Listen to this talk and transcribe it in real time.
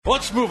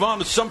Let's move on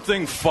to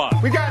something fun.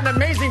 We got an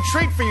amazing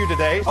treat for you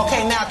today.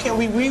 Okay, now can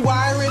we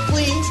rewire it,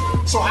 please?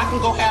 So I can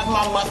go have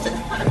my muffin.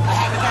 I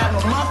haven't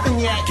had a muffin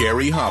yet.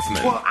 Gary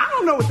Hoffman. Well, I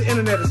don't know what the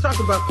internet is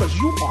talking about because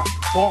you are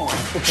born.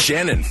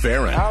 Shannon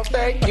Farron. Oh,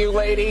 thank you,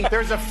 lady.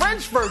 There's a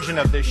French version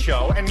of this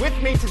show, and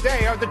with me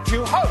today are the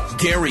two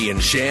hosts. Gary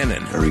and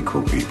Shannon. Very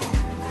cool people.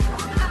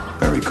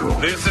 Very cool.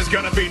 This is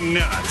gonna be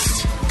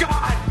nuts.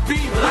 God be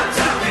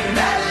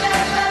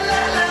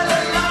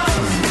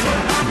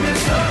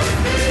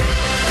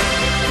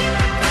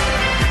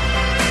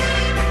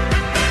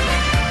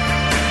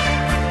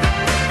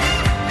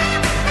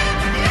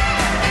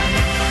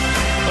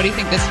What do you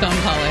think this phone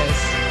call is?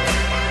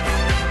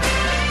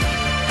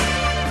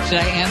 Should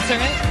I answer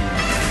it?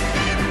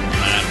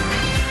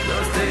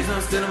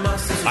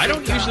 I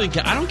don't usually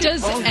get. I don't get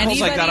phone calls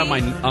like that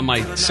on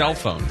my cell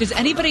phone. Does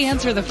anybody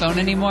answer the phone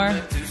anymore?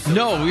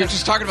 No, we were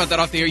just talking about that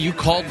off the air. You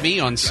called me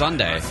on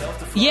Sunday.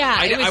 Yeah,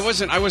 I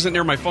wasn't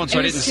near my phone, so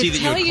I didn't see that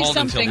you had called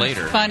until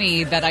later.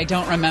 Funny that I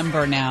don't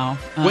remember now.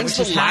 When's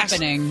which is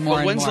happening more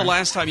and more. When's the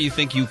last time you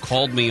think you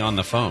called me on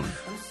the phone?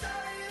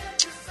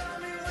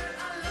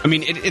 I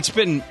mean, it's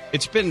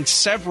been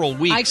several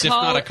weeks, if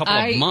not a couple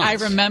of months.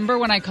 I remember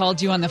when I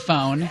called you on the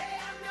phone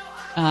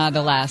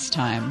the last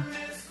time.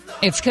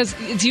 It's because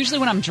it's usually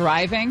when I'm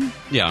driving.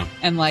 Yeah.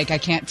 And, I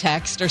can't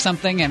text or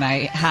something, and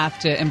I have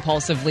to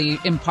impulsively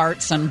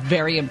impart some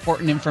very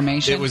important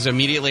information. It was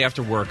immediately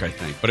after work, I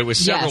think, but it was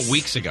several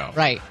weeks ago.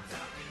 Right.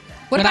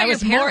 What about your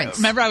parents?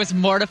 Remember, I was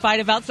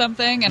mortified about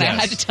something, and I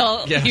had to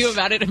tell you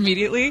about it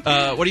immediately?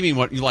 What do you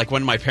mean? Like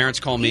when my parents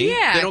call me?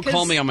 Yeah, they don't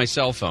call me on my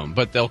cell phone,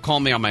 but they'll call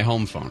me on my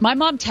home phone. My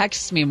mom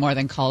texts me more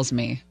than calls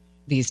me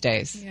these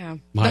days. Yeah.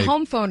 The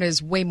home phone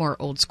is way more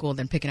old school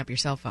than picking up your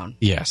cell phone.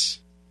 Yes.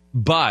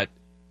 But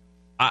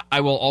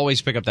I will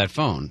always pick up that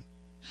phone.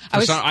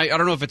 I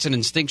don't know if it's an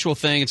instinctual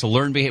thing, it's a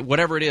learned behavior,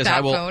 whatever it is. I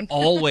will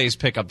always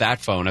pick up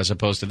that phone as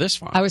opposed to this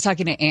phone. I was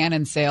talking to Ann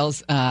in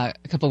sales a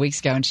couple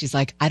weeks ago, and she's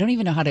like, I don't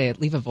even know how to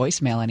leave a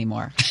voicemail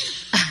anymore.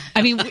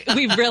 I mean,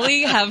 we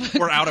really have...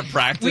 We're out of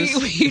practice.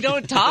 We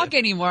don't talk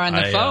anymore on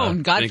the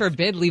phone. God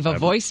forbid, leave a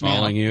voicemail. I'm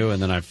calling you,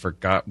 and then I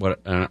forgot what...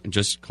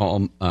 just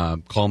call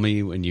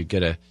me when you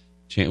get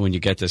when you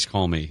get this,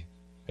 call me.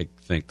 I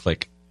think,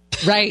 click.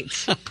 Right.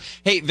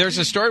 Hey, there's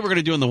a story we're going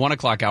to do in the 1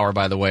 o'clock hour,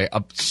 by the way,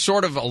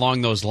 sort of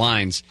along those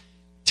lines.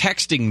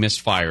 Texting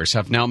misfires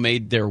have now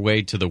made their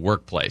way to the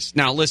workplace.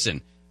 Now,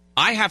 listen,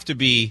 I have to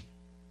be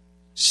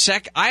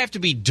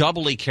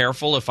doubly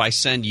careful if I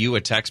send you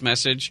a text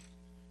message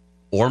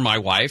or my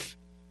wife,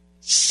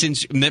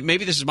 since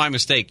maybe this is my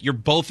mistake. You're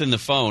both in the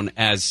phone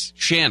as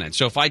Shannon.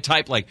 So if I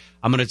type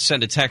I'm going to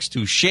send a text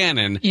to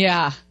Shannon,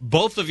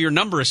 both of your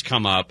numbers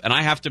come up, and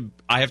I have to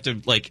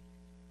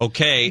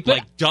okay,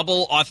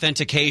 double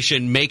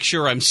authentication, make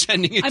sure I'm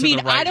sending it to the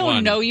right one. I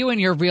don't know you in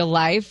your real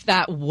life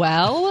that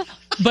well,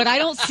 but I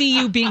don't see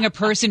you being a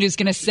person who's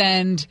going to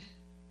send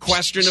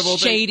questionable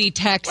shady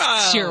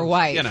texts to your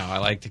wife. I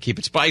like to keep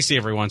it spicy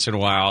every once in a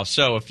while.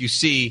 So if you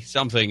see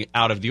something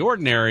out of the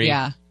ordinary,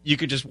 you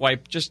could just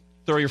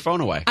throw your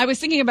phone away. I was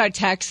thinking about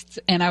texts,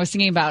 and I was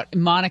thinking about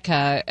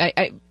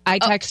Monica. I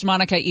text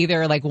Monica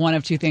either one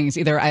of two things,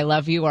 either I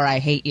love you or I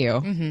hate you.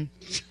 Mm-hmm.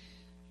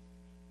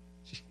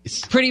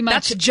 Pretty much.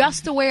 That's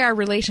just the way our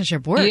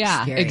relationship works.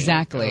 Yeah, Gary.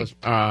 Exactly.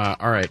 All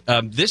right.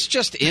 This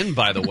just in,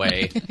 by the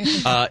way,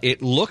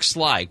 it looks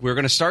like we're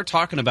going to start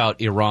talking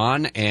about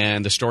Iran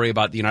and the story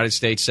about the United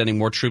States sending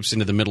more troops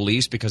into the Middle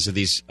East because of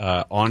these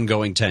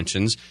ongoing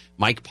tensions.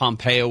 Mike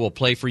Pompeo will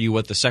play for you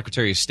what the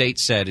Secretary of State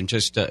said in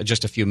just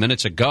a few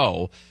minutes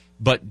ago,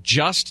 but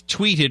just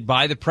tweeted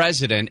by the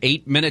president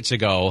 8 minutes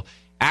ago.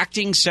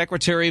 Acting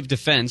Secretary of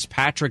Defense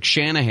Patrick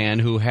Shanahan,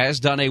 who has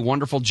done a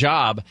wonderful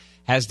job,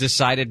 has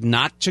decided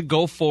not to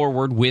go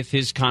forward with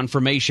his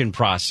confirmation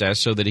process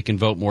so that he can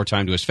vote more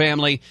time to his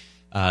family.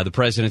 The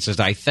president says,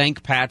 I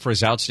thank Pat for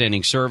his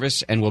outstanding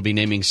service and will be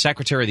naming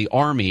Secretary of the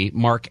Army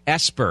Mark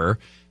Esper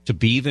to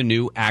be the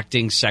new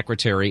acting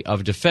Secretary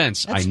of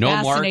Defense. That's I know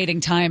fascinating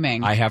Mark,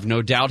 timing. I have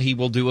no doubt he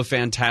will do a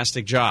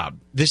fantastic job.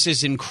 This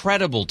is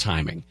incredible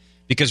timing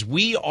because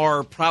we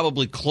are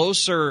probably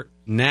closer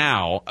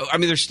now. I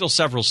mean, there's still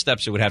several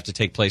steps that would have to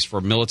take place for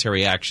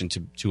military action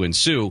to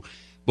ensue.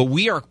 But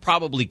we are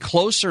probably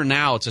closer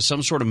now to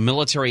some sort of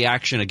military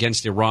action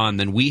against Iran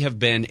than we have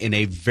been in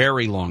a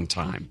very long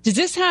time. Does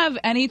this have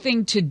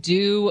anything to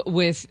do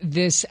with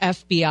this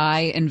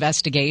FBI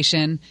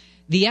investigation?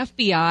 The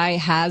FBI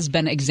has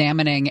been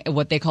examining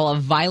what they call a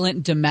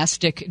violent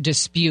domestic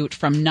dispute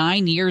from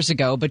 9 years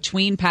ago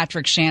between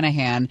Patrick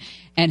Shanahan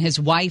and his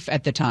wife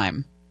at the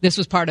time. This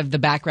was part of the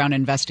background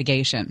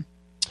investigation.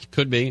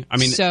 Could be.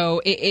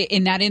 So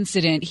in that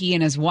incident, he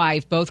and his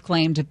wife both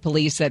claimed to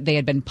police that they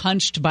had been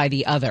punched by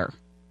the other.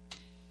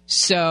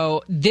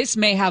 So this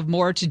may have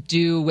more to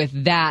do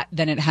with that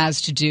than it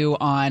has to do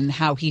on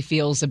how he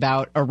feels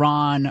about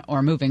Iran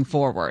or moving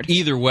forward.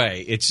 Either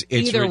way,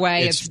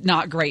 it's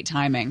not great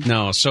timing.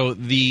 No. So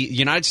the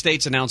United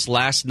States announced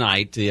last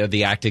night,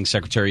 the acting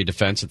Secretary of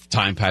Defense at the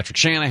time, Patrick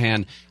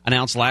Shanahan,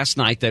 announced last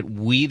night that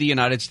we, the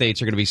United States,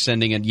 are going to be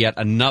sending in yet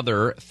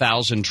another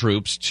 1,000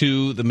 troops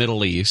to the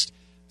Middle East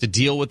to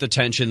deal with the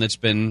tension that's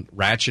been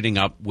ratcheting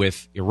up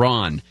with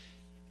Iran.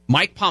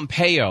 Mike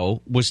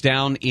Pompeo was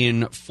down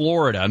in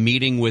Florida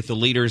meeting with the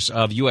leaders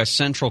of U.S.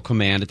 Central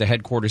Command at the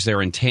headquarters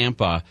there in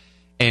Tampa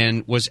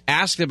and was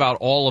asked about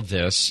all of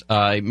this.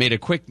 He made a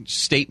quick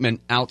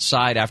statement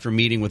outside after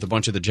meeting with a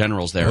bunch of the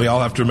generals there. We all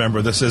have to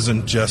remember this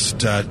isn't just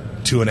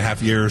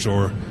 2.5 years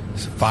or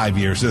 5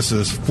 years. This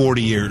is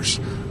 40 years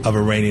of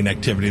Iranian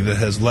activity that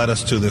has led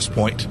us to this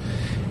point.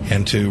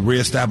 And to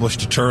reestablish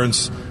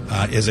deterrence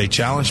is a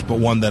challenge, but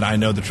one that I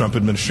know the Trump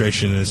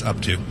administration is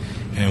up to.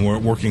 And we're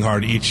working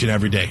hard each and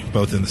every day,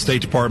 both in the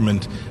State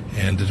Department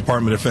and the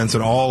Department of Defense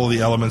and all of the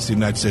elements of the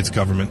United States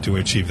government to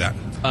achieve that.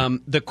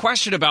 The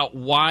question about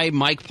why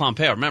Mike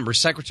Pompeo, remember,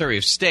 Secretary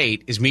of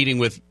State, is meeting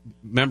with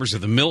members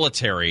of the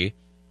military.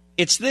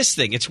 It's this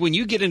thing. It's when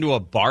you get into a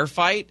bar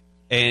fight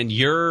and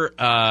you're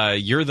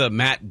the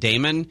Matt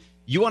Damon,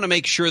 you want to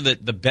make sure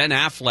that the Ben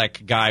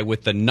Affleck guy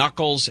with the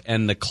knuckles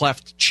and the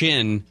cleft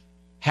chin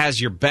has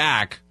your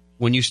back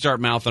when you start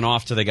mouthing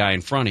off to the guy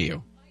in front of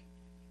you.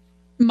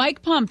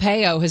 Mike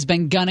Pompeo has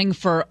been gunning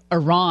for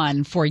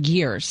Iran for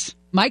years.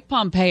 Mike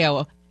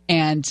Pompeo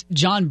and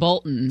John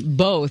Bolton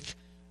both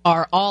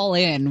are all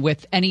in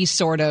with any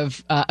sort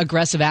of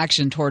aggressive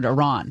action toward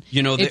Iran.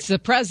 It's the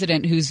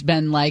president who's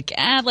been like,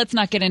 let's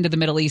not get into the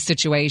Middle East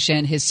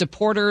situation. His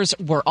supporters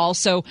were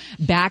also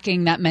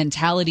backing that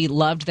mentality,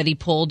 loved that he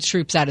pulled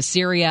troops out of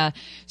Syria.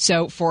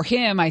 So for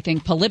him, I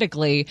think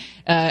politically,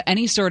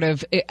 any sort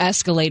of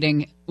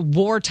escalating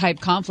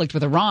war-type conflict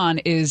with Iran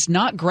is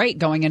not great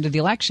going into the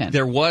election.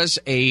 There was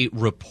a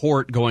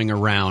report going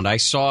around. I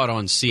saw it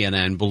on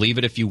CNN. Believe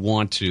it if you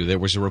want to. There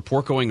was a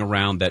report going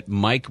around that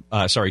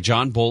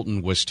John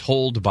Bolton was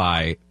told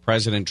by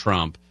President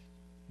Trump,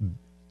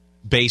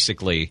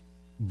 basically,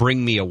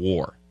 bring me a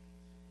war.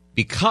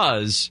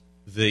 Because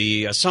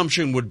the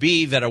assumption would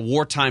be that a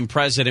wartime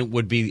president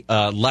would be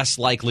less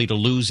likely to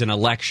lose an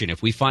election.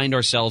 If we find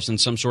ourselves in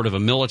some sort of a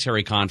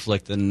military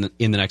conflict in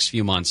the next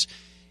few months,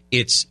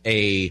 it's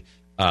a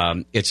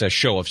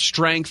show of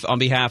strength on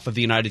behalf of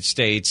the United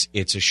States.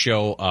 It's a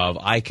show of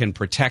I can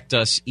protect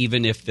us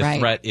even if the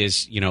threat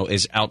is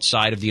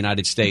outside of the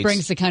United States. It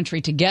brings the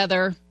country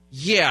together.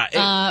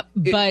 Yeah,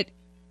 but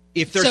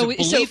if there's a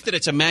belief that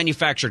it's a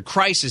manufactured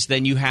crisis,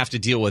 then you have to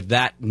deal with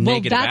that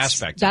negative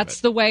aspect.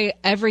 That's the way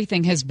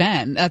everything has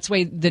been. That's the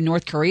way the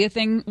North Korea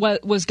thing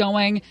was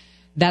going.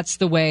 That's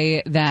the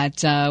way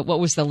that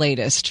what was the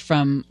latest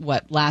from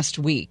last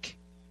week.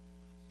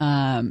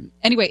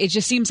 Anyway, it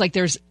just seems like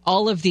there's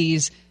all of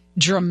these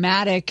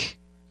dramatic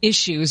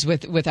issues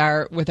with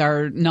our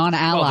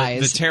non-allies.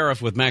 Well, the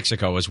tariff with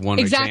Mexico is one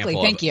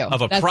example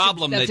of a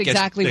problem that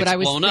gets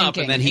blown up,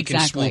 and then he can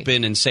swoop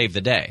in and save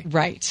the day.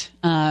 Right.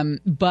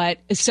 But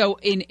so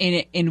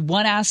in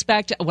one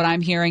aspect, what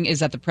I'm hearing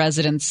is that the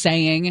president's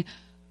saying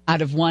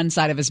out of one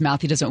side of his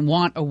mouth he doesn't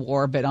want a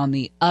war, but on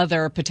the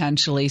other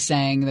potentially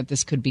saying that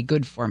this could be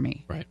good for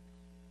me. Right.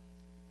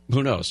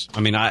 Who knows? I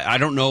mean, I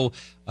don't know.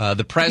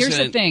 The president.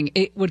 Here's the thing: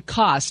 it would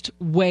cost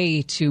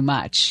way too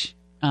much.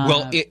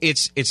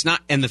 It's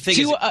not, and the thing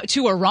is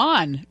to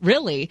Iran,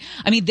 really.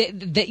 I mean,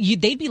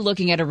 they'd be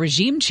looking at a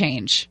regime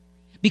change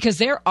because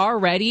they're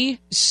already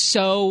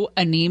so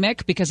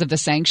anemic because of the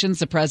sanctions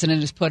the president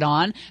has put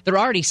on. They're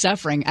already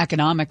suffering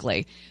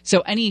economically.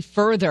 So any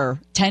further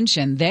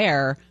tension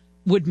there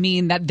would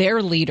mean that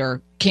their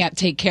leader can't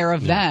take care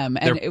of them,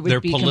 and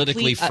they're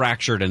politically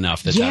fractured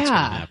enough that's going to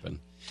happen.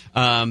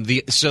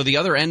 So the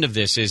other end of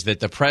this is that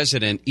the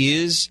president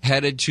is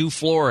headed to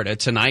Florida.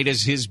 Tonight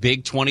is his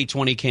big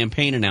 2020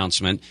 campaign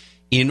announcement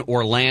in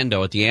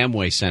Orlando at the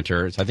Amway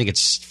Center. I think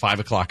it's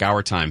 5 o'clock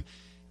our time.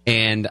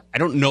 And I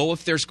don't know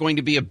if there's going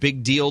to be a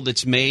big deal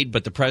that's made,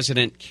 but the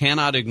president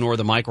cannot ignore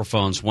the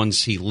microphones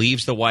once he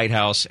leaves the White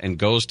House and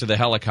goes to the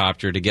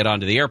helicopter to get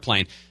onto the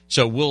airplane.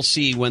 So we'll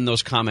see when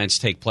those comments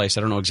take place.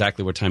 I don't know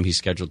exactly what time he's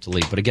scheduled to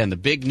leave. But again, the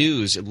big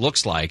news, it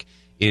looks like,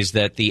 is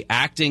that the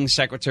acting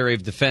Secretary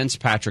of Defense,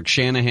 Patrick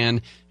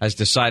Shanahan, has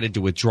decided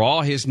to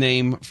withdraw his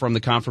name from the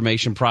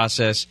confirmation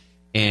process,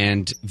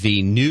 and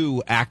the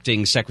new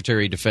acting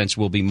Secretary of Defense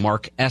will be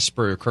Mark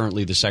Esper,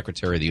 currently the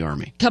Secretary of the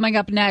Army. Coming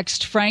up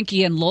next,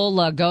 Frankie and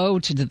Lola go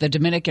to the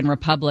Dominican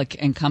Republic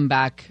and come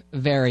back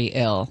very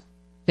ill.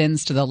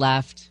 Fins to the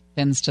left,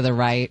 fins to the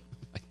right.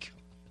 Oh my God.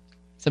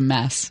 It's a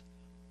mess.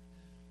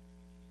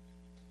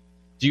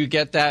 Do you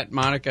get that,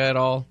 Monica, at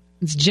all?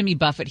 It's Jimmy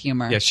Buffett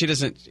humor. Yeah, she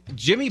doesn't.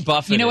 Jimmy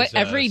Buffett. You know what? Is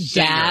every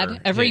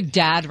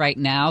dad right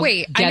now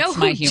gets I know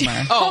my humor.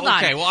 Hold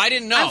on. Okay. Well, I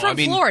didn't know. I'm from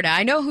Florida.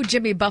 I know who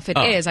Jimmy Buffett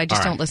is. I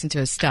just don't listen to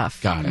his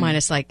stuff. Got it.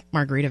 Minus like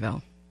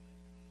Margaritaville.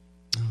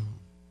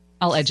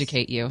 I'll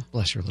educate you.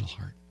 Bless your little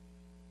heart.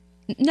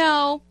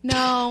 No.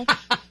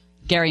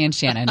 Gary and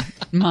Shannon.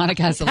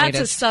 Monica has the That's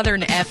latest. a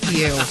Southern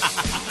FU.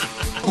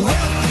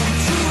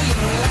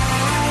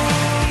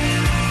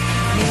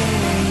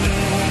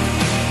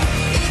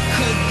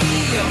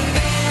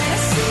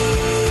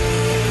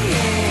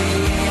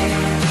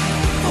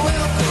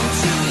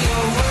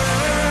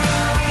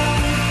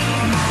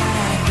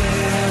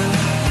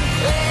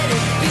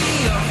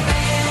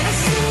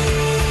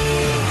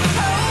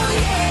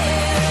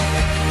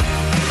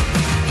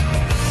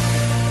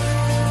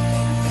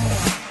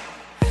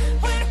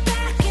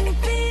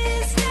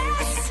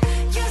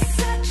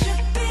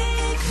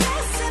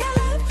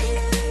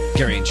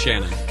 Gary and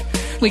Shannon.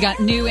 We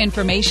got new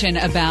information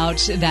about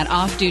that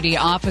off-duty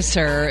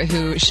officer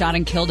who shot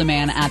and killed a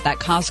man at that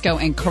Costco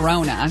in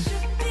Corona.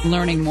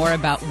 Learning more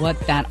about what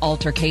that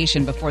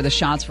altercation before the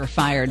shots were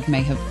fired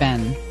may have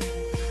been.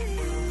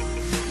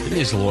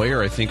 His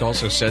lawyer, I think,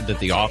 also said that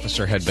the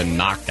officer had been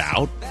knocked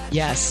out.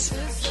 Yes.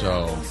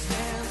 So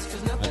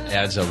that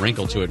adds a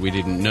wrinkle to it we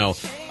didn't know.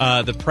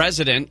 The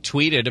president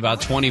tweeted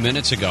about 20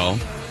 minutes ago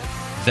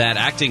that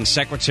acting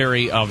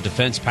Secretary of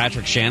Defense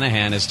Patrick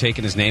Shanahan has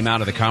taken his name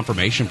out of the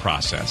confirmation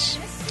process.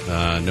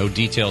 No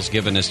details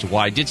given as to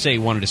why. He did say he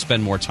wanted to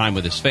spend more time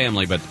with his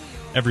family, but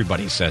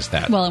everybody says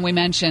that. Well, and we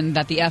mentioned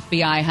that the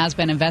FBI has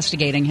been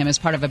investigating him as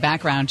part of a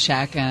background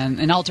check and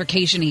an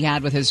altercation he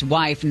had with his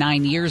wife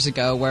 9 years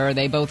ago where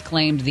they both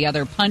claimed the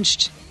other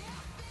punched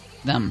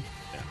them.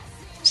 Yeah.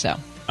 So...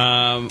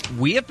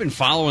 we have been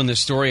following this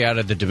story out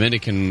of the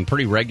Dominican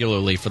pretty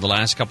regularly for the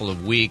last couple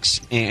of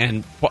weeks,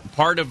 and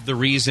part of the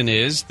reason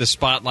is the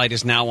spotlight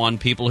is now on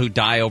people who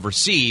die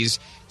overseas,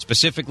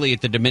 specifically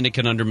at the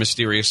Dominican under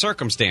mysterious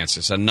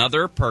circumstances.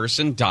 Another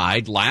person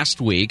died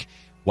last week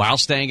while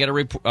staying at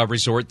a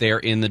resort there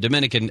in the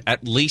Dominican,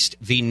 at least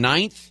the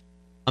 9th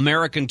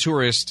American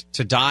tourist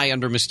to die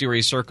under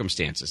mysterious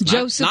circumstances.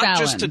 Joseph Not Allen.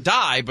 just to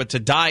die, but to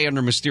die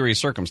under mysterious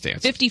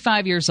circumstances.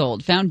 55 years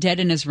old, found dead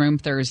in his room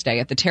Thursday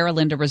at the Terra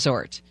Linda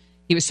Resort.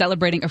 He was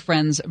celebrating a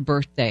friend's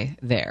birthday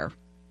there.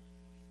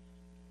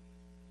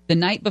 The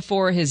night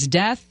before his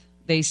death,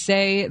 they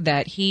say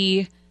that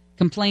he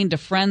complained to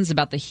friends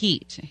about the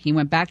heat. He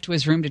went back to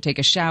his room to take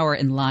a shower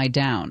and lie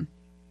down.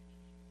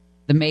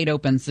 The maid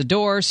opens the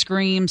door,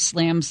 screams,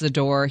 slams the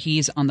door.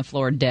 He's on the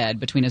floor dead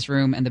between his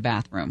room and the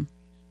bathroom.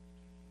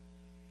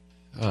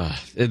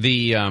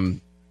 The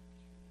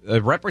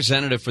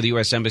representative for the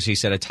U.S. Embassy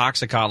said a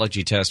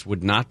toxicology test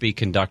would not be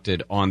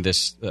conducted on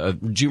this. Do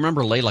you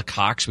remember Layla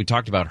Cox? We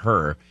talked about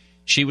her.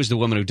 She was the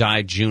woman who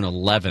died June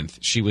 11th.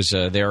 She was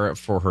there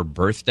for her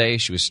birthday.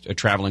 She was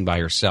traveling by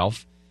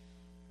herself.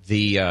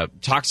 The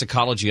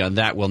toxicology on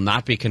that will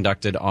not be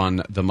conducted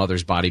on the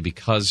mother's body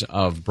because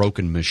of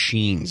broken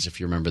machines, if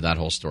you remember that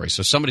whole story.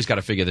 So somebody's got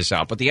to figure this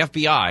out. But the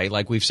FBI,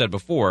 like we've said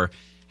before,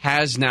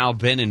 has now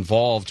been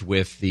involved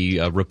with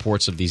the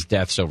reports of these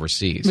deaths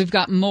overseas. We've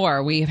got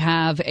more. We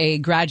have a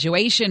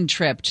graduation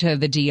trip to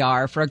the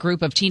DR for a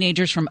group of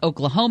teenagers from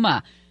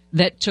Oklahoma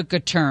that took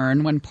a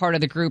turn when part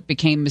of the group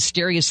became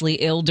mysteriously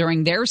ill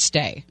during their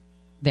stay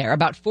there.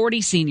 About 40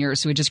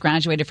 seniors who had just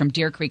graduated from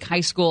Deer Creek High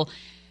School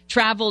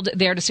traveled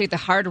there to stay at the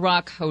Hard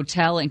Rock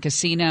Hotel and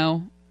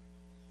Casino.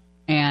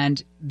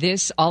 And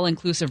this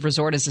all-inclusive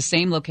resort is the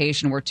same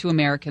location where 2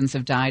 Americans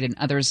have died and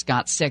others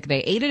got sick.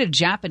 They ate at a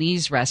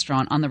Japanese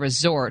restaurant on the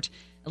resort.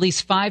 At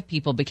least 5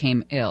 people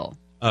became ill.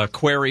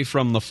 Query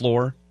from the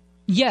floor.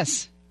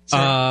 Yes,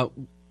 sir.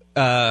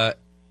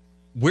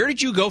 Where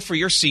did you go for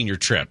your senior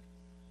trip?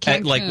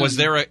 Cancun. Was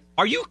there a...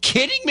 Are you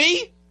kidding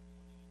me?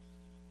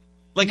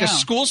 Like No. a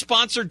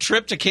school-sponsored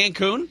trip to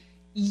Cancun?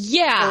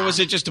 Yeah. Or was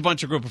it just a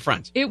bunch of group of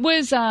friends? It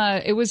was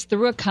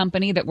through a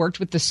company that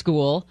worked with the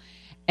school,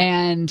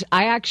 and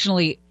I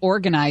actually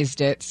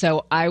organized it,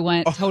 so I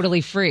went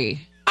totally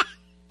free.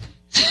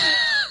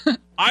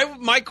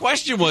 My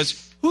question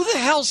was, who the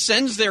hell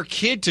sends their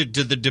kid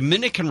to the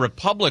Dominican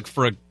Republic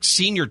for a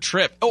senior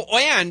trip? Oh,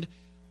 and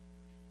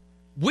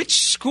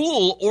which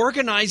school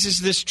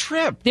organizes this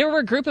trip? There were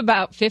a group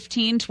about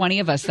 15, 20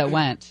 of us that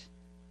went.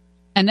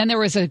 And then there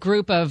was a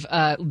group of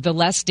the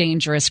less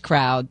dangerous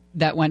crowd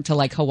that went to,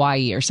 like,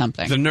 Hawaii or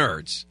something. The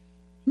nerds.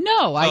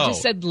 No, I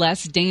just said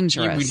less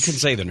dangerous. We can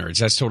say the nerds.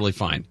 That's totally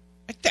fine.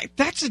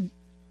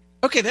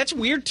 That's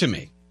weird to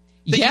me.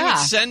 That you Yeah.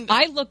 would send,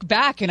 I look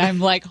back and I'm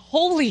like,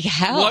 holy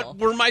hell. what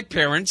were my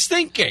parents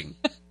thinking?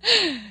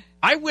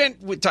 I went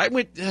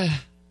to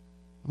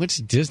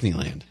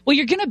Disneyland. Well,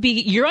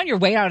 you're on your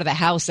way out of the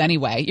house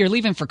anyway. You're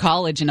leaving for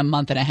college in a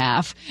month and a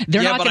half.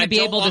 They're not but going I to be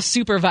don't able to want-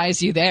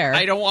 supervise you there.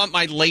 I don't want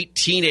my late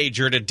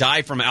teenager to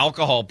die from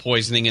alcohol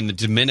poisoning in the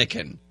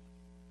Dominican.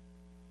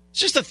 It's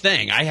just a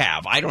thing I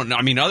have. I don't know.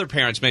 I mean, other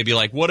parents may be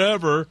like,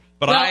 whatever,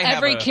 but well, I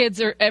have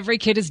every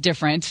kid is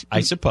different.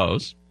 I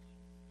suppose.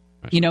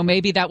 You know,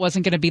 maybe that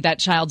wasn't going to be that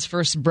child's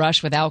first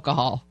brush with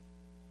alcohol.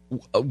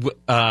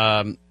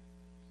 At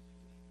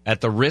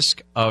the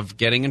risk of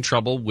getting in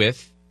trouble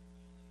with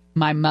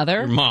My mother.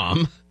 your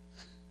mom,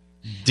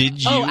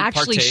 Did you? Oh,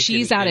 actually, partake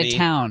she's in out of any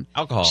town.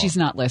 Alcohol. She's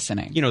not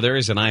listening. There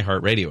is an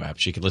iHeartRadio app.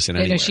 She could listen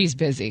No, anywhere. she's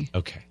busy.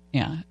 Okay.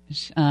 Yeah.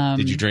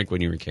 Did you drink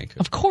when you were in Cancun?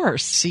 Of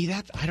course. See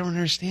that? I don't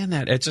understand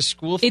that. It's a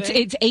school thing.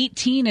 It's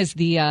 18 is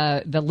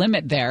the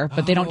limit there,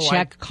 but they don't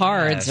check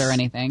cards or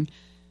anything.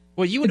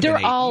 Well, you would.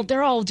 They're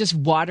all just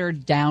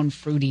watered down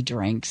fruity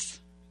drinks.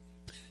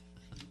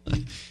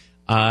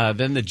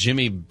 Then the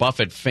Jimmy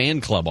Buffett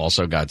fan club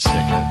also got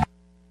sick.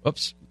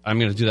 Whoops. I'm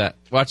going to do that.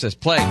 Watch this.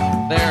 Play.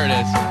 There it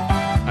is.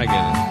 I get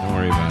it. Don't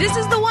worry about it. This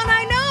is the one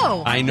I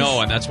know. I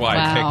know, and that's why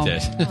I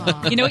picked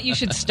it. You know what you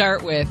should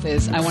start with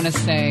is, I want to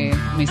say,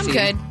 let me see.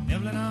 I'm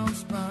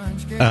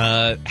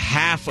good.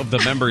 Half of the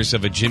members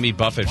of a Jimmy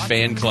Buffett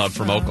fan club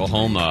from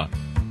Oklahoma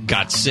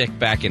got sick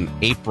back in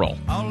April.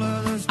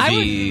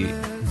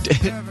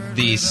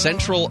 The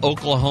Central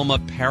Oklahoma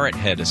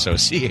Parrothead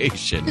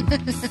Association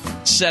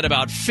said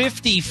about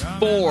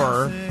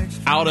 54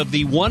 out of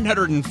the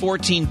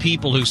 114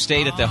 people who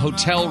stayed at the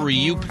Hotel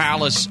Riu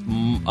Palace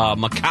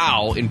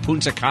Macau in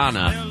Punta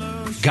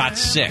Cana got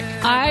sick.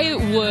 I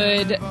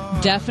would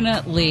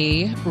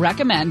definitely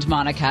recommend,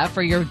 Monica,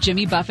 for your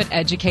Jimmy Buffett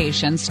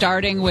education,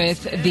 starting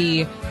with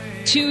the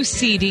 2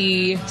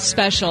 CD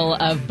special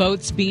of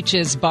Boats,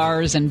 Beaches,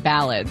 Bars, and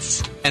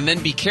Ballads. And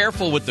then be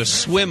careful with the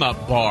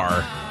swim-up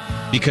bar,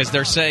 because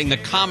they're saying the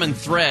common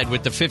thread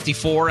with the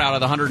 54 out of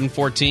the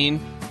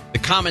 114, the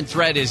common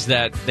thread is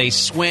that they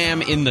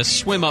swam in the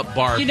swim-up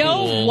bar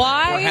pool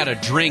why? or had a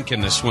drink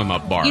in the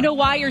swim-up bar. You know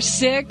why you're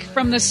sick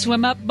from the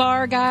swim-up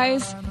bar,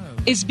 guys?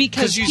 Is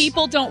because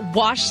people don't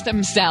wash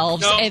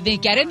themselves and they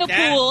get in the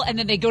pool and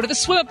then they go to the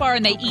swim-up bar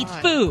and they eat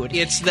food.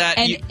 It's that...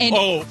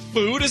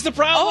 food is the Oh,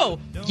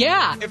 problem?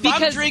 yeah. If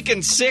because I'm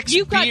drinking 6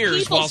 you've got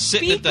beers while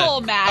sitting at the...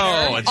 fecal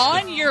matter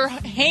on your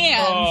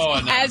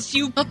hands as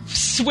you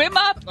swim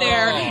up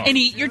there and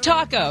eat your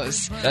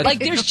tacos.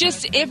 There's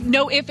just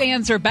no ifs,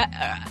 ands, or buts.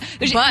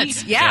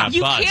 Butts, yeah.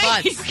 You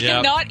Butts.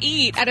 cannot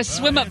eat at a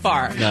swim-up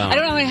bar. No. I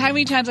don't know how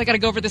many times I got to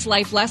go over this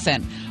life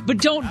lesson, but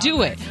don't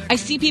do it. I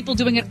see people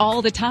doing it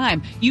all the time.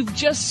 You've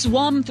just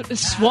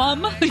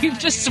You've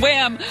just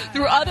swam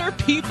through other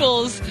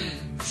people's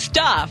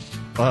stuff.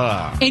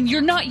 And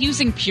you're not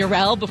using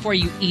Purell before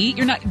you eat.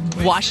 You're not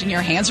washing your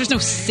hands. There's no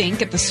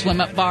sink at the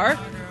swim-up bar.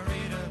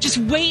 Just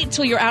wait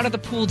until you're out of the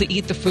pool to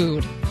eat the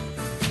food.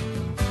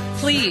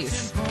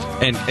 Please.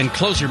 And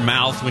close your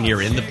mouth when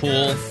you're in the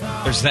pool.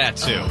 There's that,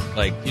 too.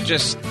 You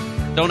just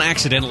don't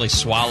accidentally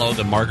swallow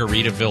the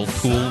Margaritaville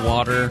pool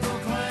water.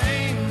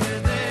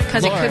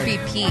 Because it could be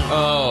pee.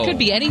 Oh. Could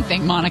be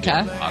anything,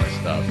 Monica. A lot of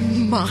stuff.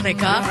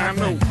 Monica.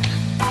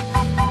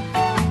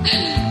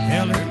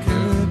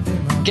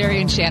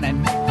 Gary and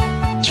Shannon,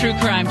 True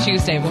Crime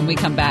Tuesday when we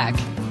come back.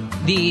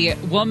 The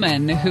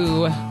woman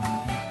who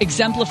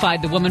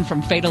exemplified the woman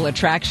from Fatal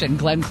Attraction,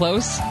 Glenn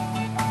Close,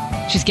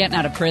 she's getting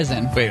out of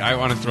prison. Wait, I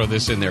want to throw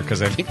this in there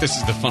because I think this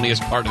is the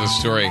funniest part of the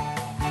story.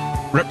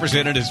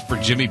 Representatives for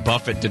Jimmy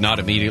Buffett did not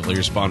immediately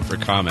respond for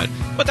comment.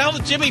 What the hell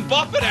did Jimmy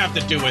Buffett have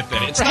to do with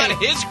it? It's not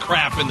his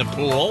crap in the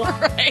pool.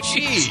 Right.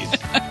 Jeez.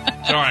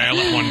 Sorry, I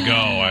let one go.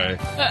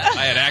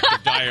 I had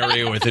active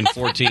diarrhea within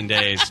 14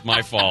 days.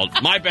 My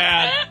fault. My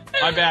bad.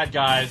 My bad,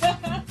 guys.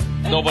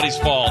 Nobody's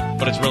fault,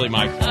 but it's really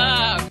my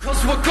fault.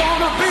 'Cause we're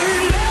gonna be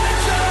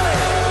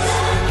legends.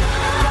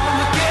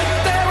 Gonna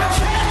get their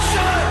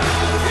attention.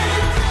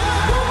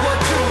 What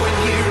we're doing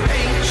here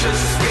ain't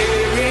just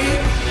scary.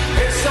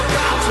 It's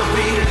about to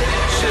be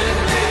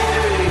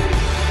legendary.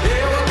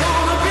 Yeah, we're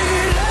gonna be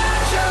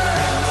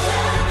legends.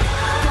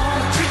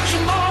 Gonna teach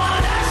them all a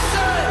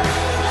lesson.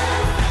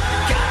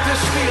 Got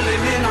this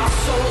feeling in our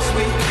souls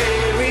we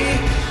carry.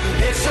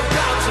 It's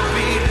about to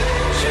be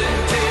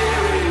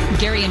legendary.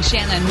 Gary and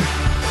Shannon.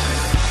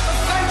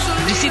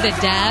 Did you see the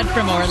dad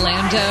from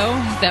Orlando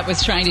that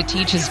was trying to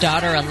teach his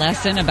daughter a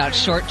lesson about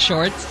short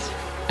shorts?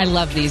 I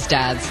love these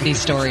dads, these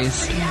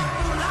stories.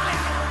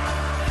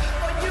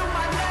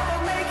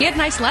 He had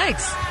nice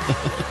legs.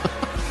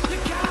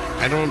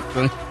 I don't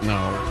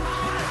know.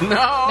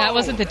 No. That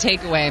wasn't the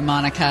takeaway,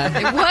 Monica.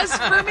 It was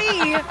for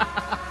me.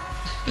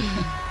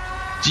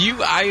 Do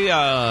you?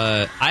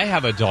 I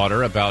have a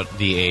daughter about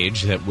the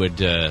age that would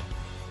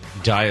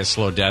die a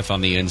slow death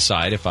on the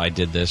inside if I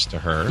did this to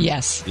her.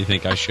 Yes. You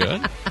think I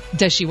should?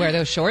 Does she wear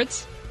those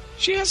shorts?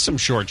 She has some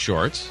short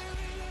shorts.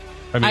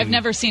 I've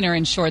never seen her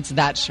in shorts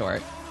that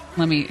short.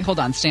 Hold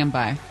on, stand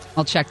by.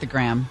 I'll check the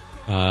gram.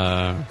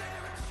 I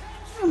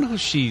don't know.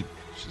 She's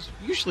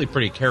usually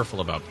pretty careful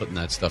about putting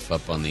that stuff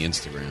up on the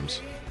Instagrams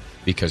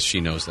because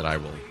she knows that I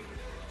will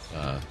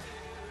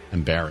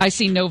embarrass. I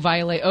see no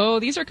violate. Oh,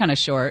 these are kind of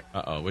short.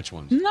 Uh-oh, which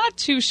ones? Not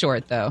too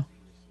short, though.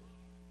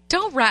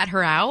 Don't rat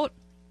her out.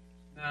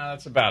 No,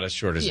 that's about as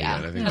short as you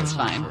get. I think that's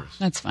fine.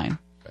 That's fine.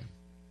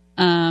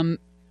 Okay.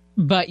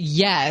 But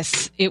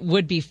yes, it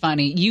would be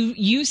funny.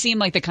 You seem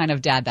like the kind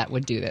of dad that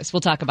would do this. We'll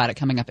talk about it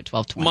coming up at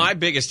 12:20. My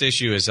biggest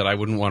issue is that I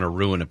wouldn't want to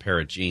ruin a pair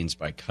of jeans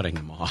by cutting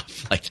them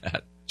off like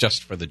that,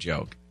 just for the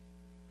joke.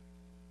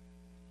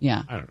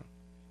 Yeah. I don't know.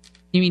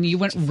 You mean you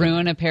wouldn't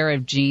ruin a pair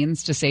of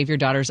jeans to save your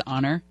daughter's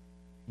honor?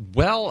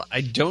 Well, I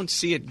don't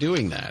see it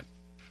doing that.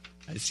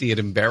 I see it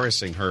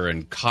embarrassing her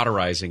and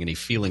cauterizing any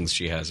feelings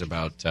she has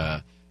about.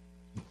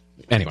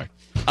 Anyway,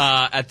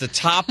 at the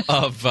top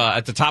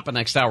of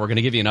next hour, we're going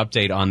to give you an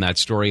update on that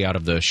story out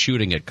of the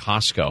shooting at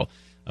Costco.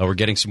 We're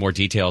getting some more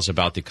details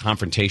about the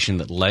confrontation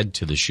that led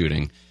to the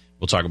shooting.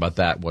 We'll talk about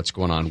that. What's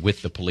going on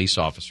with the police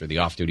officer, the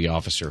off-duty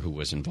officer who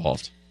was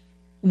involved?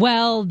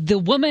 Well, the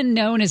woman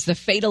known as the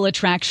Fatal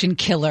Attraction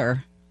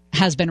Killer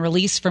has been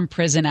released from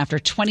prison after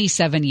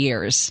 27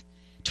 years.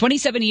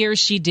 27 years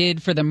she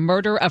did for the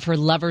murder of her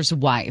lover's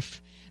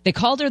wife. They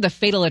called her the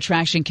Fatal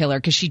Attraction Killer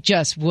because she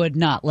just would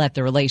not let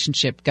the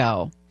relationship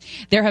go.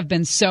 There have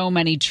been so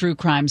many true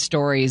crime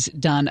stories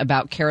done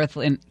about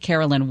Carolyn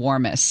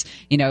Warmus.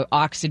 You know,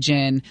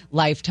 Oxygen,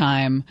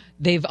 Lifetime.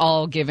 They've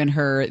all given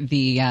her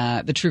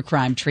the true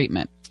crime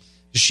treatment.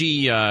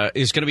 She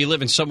is going to be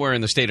living somewhere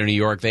in the state of New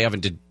York. They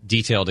haven't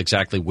detailed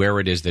exactly where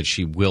it is that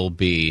she will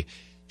be.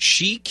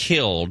 She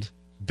killed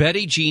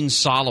Betty Jean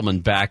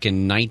Solomon back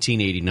in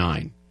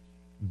 1989.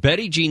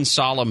 Betty Jean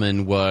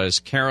Solomon was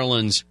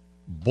Carolyn's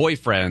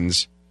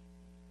boyfriend's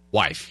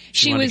wife.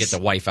 She wanted to get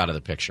the wife out of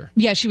the picture.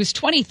 Yeah, she was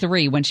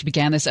 23 when she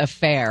began this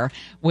affair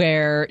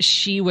where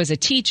she was a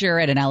teacher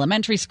at an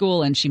elementary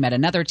school and she met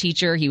another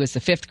teacher. He was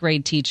the 5th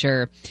grade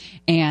teacher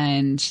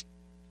and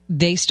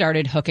they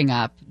started hooking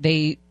up.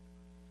 They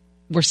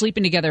were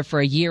sleeping together for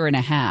a year and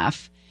a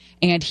half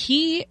and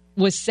he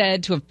was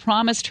said to have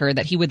promised her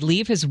that he would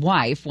leave his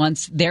wife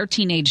once their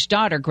teenage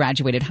daughter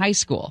graduated high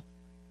school.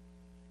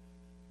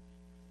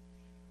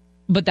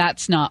 But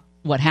that's not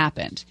what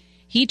happened.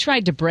 He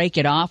tried to break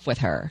it off with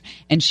her,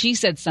 and she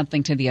said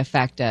something to the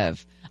effect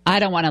of, I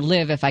don't want to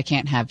live if I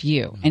can't have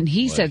you. And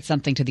he said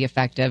something to the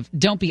effect of,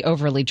 don't be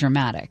overly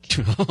dramatic.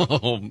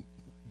 Did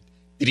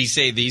he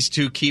say these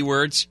two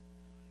keywords?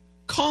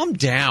 Calm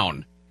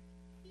down.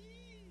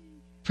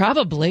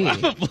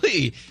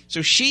 Probably.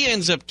 So she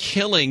ends up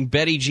killing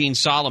Betty Jean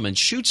Solomon,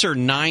 shoots her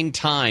 9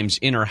 times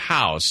in her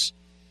house.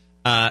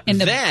 In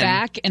the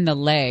back and the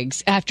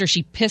legs after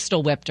she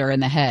pistol whipped her in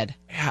the head.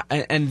 Yeah,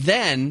 and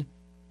then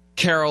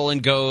Carolyn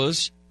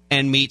goes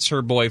and meets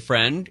her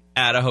boyfriend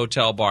at a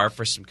hotel bar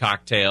for some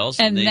cocktails.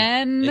 And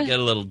then they get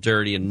a little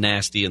dirty and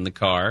nasty in the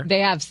car. They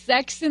have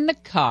sex in the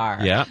car.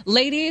 Yeah.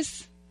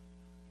 Ladies,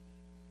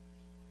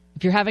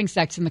 if you're having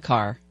sex in the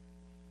car,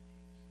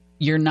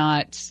 you're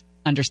not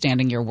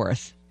understanding your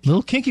worth. A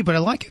little kinky, but I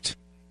like it.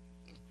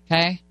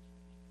 Okay?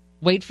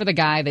 Wait for the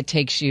guy that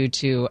takes you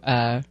to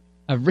a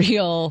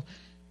real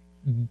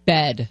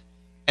bed.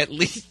 At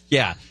least,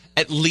 yeah.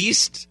 At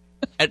least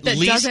that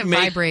doesn't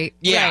vibrate.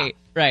 Yeah.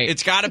 Right.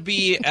 It's got to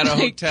be at a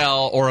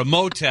hotel or a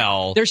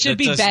motel. There should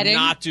be does bedding.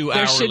 Not do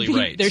hourly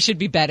rates. There should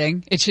be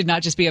bedding. It should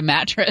not just be a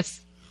mattress.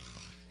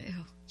 Ew.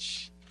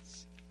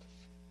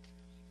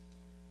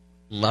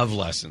 Love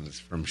lessons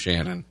from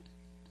Shannon.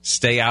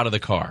 Stay out of the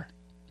car.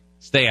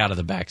 Stay out of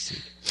the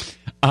backseat.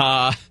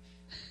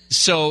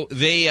 So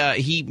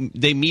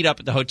they meet up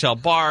at the hotel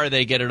bar.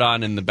 They get it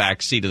on in the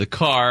back seat of the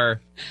car.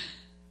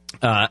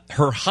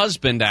 Her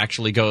husband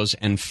actually goes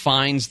and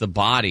finds the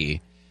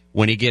body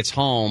when he gets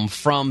home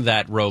from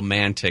that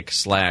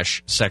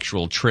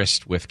romantic/sexual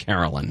tryst with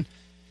Carolyn.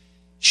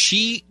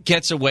 She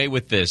gets away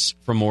with this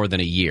for more than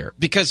a year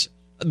because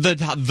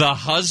the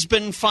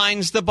husband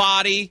finds the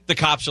body. The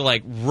cops are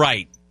like,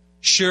 right,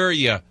 sure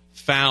you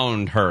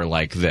found her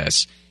like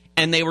this.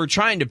 And they were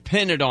trying to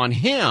pin it on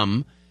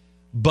him,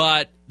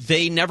 but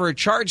they never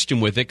charged him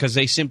with it because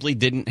they simply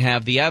didn't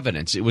have the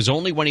evidence. It was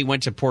only when he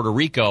went to Puerto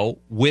Rico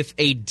with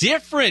a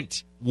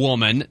different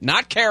woman,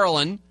 not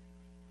Carolyn,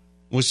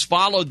 was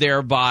followed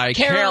there by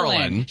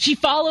Carolyn. She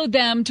followed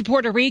them to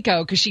Puerto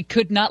Rico because she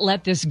could not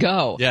let this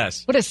go.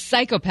 Yes. What a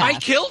psychopath. I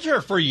killed her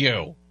for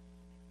you.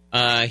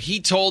 He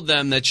told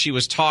them that she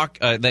was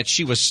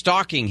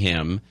stalking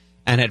him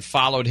and had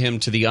followed him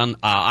to the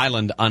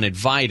island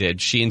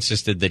uninvited. She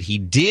insisted that he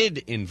did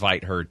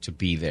invite her to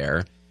be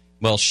there.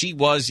 Well, she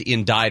was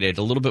indicted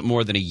a little bit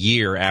more than a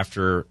year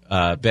after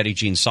Betty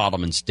Jean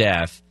Solomon's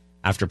death,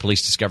 after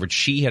police discovered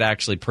she had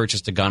actually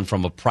purchased a gun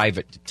from a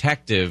private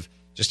detective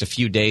just a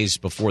few days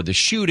before the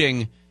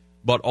shooting,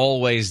 but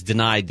always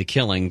denied the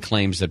killing,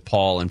 claims that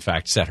Paul, in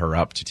fact, set her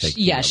up to take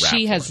the rap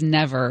she for has it.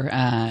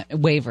 never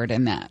wavered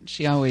in that.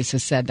 She always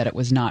has said that it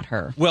was not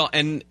her. Well,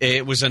 and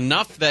it was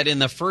enough that in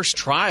the first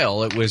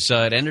trial, it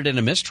ended in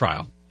a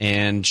mistrial,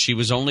 and she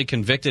was only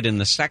convicted in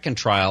the second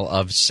trial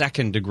of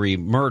second-degree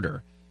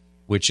murder,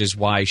 which is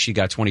why she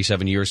got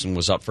 27 years and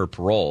was up for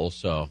parole,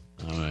 so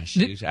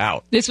she's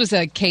out. This was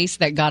a case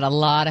that got a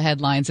lot of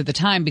headlines at the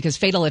time because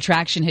Fatal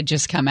Attraction had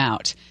just come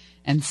out.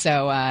 And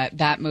so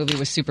that movie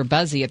was super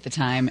buzzy at the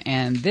time,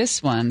 and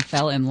this one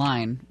fell in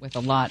line with a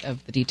lot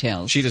of the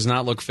details. She does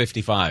not look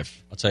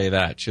 55, I'll tell you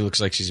that. She looks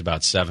like she's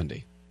about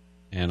 70.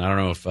 And I don't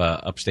know if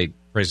upstate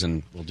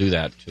prison will do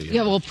that to you.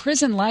 Yeah, well,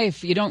 prison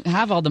life, you don't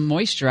have all the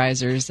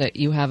moisturizers that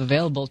you have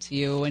available to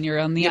you when you're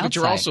on the outside. But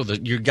you're also,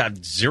 you've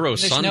got zero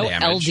sun damage.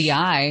 There's no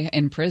LDI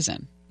in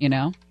prison, you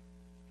know?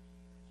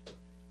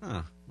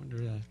 Huh, I wonder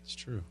if that's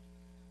true.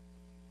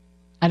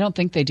 I don't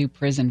think they do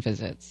prison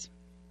visits,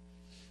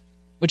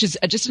 which is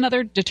just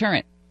another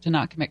deterrent to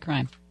not commit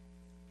crime.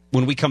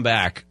 when we come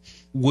back,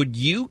 would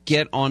you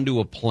get onto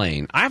a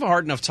plane? I have a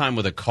hard enough time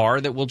with a car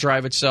that will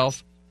drive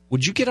itself.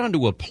 Would you get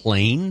onto a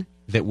plane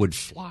that would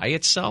fly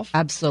itself?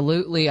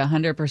 Absolutely,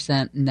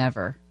 100%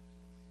 never.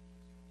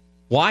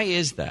 Why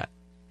is that?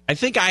 I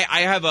think I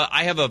have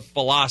a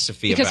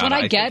philosophy because about when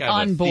it. I get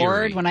on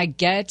board, theory. when I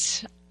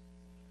get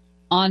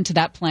onto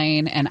that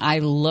plane and I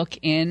look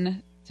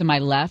in to my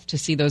left to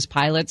see those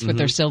pilots with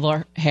their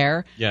silver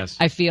hair, yes,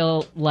 I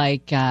feel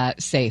like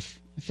safe.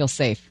 I feel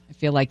safe. I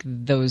feel like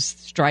those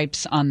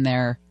stripes on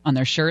their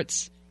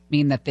shirts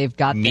mean that they've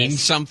got mean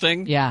this.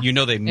 something. Yeah, you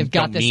know they they've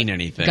don't mean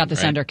anything. Got this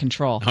right? under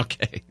control.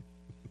 Okay.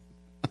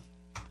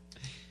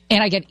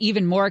 And I get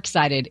even more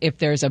excited if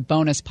there's a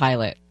bonus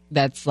pilot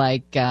that's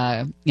like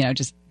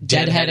just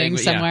deadheading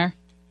somewhere,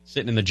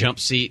 sitting in the jump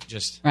seat,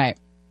 just right.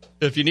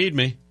 If you need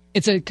me.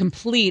 It's a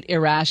complete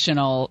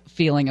irrational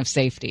feeling of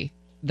safety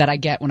that I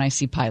get when I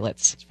see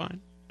pilots. It's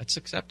fine. That's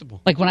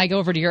acceptable. Like when I go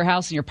over to your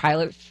house and your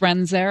pilot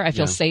friend's there, I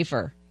feel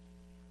safer.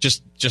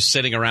 Just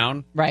sitting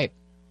around? Right.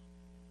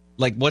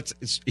 Like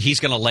he's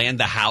going to land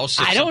the house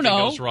if I don't something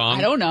know. goes wrong?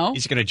 I don't know.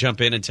 He's going to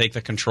jump in and take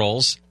the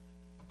controls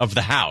of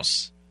the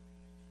house.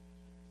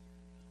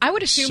 I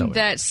would assume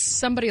that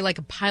somebody like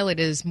a pilot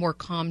is more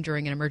calm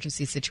during an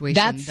emergency situation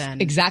That's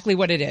than exactly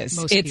what it is.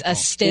 Most It's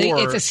people.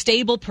 it's a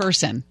stable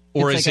person.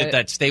 Or it's is like it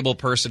that stable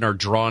person are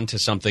drawn to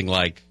something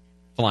like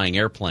flying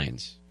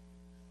airplanes?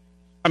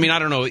 I mean, I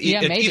don't know.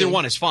 Yeah, maybe. Either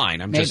one is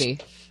fine. Maybe.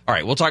 All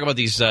right, we'll talk about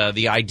these.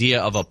 The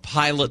idea of a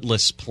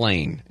pilotless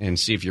plane and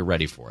see if you're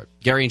ready for it.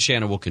 Gary and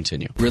Shannon will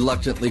continue.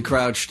 Reluctantly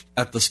crouched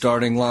at the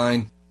starting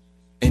line.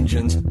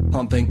 Engines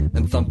pumping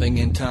and thumping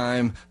in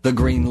time. The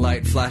green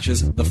light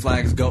flashes, the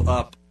flags go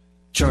up.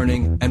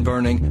 Churning and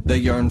burning, they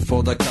yearn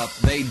for the cup.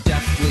 They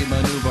deftly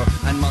maneuver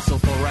and muscle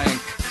for rank.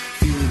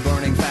 Fuel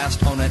burning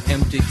fast on an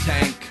empty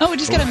tank. Oh, we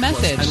just got a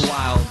message. And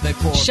wild, they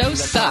pour Show through the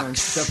sucks.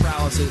 turns. Their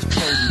prowess is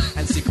potent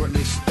and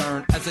secretly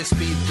stern as they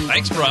speed through.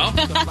 Thanks, bro.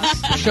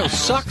 Show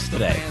sucks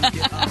today.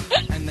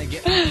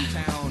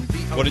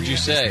 What did you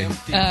say?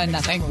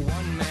 Nothing.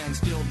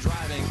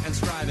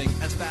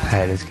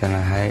 Height is kind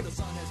of height.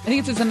 I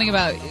think it said something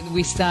about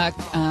we suck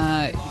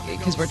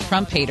because we're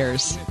Trump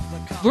haters.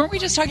 Weren't we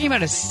just talking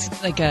about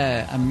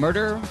a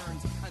murder?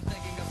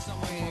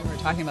 We were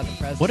talking about the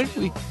president. What did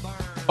we...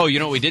 Oh, you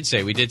know what we did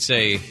say? We did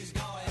say...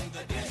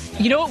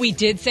 You know what we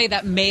did say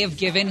that may have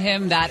given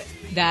him that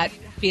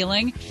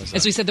feeling?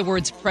 As we said the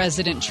words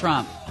President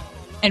Trump.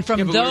 And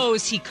from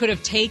those, he could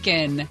have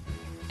taken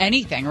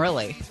anything,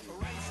 really.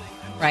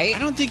 Right? I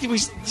don't think it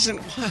was...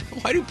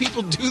 Why do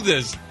people do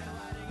this?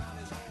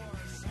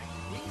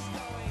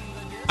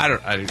 You're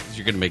going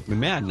to make me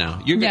mad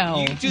now. You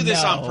do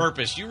this on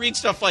purpose. You read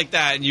stuff like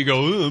that and you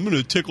go, I'm going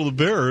to tickle the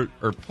bear.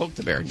 Or poke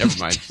the bear. Never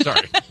mind.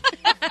 Sorry.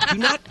 Do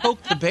not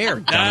poke the bear,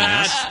 dumbass.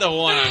 That's the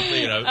one I'm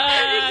thinking of.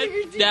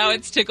 Now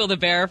it's tickle the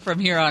bear from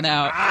here on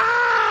out.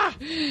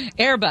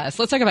 Airbus.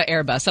 Let's talk about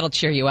Airbus. That'll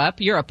cheer you up.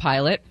 You're a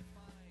pilot.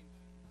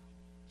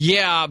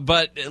 Yeah,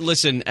 but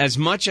listen, as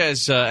much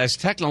as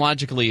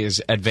technologically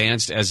as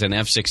advanced as an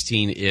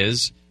F-16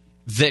 is,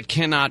 that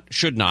cannot,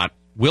 should not,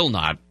 will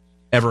not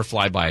ever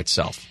fly by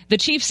itself. The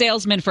chief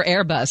salesman for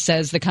Airbus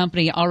says the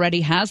company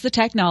already has the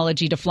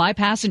technology to fly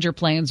passenger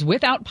planes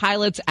without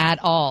pilots at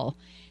all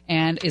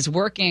and is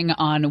working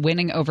on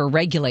winning over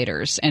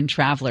regulators and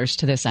travelers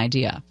to this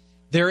idea.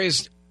 There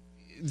is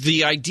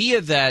the idea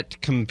that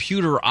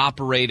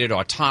computer-operated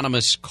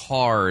autonomous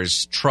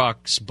cars,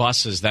 trucks,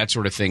 buses, that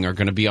sort of thing are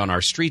going to be on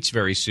our streets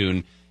very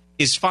soon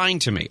is fine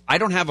to me. I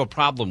don't have a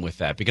problem with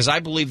that because I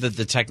believe that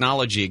the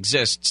technology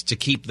exists to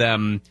keep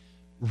them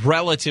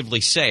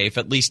relatively safe,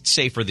 at least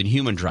safer than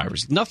human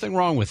drivers. Nothing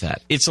wrong with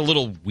that. It's a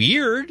little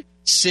weird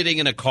sitting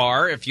in a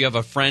car if you have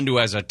a friend who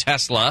has a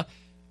Tesla,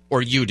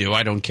 or you do,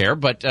 I don't care,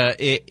 but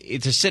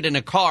to sit in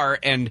a car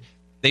and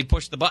they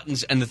push the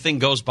buttons and the thing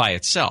goes by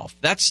itself.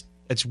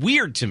 It's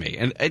weird to me,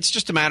 and it's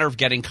just a matter of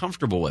getting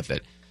comfortable with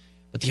it.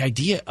 But the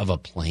idea of a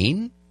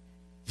plane,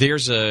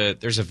 there's a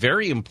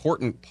very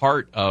important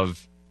part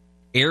of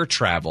air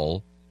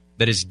travel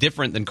that is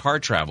different than car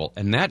travel,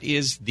 and that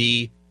is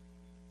the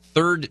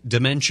third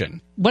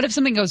dimension. What if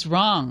something goes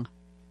wrong?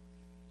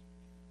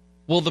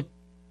 Well,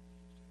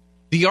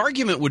 the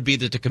argument would be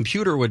that the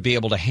computer would be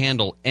able to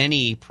handle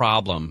any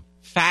problem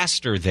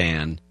faster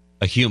than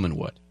a human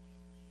would.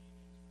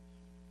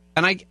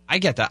 And I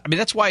get that. I mean,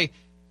 that's why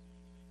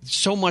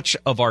so much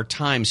of our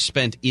time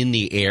spent in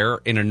the air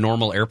in a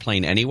normal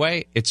airplane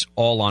anyway, it's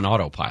all on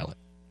autopilot.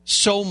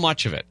 So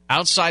much of it.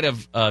 Outside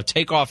of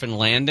takeoff and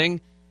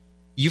landing,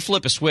 you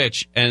flip a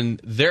switch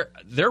and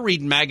they're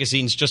reading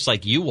magazines just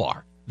like you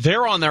are.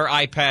 They're on their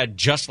iPad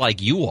just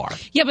like you are.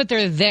 Yeah, but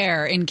they're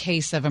there in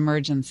case of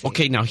emergency.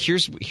 Okay, now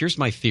here's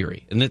my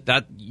theory, and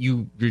that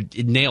you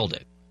nailed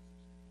it.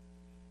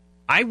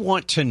 I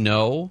want to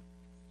know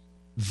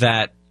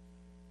that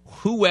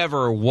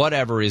whoever,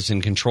 whatever is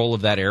in control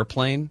of that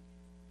airplane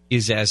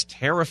is as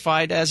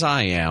terrified as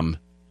I am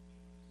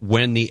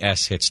when the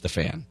S hits the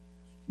fan.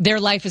 Their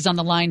life is on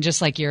the line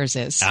just like yours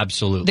is.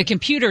 Absolutely. The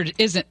computer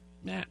isn't.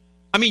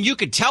 I mean, you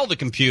could tell the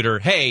computer,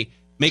 hey,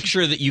 make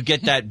sure that you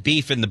get that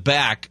beef in the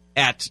back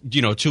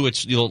to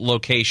its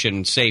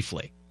location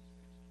safely.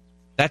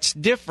 That's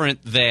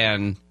different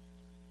than,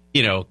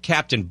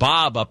 Captain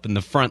Bob up in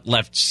the front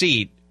left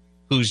seat,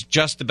 who's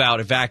just about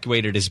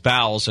evacuated his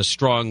bowels as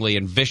strongly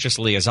and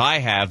viciously as I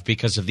have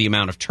because of the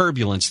amount of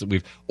turbulence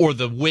that or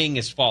the wing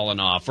has fallen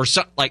off, or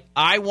something. Like,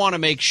 I want to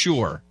make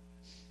sure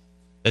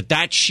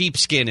that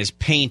sheepskin is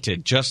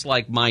painted just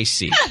like my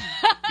seat,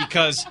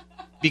 because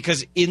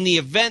in the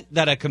event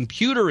that a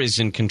computer is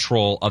in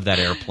control of that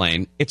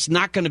airplane, it's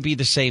not going to be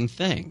the same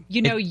thing.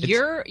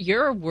 Your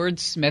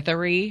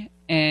wordsmithery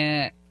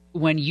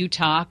when you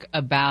talk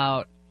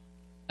about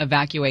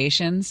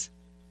evacuations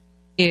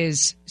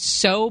is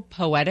so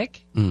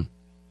poetic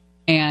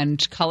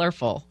and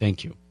colorful.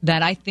 Thank you.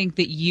 That I think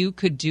that you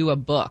could do a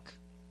book,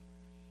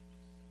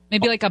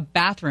 maybe like a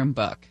bathroom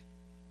book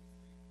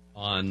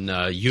on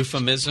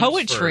euphemisms,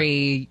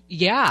 poetry.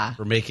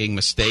 For making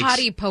mistakes,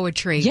 potty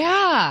poetry.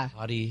 Yeah,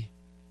 potty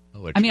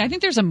poetry. I mean, I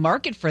think there's a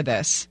market for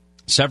this.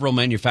 Several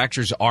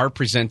manufacturers are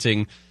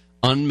presenting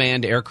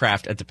unmanned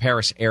aircraft at the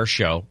Paris Air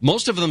Show.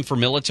 Most of them for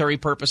military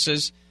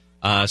purposes.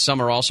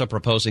 Some are also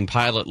proposing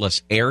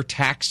pilotless air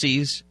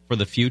taxis for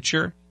the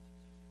future.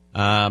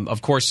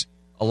 Of course,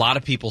 a lot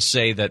of people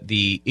say that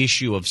the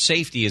issue of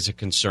safety is a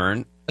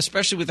concern,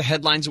 especially with the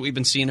headlines that we've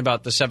been seeing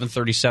about the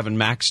 737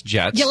 MAX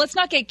jets. Yeah, let's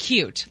not get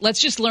cute.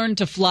 Let's just learn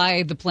to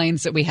fly the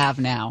planes that we have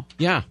now.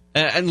 Yeah.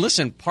 And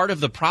listen, part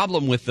of the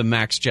problem with the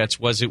MAX jets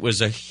was it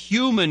was a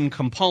human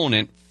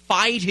component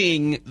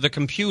fighting the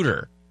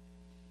computer.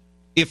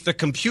 If the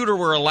computer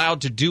were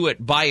allowed to do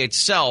it by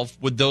itself,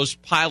 would those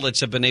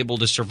pilots have been able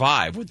to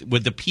survive?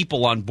 Would the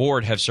people on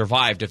board have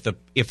survived if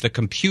the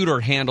computer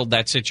handled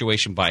that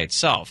situation by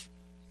itself?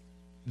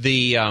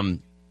 I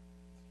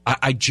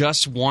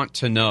just want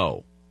to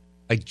know.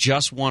 I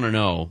just want to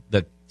know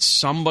that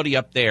somebody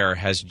up there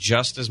has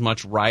just as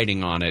much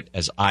riding on it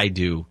as I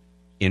do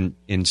in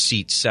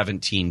seat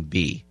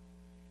 17B.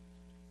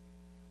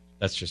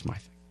 That's just my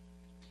thing.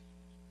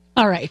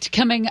 All right,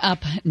 coming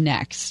up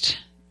next,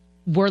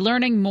 we're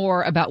learning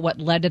more about what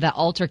led to the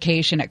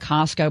altercation at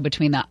Costco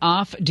between the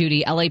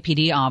off-duty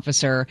LAPD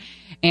officer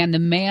and the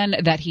man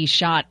that he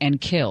shot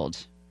and killed.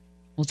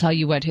 We'll tell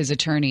you what his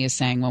attorney is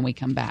saying when we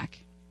come back.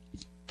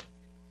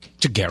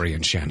 To Gary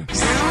and Shannon. She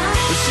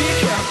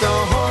kept the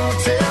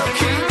hotel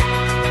key,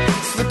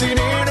 slipped it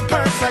in her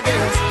purse, I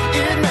guess.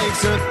 It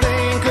makes her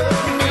think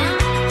of me.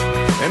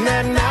 And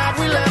that night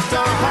we left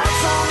our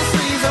hearts on the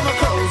sleeves of our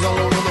clothes all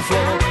over the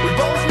floor. We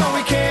both know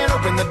we can't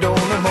open the door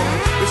no more.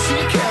 But she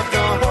kept the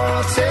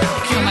hotel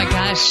key. Oh my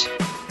gosh.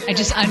 I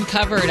just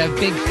uncovered a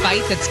big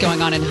fight that's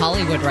going on in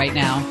Hollywood right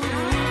now.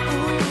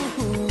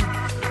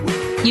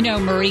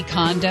 Marie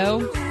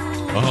Kondo.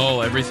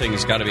 Oh, everything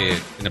has got to be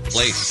in a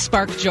place.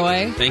 Spark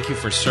Joy. Thank you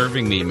for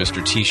serving me,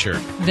 Mr.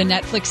 T-shirt. The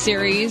Netflix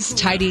series,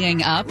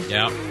 Tidying Up.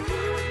 Yeah.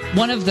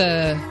 One of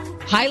the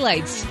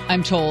highlights,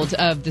 I'm told,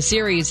 of the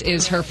series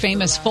is her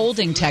famous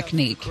folding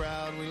technique,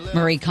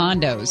 Marie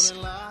Kondo's.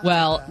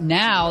 Well,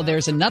 now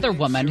there's another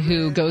woman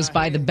who goes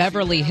by the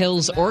Beverly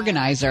Hills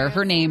Organizer.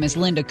 Her name is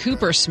Linda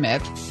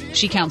Cooper-Smith.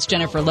 She counts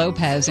Jennifer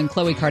Lopez and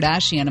Khloe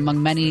Kardashian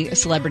among many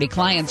celebrity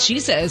clients.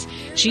 She says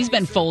she's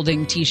been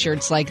folding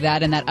T-shirts like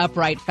that in that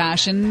upright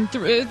fashion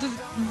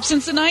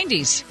since the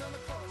 90s.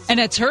 And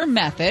it's her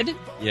method.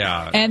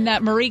 Yeah. And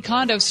that Marie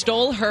Kondo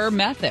stole her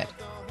method.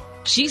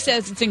 She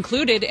says it's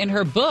included in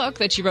her book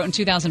that she wrote in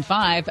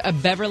 2005, A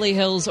Beverly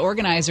Hills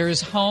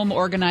Organizer's Home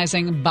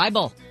Organizing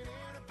Bible.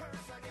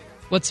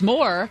 What's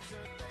more,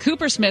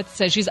 Cooper-Smith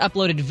says she's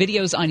uploaded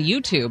videos on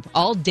YouTube,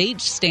 all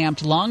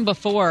date-stamped long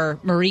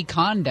before Marie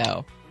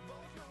Kondo.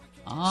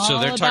 So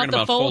they're talking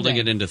about folding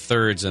it into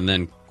thirds and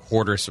then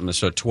quarters,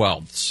 so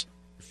 12ths.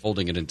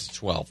 Folding it into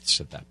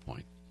 12ths at that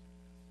point.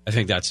 I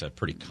think that's a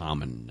pretty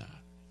common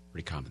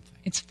thing.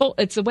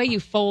 It's the way you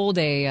fold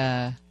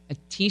a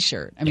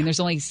T-shirt. I mean, there's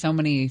only so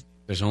many.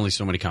 There's only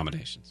so many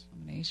combinations.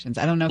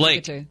 I don't know.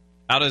 Blake, if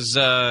how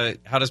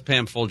does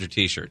Pam fold your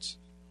T-shirts?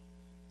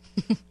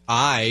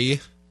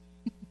 I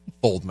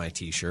fold my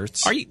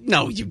T-shirts. Are you?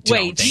 No, you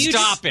don't. Wait,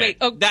 Stop it.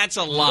 Wait, that's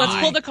a lie.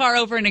 Let's pull the car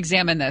over and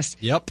examine this.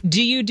 Yep.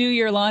 Do you do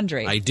your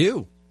laundry? I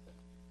do.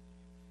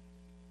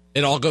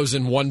 It all goes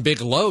in one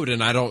big load,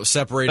 and I don't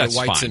separate That's it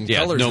whites fine. and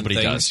Yeah, colors. nobody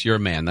and things. does. You're a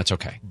man. That's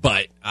okay.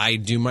 But I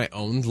do my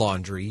own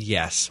laundry,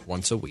 yes,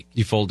 once a week.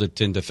 You fold it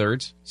into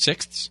thirds,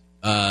 sixths.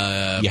 You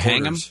quarters.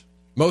 hang them.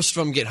 Most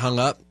of them get hung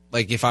up.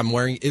 Like if I'm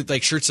wearing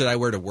like shirts that I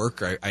wear to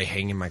work, I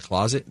hang in my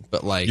closet.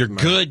 But like your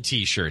good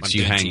T-shirts,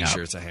 you hang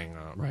T-shirts, up. I hang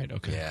up. Right.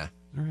 Okay. Yeah.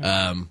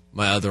 Right.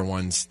 My other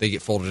ones, they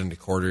get folded into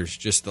quarters.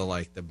 Just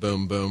the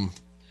boom boom.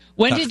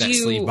 When tuck did that you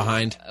sleeve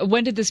behind?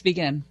 When did this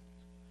begin?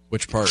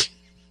 Which part?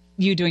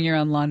 You doing your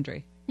own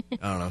laundry?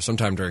 I don't know.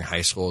 Sometime during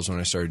high school is when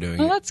I started doing it.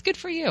 Well, that's good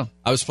for you.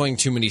 I was playing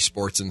too many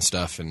sports and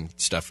stuff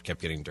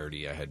kept getting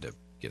dirty. I had to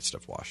get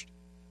stuff washed.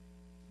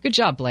 Good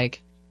job,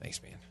 Blake.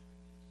 Thanks, man.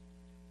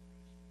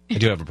 I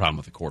do have a problem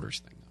with the quarters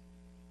thing, though.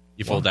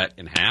 You fold that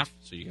in half,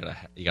 so you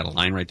got a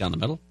line right down the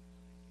middle.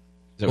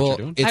 that what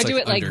you're doing? I do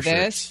it like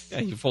this. Yeah,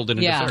 you fold it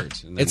into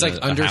thirds. And then It's like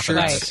a half of that is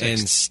undershirts sixth.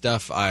 and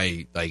stuff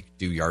I like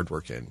do yard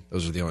work in.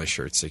 Those are the only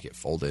shirts that get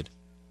folded.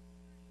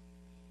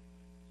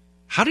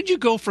 How did you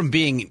go from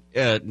being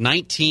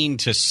 19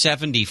 to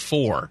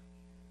 74?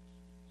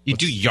 You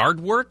do yard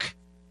work?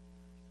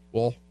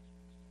 Well,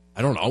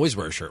 I don't always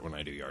wear a shirt when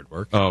I do yard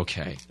work.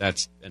 Okay,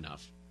 that's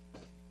enough.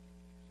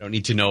 Don't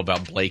need to know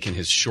about Blake and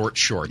his short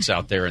shorts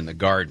out there in the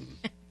garden.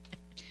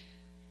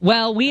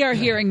 Well, we are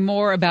hearing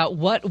more about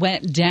what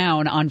went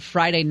down on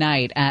Friday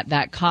night at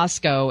that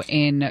Costco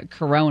in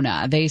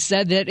Corona. They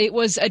said that it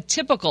was a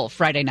typical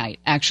Friday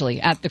night,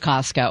 actually, at the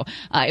Costco.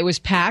 It was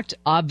packed,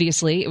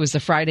 obviously. It was the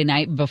Friday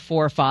night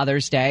before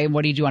Father's Day. And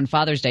what do you do on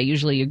Father's Day?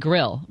 Usually you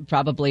grill,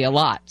 probably a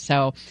lot.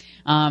 So,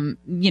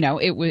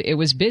 it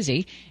was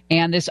busy.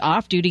 And this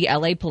off-duty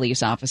L.A.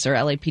 police officer,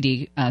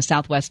 LAPD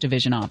Southwest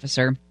Division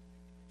officer,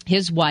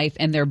 his wife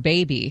and their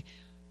baby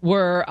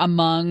were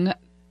among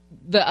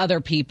the other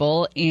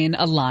people in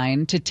a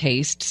line to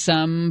taste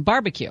some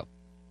barbecue.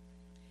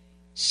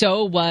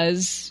 So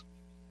was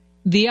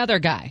the other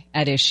guy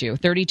at issue,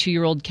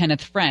 32-year-old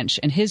Kenneth French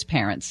and his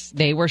parents.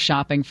 They were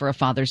shopping for a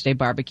Father's Day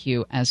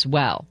barbecue as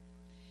well.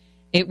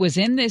 It was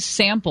in this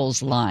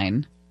samples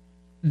line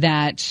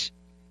that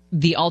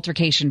the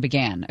altercation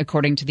began,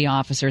 according to the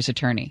officer's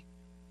attorney.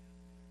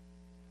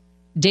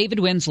 David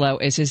Winslow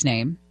is his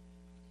name.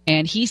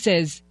 And he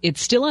says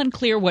it's still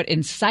unclear what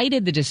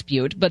incited the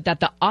dispute, but that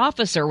the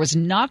officer was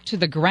knocked to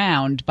the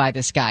ground by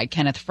this guy,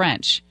 Kenneth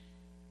French.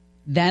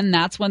 Then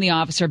that's when the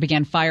officer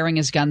began firing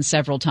his gun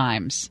several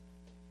times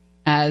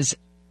as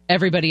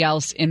everybody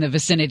else in the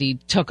vicinity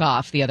took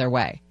off the other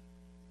way.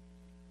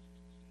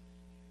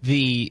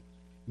 The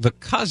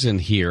cousin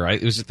here,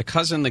 was it the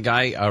cousin, the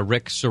guy,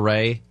 Rick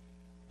Saray,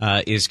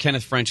 is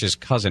Kenneth French's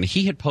cousin.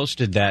 He had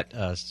posted that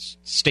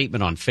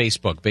statement on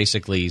Facebook,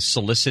 basically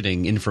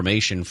soliciting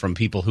information from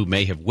people who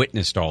may have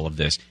witnessed all of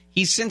this.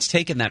 He's since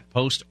taken that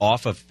post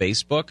off of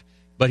Facebook,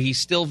 but he's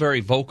still very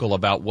vocal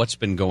about what's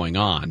been going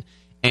on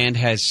and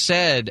has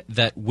said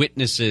that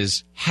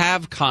witnesses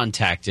have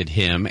contacted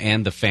him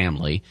and the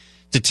family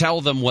to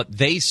tell them what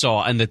they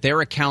saw and that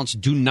their accounts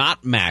do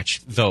not match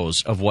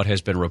those of what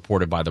has been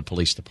reported by the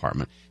police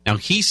department. Now,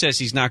 he says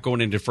he's not going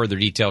into further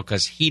detail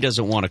because he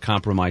doesn't want to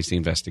compromise the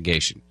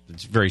investigation.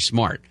 It's very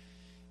smart.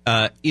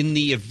 In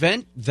the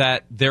event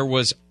that there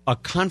was a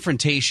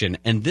confrontation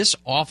and this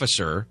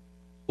officer,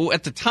 who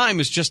at the time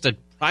was just a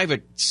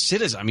private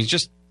citizen, I mean,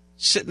 just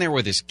sitting there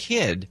with his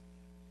kid,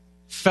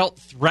 felt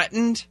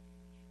threatened,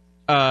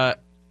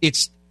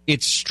 it's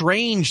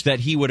strange that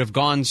he would have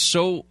gone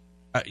so...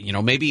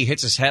 maybe he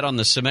hits his head on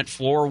the cement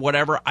floor or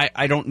whatever.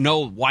 I don't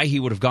know why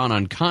he would have gone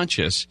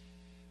unconscious,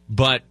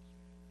 but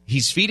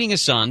he's feeding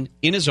his son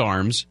in his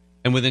arms,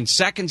 and within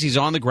seconds he's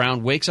on the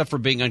ground, wakes up for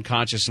being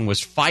unconscious, and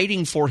was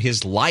fighting for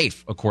his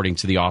life, according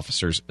to the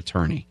officer's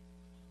attorney.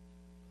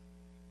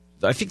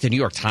 I think the New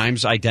York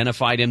Times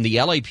identified him. The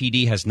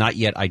LAPD has not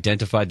yet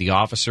identified the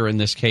officer in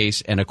this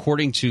case, and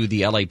according to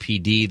the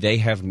LAPD, they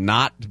have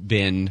not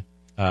been...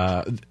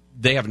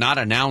 They have not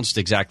announced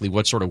exactly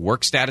what sort of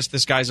work status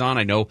this guy's on.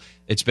 I know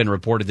it's been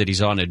reported that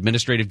he's on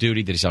administrative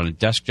duty, that he's on a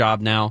desk job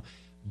now.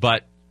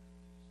 But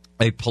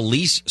a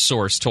police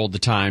source told the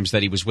Times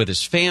that he was with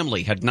his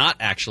family, had not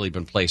actually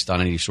been placed on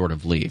any sort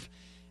of leave.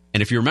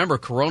 And if you remember,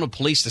 Corona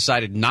police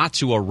decided not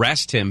to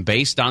arrest him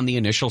based on the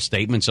initial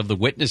statements of the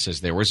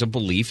witnesses. There was a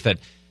belief that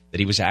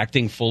he was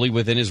acting fully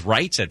within his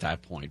rights at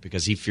that point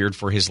because he feared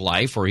for his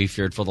life or he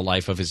feared for the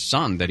life of his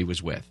son that he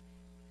was with.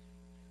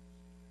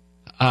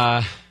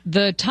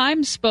 The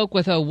Times spoke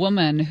with a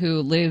woman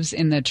who lives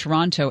in the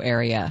Toronto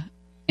area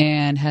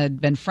and had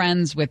been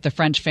friends with the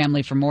French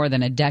family for more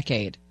than a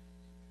decade.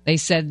 They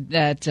said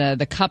that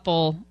the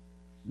couple,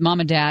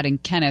 mom and dad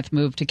and Kenneth,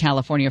 moved to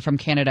California from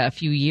Canada a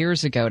few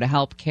years ago to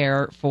help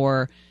care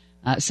for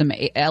some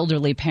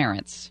elderly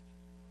parents.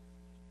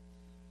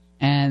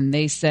 And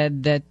they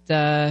said that,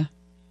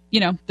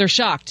 they're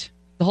shocked,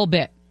 the whole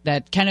bit,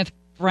 that Kenneth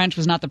French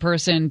was not the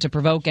person to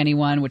provoke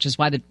anyone, which is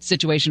why the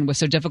situation was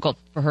so difficult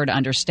for her to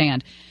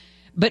understand.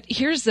 But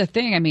here's the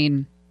thing. I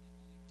mean,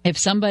 if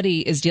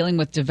somebody is dealing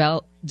with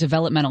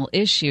developmental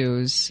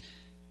issues,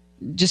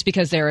 just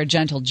because they're a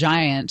gentle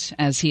giant,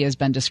 as he has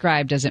been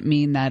described, doesn't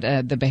mean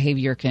that the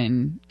behavior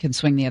can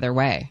swing the other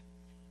way,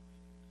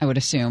 I would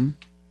assume.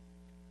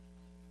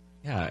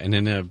 Yeah,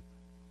 and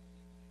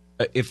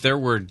if there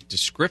were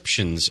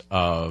descriptions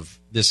of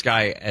this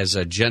guy as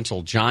a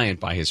gentle giant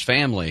by his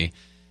family,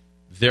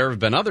 there have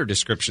been other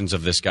descriptions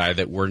of this guy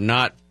that were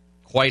not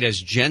quite as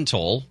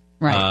gentle.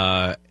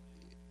 Right.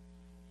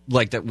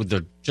 Like that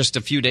with just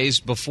a few days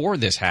before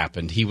this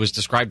happened, he was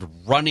described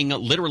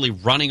literally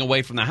running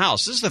away from the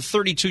house. This is a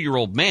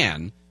 32-year-old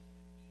man,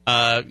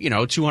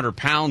 200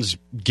 pounds,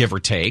 give or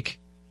take,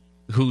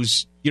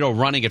 who's,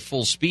 running at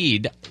full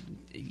speed.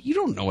 You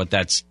don't know what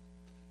that's...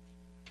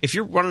 If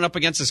you're running up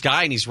against this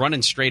guy and he's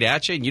running straight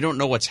at you and you don't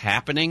know what's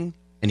happening,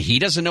 and he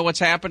doesn't know what's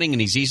happening,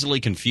 and he's easily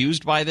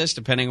confused by this,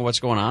 depending on what's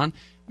going on.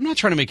 I'm not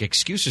trying to make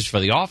excuses for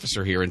the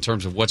officer here in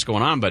terms of what's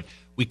going on, but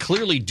we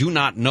clearly do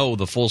not know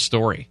the full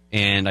story.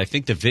 And I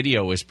think the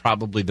video is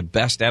probably the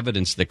best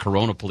evidence that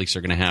Corona police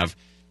are going to have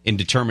in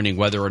determining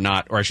whether or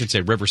not, or I should say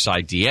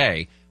Riverside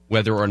DA,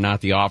 whether or not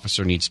the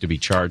officer needs to be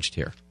charged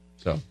here.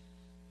 So,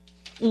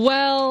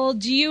 well,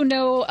 do you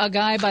know a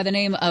guy by the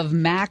name of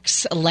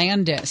Max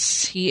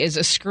Landis? He is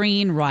a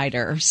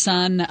screenwriter,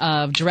 son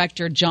of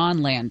director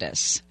John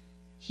Landis.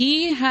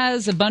 He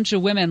has a bunch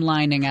of women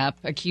lining up,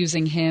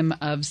 accusing him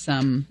of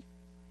some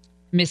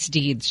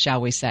misdeeds, shall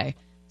we say.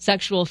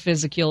 Sexual,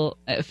 physical,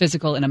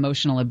 and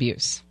emotional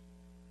abuse.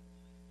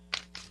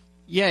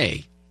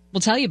 Yay.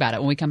 We'll tell you about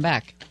it when we come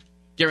back.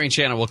 Gary and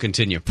Shannon will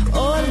continue.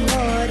 Oh,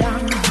 Lord,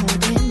 I'm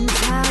holding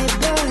tight,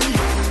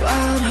 but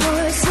wild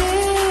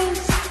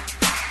horses,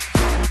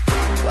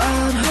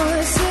 wild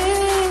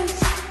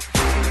horses,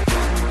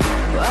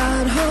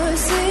 wild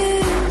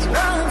horses,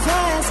 run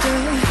faster,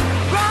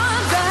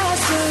 run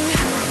faster,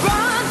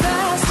 run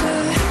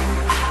faster.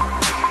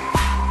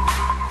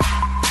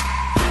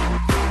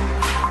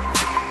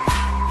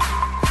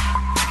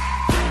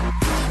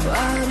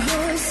 Wild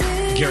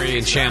horses. Gary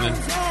and Shannon.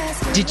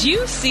 Did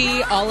you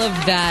see all of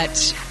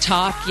that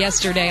talk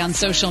yesterday on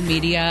social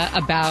media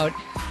about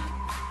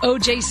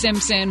O.J.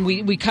 Simpson?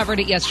 We covered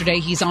it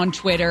yesterday. He's on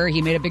Twitter.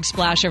 He made a big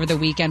splash over the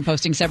weekend,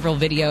 posting several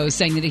videos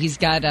saying that he's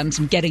got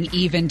some getting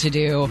even to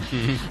do.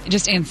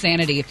 Just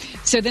insanity.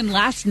 So then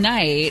last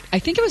night, I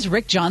think it was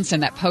Rick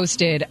Johnson that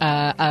posted,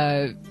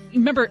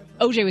 remember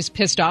O.J. was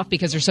pissed off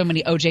because there's so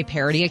many O.J.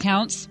 parody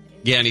accounts?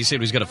 Yeah, and he said he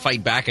was going to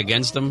fight back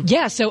against them.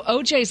 Yeah, so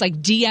OJ's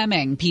like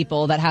DMing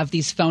people that have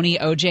these phony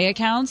OJ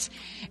accounts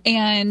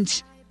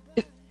and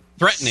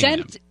threatening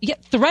them. Yeah,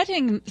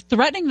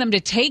 threatening them to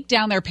take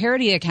down their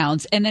parody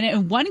accounts, and then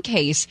in one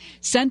case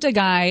sent a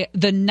guy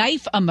the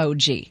knife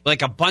emoji.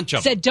 Like a bunch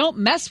of them. Said, "Don't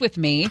mess with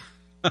me.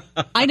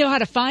 I know how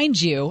to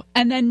find you."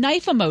 And then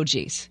knife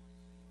emojis.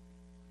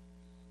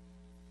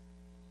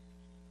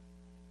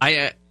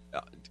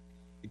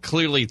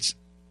 Clearly,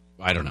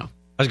 I don't know.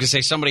 I was going to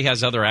say somebody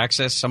has other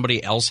access.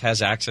 Somebody else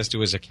has access to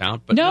his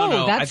account. But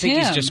no, that's I think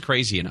him. He's just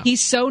crazy enough. He's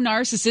so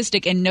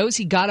narcissistic and knows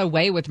he got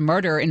away with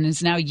murder and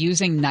is now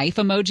using knife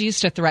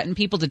emojis to threaten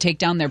people to take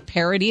down their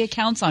parody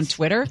accounts on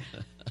Twitter.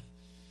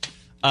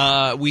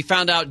 We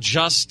found out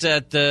just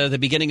at the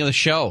beginning of the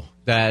show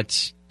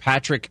that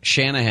Patrick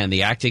Shanahan,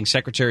 the acting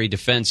Secretary of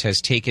Defense,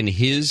 has taken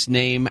his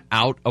name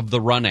out of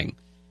the running.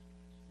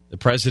 The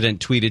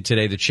president tweeted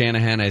today that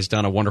Shanahan has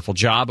done a wonderful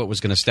job, but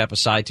was going to step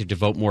aside to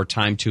devote more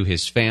time to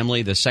his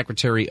family. The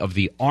Secretary of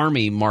the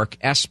Army, Mark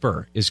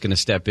Esper, is going to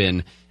step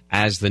in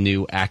as the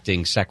new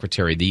acting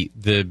secretary.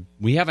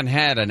 We haven't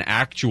had an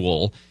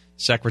actual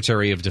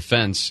Secretary of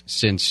Defense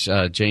since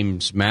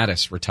James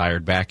Mattis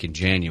retired back in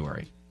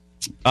January.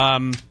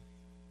 John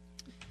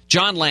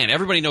Landis.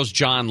 Everybody knows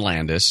John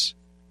Landis,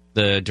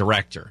 the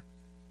director.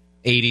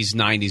 80s,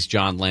 90s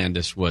John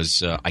Landis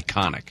was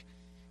iconic.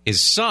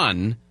 His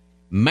son,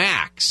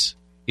 Max,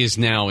 is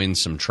now in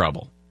some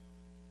trouble.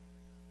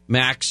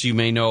 Max, you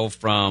may know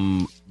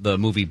from the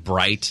movie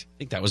Bright. I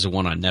think that was the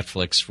one on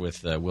Netflix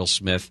with Will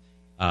Smith.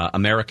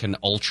 American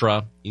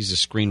Ultra. He's a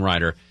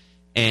screenwriter.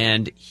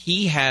 And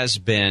he has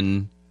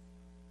been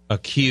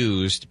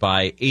accused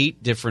by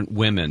 8 different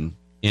women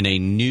in a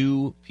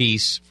new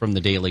piece from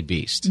the Daily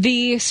Beast.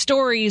 The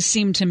stories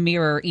seem to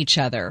mirror each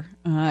other.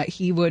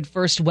 He would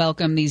first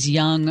welcome these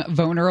young,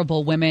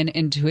 vulnerable women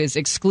into his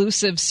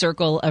exclusive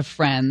circle of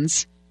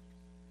friends,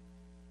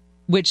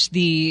 which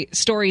the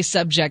story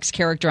subjects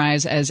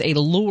characterize as a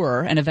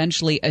lure and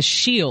eventually a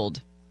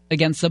shield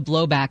against the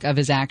blowback of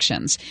his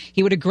actions.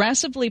 He would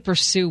aggressively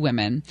pursue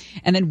women,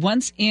 and then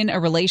once in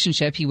a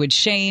relationship, he would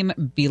shame,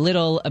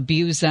 belittle,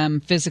 abuse them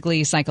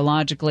physically,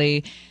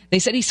 psychologically. They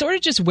said he sort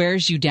of just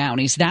wears you down.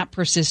 He's that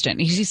persistent.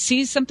 He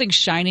sees something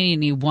shiny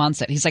and he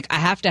wants it. He's like, I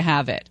have to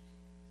have it.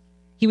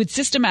 He would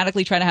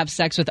systematically try to have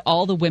sex with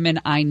all the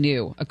women I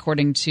knew,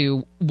 according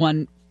to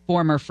one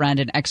former friend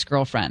and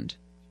ex-girlfriend.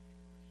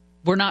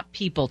 We're not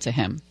people to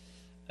him.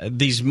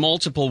 These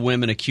multiple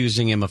women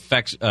accusing him of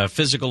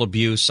physical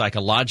abuse,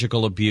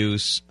 psychological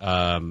abuse,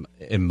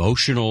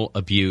 emotional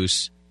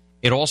abuse.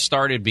 It all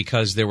started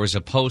because there was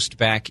a post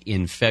back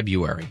in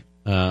February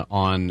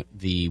on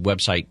the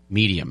website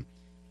Medium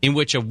in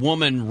which a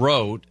woman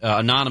wrote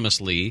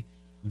anonymously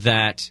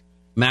that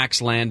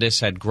Max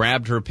Landis had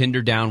grabbed her, pinned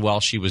her down while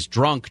she was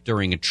drunk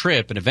during a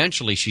trip, and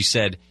eventually she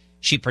said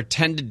she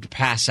pretended to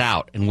pass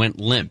out and went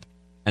limp,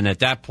 and at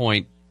that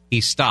point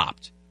he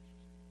stopped.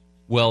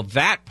 Well,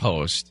 that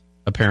post,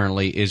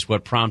 apparently, is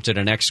what prompted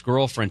an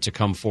ex-girlfriend to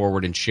come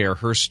forward and share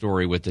her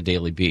story with the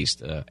Daily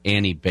Beast,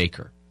 Annie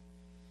Baker.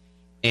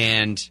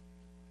 And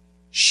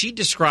she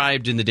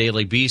described in the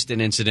Daily Beast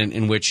an incident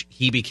in which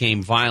he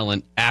became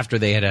violent after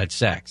they had had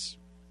sex,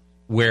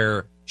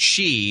 where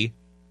she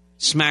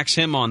smacks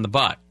him on the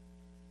butt,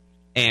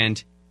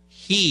 and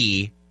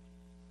he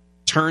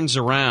turns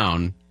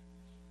around,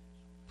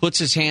 puts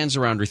his hands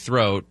around her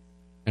throat,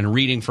 and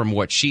reading from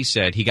what she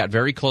said, he got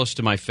very close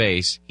to my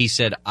face. He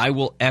said, "I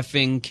will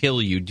effing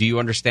kill you. Do you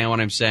understand what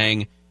I'm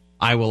saying?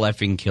 I will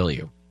effing kill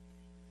you."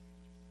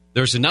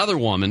 There's another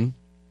woman,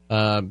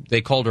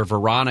 they called her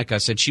Veronica,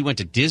 said she went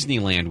to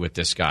Disneyland with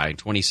this guy in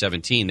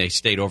 2017. They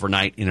stayed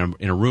overnight in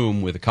a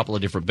room with a couple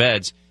of different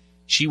beds.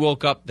 She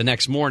woke up the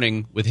next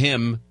morning with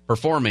him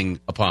performing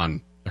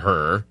upon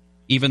her,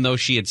 even though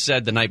she had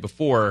said the night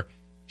before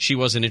she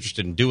wasn't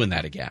interested in doing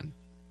that again,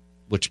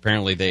 which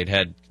apparently they'd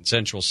had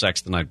consensual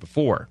sex the night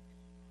before.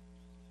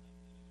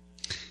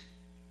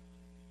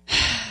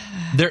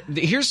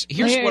 Here's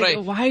what I...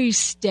 Why are you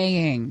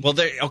staying? Well,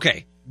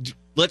 okay.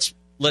 Let's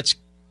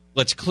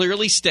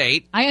clearly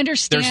state... I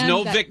understand. There's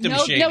no victim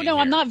shaming. No,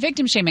 I'm not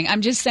victim shaming.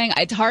 I'm just saying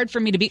it's hard for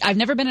me to be... I've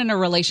never been in a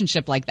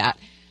relationship like that.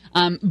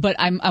 But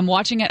I'm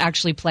watching it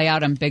actually play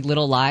out on Big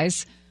Little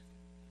Lies.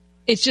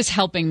 It's just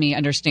helping me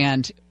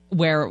understand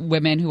where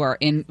women who are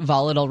in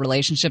volatile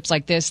relationships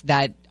like this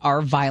that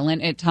are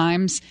violent at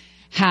times,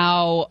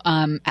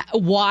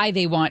 why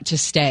they want to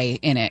stay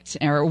in it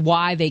or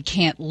why they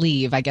can't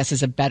leave, I guess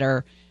is a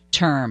better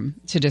term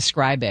to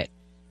describe it.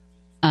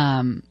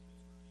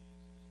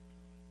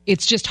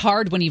 It's just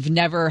hard when you've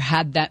never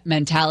had that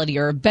mentality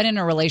or been in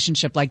a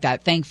relationship like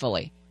that,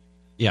 thankfully.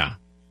 Yeah.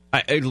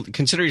 I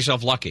consider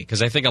yourself lucky,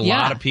 because I think a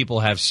lot of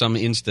people have some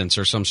instance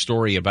or some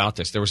story about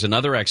this. There was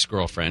another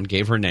ex-girlfriend,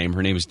 gave her name.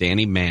 Her name is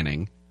Danny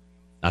Manning.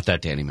 Not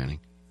that Danny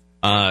Manning.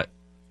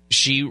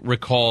 She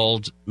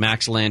recalled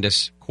Max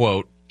Landis,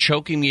 quote,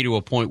 choking me to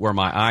a point where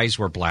my eyes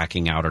were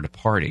blacking out at a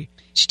party.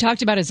 She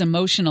talked about his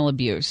emotional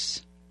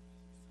abuse.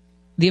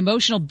 The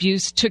emotional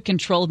abuse took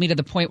control of me to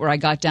the point where I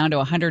got down to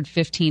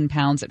 115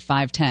 pounds at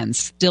 5'10",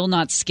 still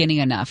not skinny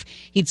enough.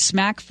 He'd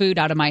smack food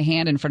out of my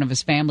hand in front of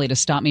his family to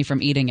stop me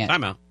from eating it.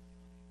 Time out.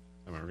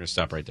 We're going to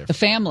stop right there. The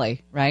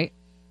family, right?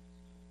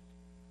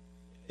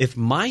 If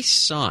my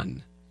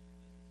son,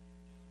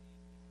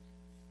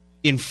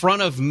 in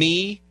front of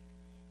me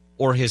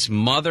or his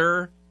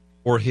mother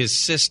or his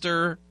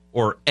sister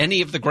or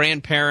any of the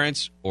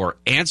grandparents or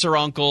aunts or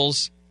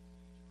uncles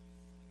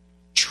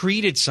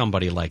treated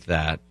somebody like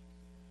that,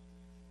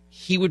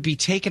 he would be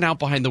taken out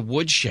behind the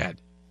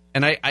woodshed.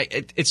 And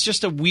it's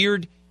just a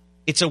weird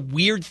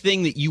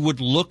thing that you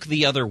would look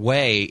the other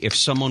way if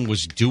someone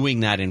was doing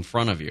that in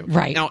front of you.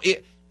 Right. Now,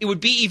 it would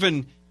be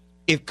even,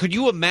 could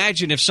you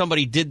imagine if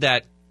somebody did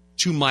that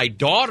to my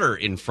daughter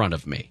in front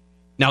of me?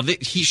 Now,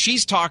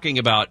 she's talking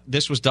about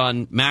this was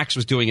done, Max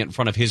was doing it in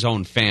front of his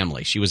own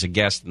family. She was a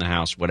guest in the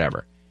house,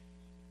 whatever.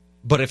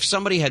 But if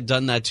somebody had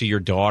done that to your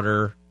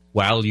daughter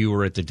while you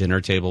were at the dinner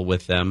table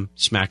with them,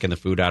 smacking the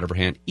food out of her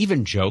hand,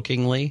 even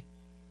jokingly,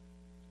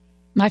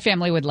 my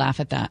family would laugh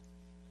at that.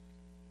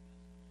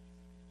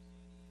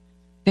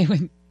 They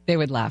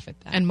would laugh at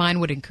that. And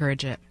mine would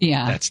encourage it.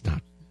 Yeah. That's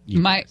not...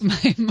 My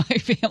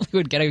family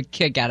would get a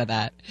kick out of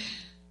that.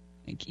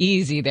 Like,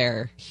 easy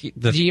there.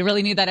 Do you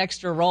really need that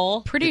extra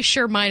roll? Pretty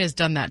sure mine has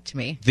done that to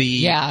me.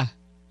 Yeah.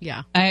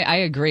 I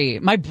agree.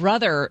 My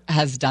brother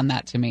has done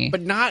that to me.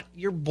 But not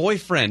your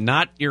boyfriend,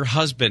 not your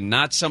husband,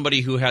 not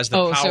somebody who has the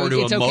power so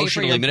to it's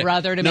emotionally... okay for your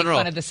brother to make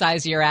fun of the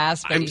size of your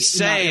ass, but I'm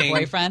saying, not your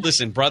boyfriend?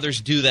 Listen,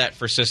 brothers do that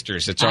for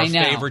sisters. It's our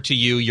favor to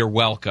you. You're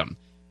welcome.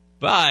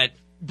 But...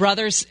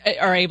 brothers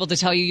are able to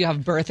tell you have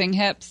birthing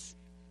hips?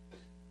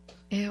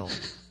 Ew.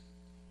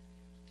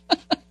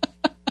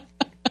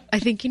 I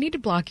think you need to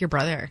block your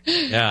brother.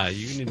 Yeah,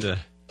 you need to...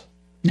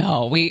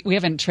 No, we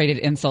haven't traded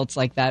insults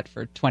like that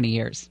for 20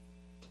 years.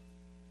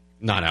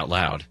 Not out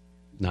loud.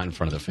 Not in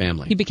front of the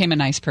family. He became a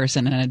nice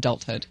person in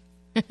adulthood.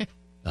 It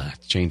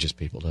changes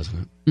people, doesn't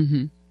it?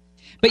 Mm-hmm.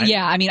 But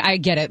I mean, I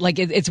get it. Like,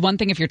 it's one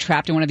thing if you're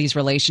trapped in one of these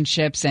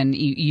relationships and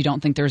you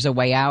don't think there's a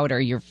way out, or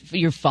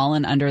you're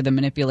fallen under the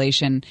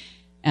manipulation.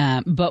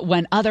 But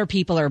when other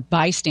people are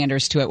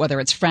bystanders to it, whether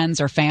it's friends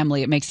or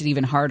family, it makes it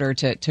even harder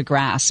to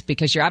grasp,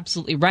 because you're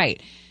absolutely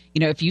right. You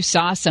know, if you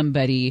saw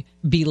somebody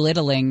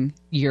belittling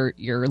your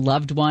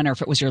loved one, or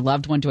if it was your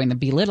loved one doing the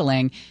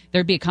belittling,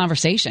 there'd be a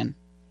conversation.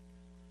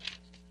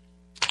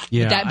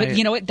 Yeah. But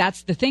you know what?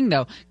 That's the thing,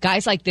 though.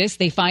 Guys like this,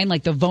 they find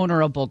like the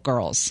vulnerable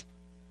girls,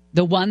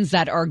 the ones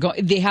that are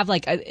they have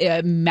like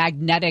a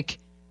magnetic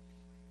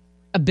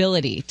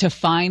ability to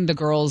find the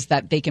girls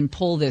that they can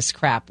pull this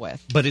crap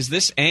with. But is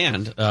this,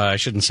 I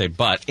shouldn't say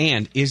but,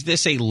 is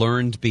this a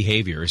learned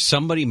behavior? Is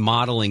somebody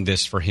modeling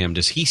this for him?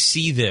 Does he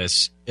see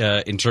this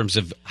in terms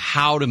of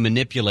how to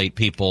manipulate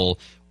people,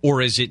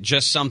 or is it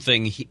just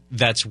something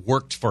that's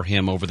worked for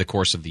him over the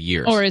course of the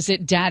years? Or is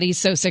it, daddy's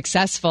so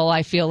successful,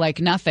 I feel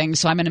like nothing,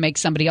 so I'm going to make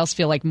somebody else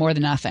feel like more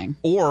than nothing?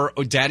 Or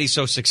daddy's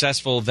so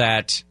successful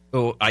that,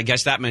 I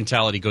guess that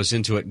mentality goes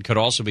into it, and could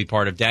also be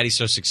part of daddy's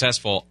so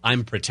successful,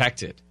 I'm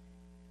protected.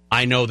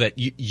 I know that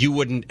you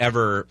wouldn't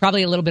ever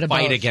probably a little bit of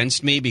fight both.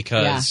 Against me,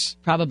 because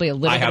probably a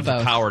little I bit have of both.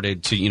 the power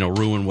to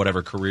ruin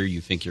whatever career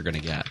you think you're going to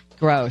get.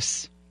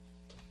 Gross.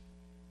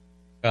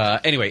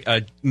 Anyway,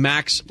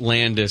 Max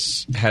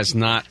Landis has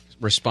not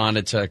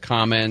responded to a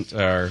comment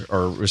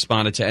or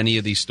responded to any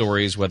of these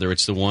stories, whether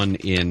it's the one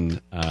in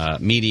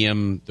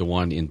Medium, the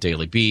one in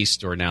Daily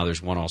Beast, or now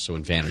there's one also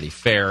in Vanity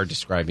Fair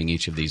describing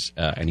each of these,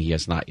 and he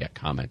has not yet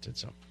commented.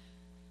 So,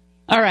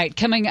 all right,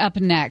 coming up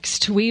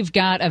next, we've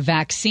got a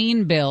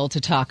vaccine bill to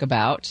talk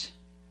about.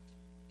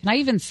 Can I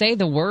even say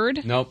the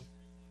word? Nope.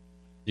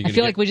 I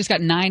feel like we just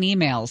got 9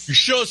 emails. Your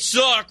show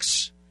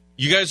sucks.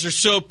 You guys are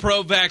so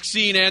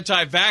pro-vaccine,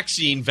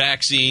 anti-vaccine,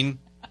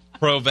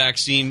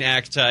 pro-vaccine,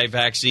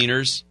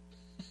 anti-vacciners.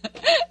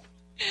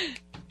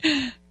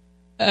 Good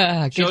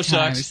Show times.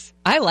 sucks.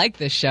 I like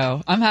this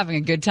show. I'm having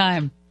a good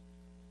time.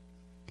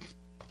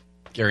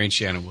 Gary and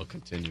Shannon will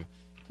continue.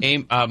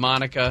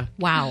 Monica.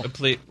 Wow.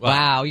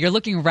 Wow, you're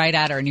looking right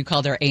at her and you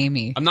called her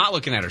Amy. I'm not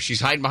looking at her.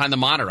 She's hiding behind the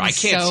monitor. I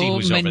can't see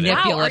who's over there.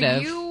 Wow, are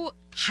you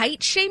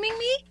height shaming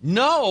me?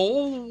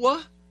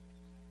 No.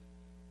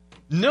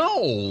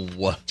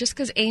 Just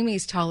because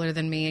Amy's taller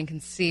than me and can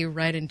see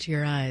right into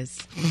your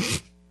eyes.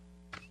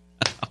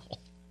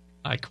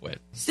 I quit.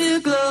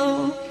 Still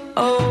glow.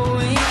 Oh,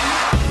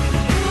 yeah.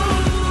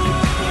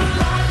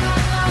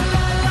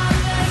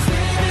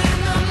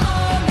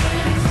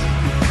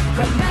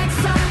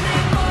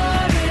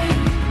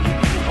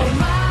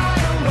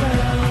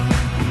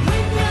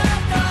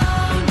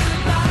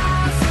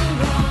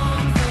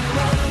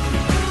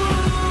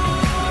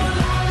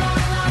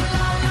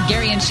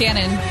 Gary and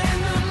Shannon.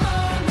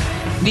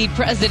 The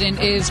president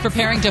is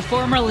preparing to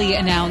formally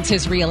announce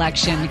his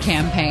re-election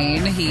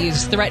campaign.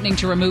 He's threatening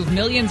to remove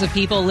millions of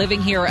people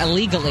living here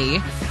illegally.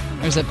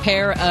 There's a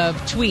pair of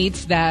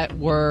tweets that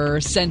were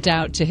sent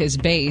out to his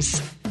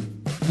base,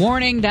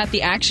 warning that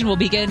the action will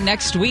begin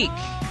next week.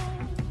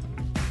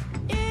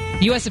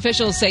 U.S.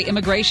 officials say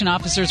immigration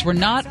officers were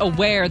not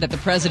aware that the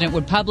president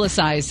would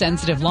publicize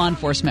sensitive law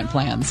enforcement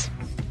plans.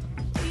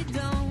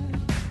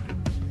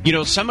 You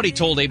know, somebody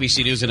told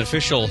ABC News, an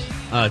official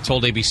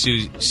told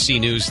ABC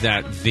News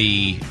that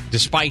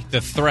despite the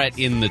threat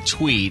in the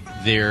tweet,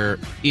 there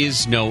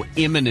is no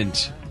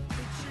imminent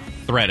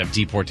threat of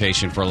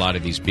deportation for a lot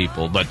of these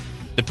people. But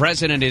the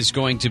president is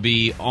going to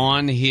be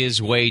on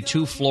his way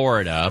to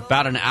Florida.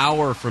 About an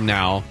hour from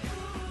now,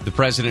 the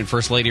president and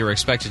First Lady are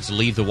expected to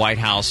leave the White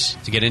House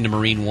to get into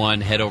Marine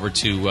One, head over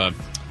to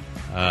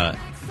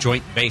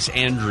Joint Base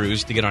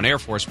Andrews to get on Air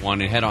Force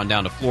One, and head on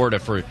down to Florida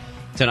for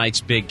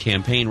tonight's big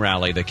campaign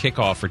rally, the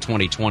kickoff for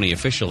 2020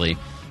 officially.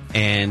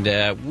 And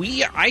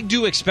I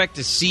do expect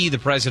to see the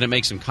president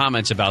make some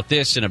comments about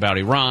this and about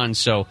Iran,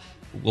 so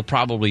we'll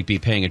probably be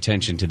paying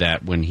attention to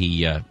that when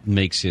he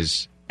makes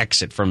his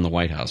exit from the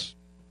White House.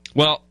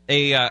 Well,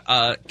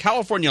 a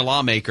California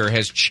lawmaker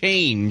has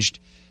changed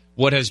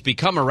what has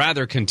become a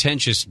rather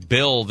contentious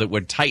bill that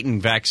would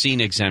tighten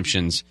vaccine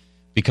exemptions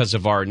because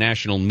of our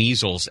national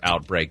measles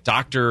outbreak.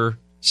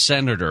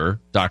 Senator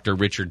Dr.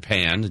 Richard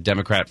Pan, a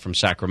Democrat from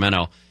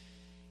Sacramento,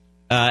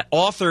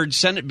 authored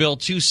Senate Bill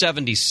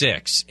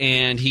 276,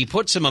 and he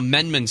put some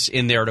amendments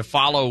in there to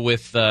follow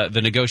with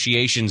the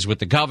negotiations with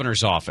the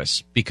governor's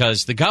office,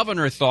 because the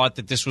governor thought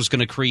that this was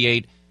going to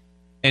create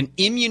an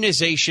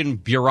immunization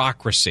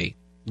bureaucracy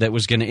that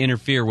was going to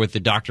interfere with the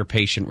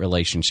doctor-patient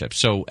relationship.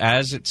 So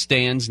as it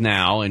stands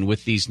now, and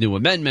with these new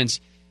amendments,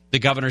 the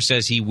governor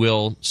says he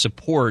will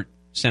support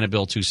Senate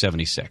Bill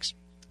 276.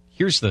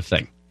 Here's the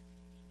thing.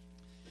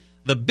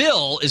 The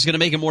bill is going to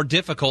make it more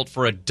difficult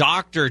for a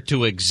doctor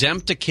to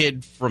exempt a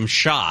kid from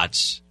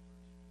shots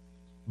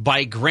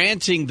by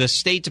granting the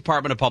State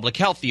Department of Public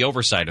Health the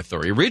oversight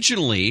authority.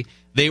 Originally,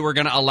 they were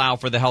going to allow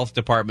for the health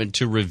department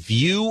to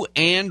review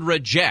and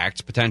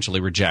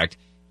potentially reject,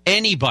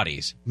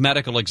 anybody's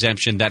medical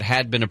exemption that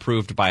had been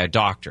approved by a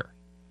doctor.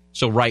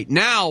 So right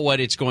now, what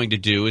it's going to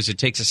do is it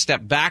takes a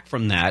step back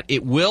from that.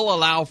 It will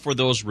allow for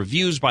those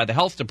reviews by the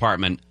health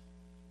department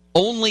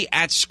only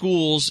at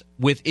schools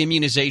with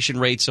immunization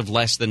rates of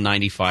less than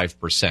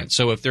 95%.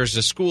 So if there's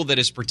a school that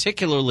is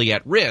particularly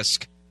at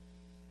risk,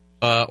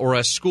 or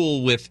a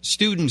school with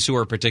students who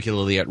are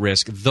particularly at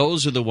risk,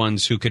 those are the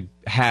ones who could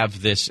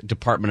have this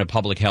Department of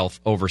Public Health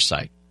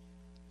oversight.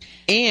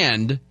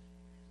 And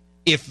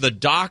if the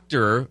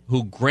doctor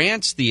who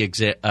grants the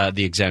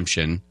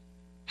exemption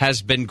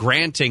has been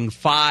granting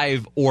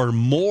 5 or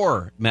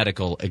more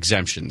medical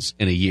exemptions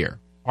in a year.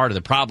 Part of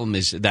the problem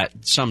is that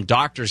some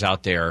doctors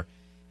out there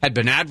had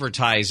been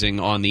advertising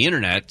on the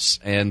internet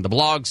and the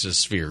blogs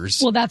spheres.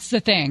 Well, that's the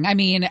thing. I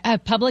mean,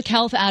 public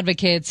health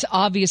advocates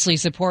obviously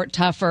support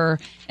tougher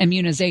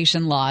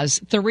immunization laws.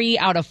 3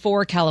 out of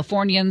 4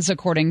 Californians,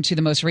 according to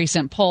the most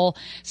recent poll,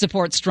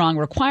 support strong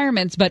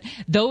requirements, but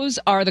those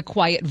are the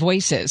quiet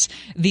voices.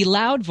 The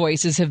loud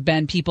voices have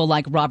been people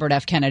like Robert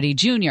F. Kennedy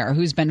Jr.,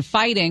 who's been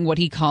fighting what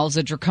he calls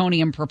a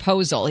draconian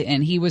proposal,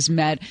 and he was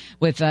met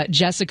with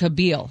Jessica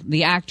Biel,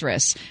 the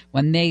actress,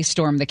 when they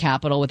stormed the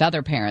Capitol with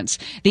other parents.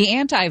 The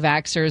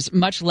anti-vaxxers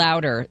much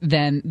louder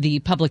than the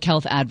public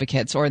health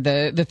advocates or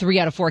the 3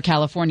 out of 4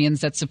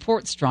 Californians that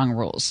support strong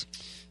rules.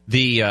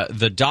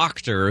 The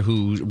doctor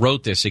who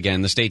wrote this,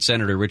 again, the state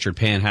senator Richard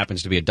Pan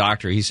happens to be a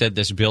doctor. He said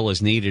this bill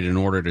is needed in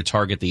order to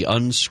target the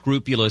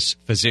unscrupulous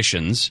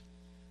physicians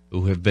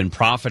who have been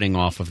profiting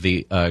off of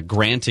the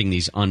granting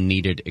these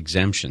unneeded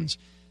exemptions.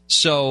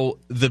 So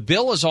the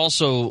bill is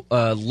also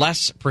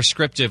less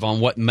prescriptive on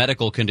what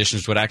medical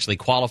conditions would actually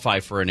qualify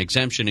for an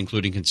exemption,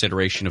 including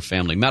consideration of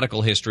family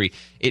medical history.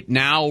 It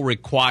now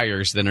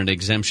requires that an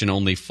exemption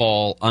only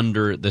fall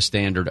under the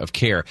standard of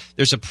care.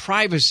 There's a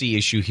privacy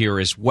issue here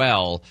as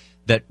well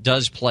that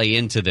does play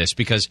into this,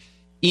 because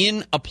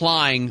in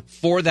applying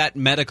for that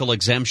medical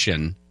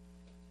exemption,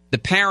 the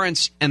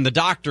parents and the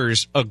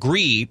doctors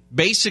agree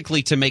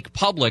basically to make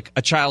public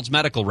a child's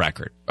medical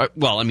record.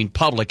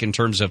 Public in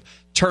terms of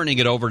turning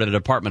it over to the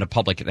Department of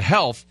Public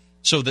Health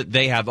so that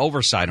they have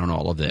oversight on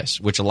all of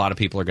this, which a lot of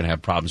people are going to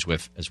have problems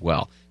with as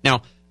well.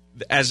 Now,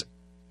 as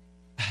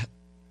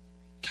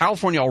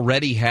California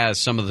already has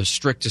some of the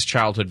strictest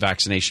childhood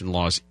vaccination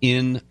laws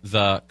in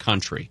the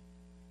country,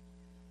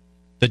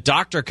 the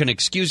doctor can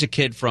excuse a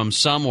kid from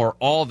some or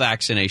all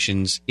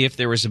vaccinations if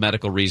there is a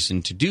medical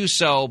reason to do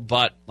so.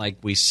 But like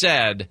we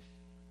said,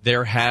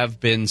 there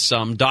have been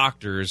some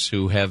doctors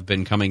who have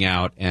been coming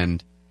out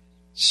and,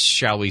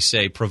 shall we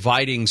say,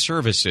 providing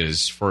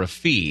services for a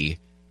fee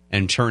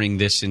and turning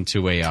this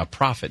into a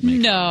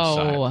profit-making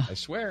side. I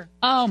swear.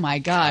 Oh, my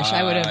gosh.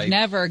 I would have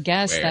never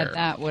guessed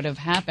that would have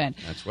happened.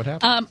 That's what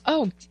happened.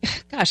 I'm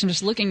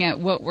just looking at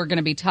what we're going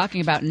to be talking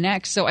about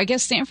next. So I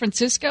guess San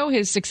Francisco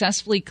has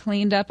successfully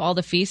cleaned up all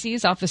the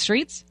feces off the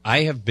streets?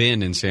 I have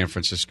been in San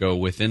Francisco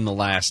within the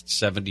last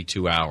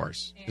 72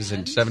 hours. Is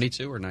it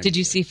 72 or 90? Did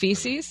you see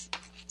feces?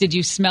 Did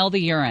you smell the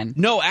urine?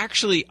 No,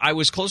 actually, I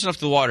was close enough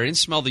to the water. I didn't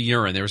smell the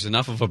urine. There was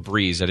enough of a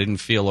breeze. I didn't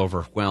feel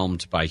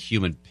overwhelmed by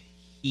human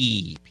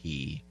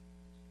pee.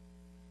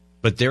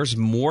 But there's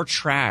more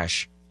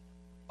trash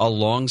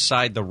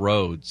alongside the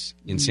roads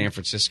in San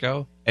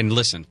Francisco. And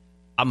listen,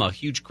 I'm a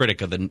huge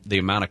critic of the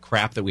amount of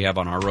crap that we have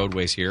on our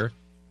roadways here.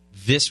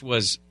 This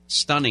was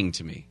stunning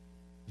to me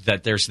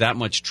that there's that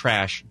much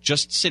trash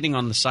just sitting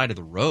on the side of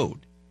the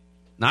road.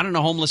 Not in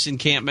a homeless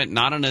encampment,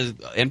 not on an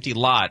empty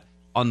lot.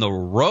 On the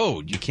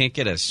road, you can't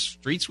get a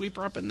street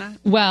sweeper up in that?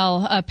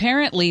 Well,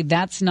 apparently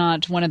that's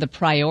not one of the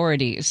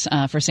priorities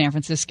for San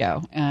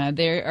Francisco.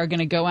 They are going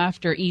to go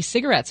after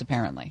e-cigarettes,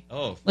 apparently.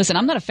 Oh. Listen,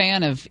 I'm not a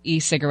fan of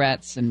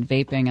e-cigarettes and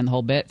vaping and the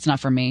whole bit. It's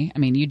not for me. I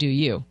mean, you do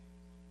you.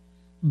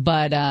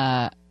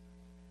 But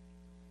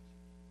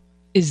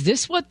is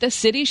this what the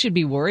city should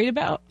be worried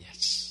about?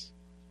 Yes.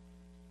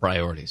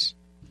 Priorities.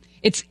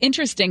 It's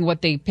interesting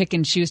what they pick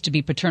and choose to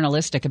be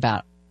paternalistic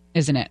about,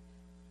 isn't it?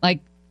 Like,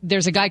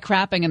 there's a guy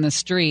crapping in the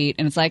street,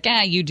 and it's like,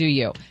 you do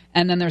you.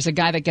 And then there's a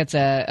guy that gets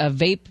a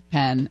vape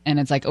pen, and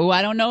it's like,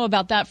 I don't know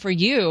about that for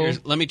you.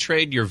 Let me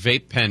trade your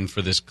vape pen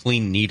for this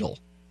clean needle.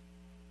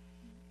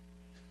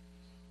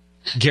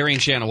 Gary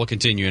and Shannon will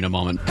continue in a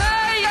moment.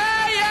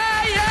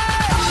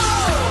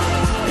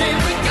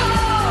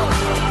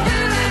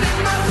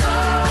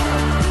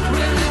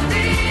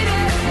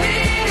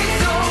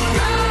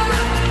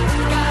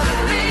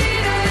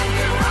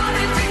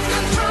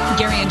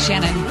 Gary and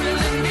Shannon.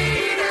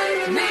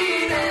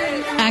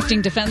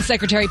 Acting Defense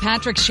Secretary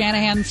Patrick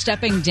Shanahan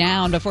stepping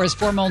down before his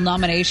formal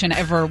nomination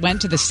ever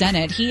went to the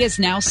Senate. He is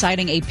now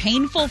citing a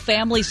painful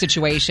family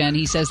situation.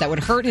 He says that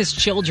would hurt his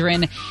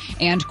children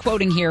and,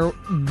 quoting here,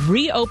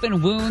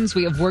 reopen wounds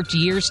we have worked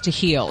years to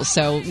heal.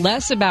 So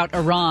less about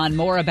Iran,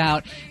 more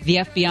about the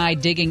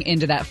FBI digging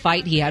into that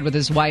fight he had with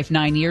his wife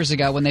 9 years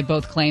ago when they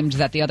both claimed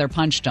that the other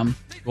punched him.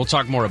 We'll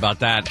talk more about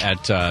that at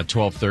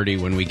 12:30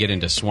 when we get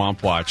into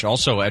Swamp Watch.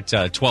 Also at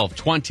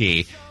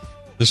 12:20.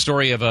 The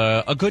story of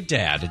a good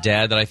dad, a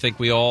dad that I think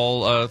we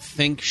all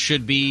think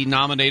should be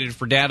nominated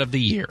for Dad of the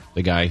Year.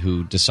 The guy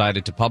who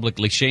decided to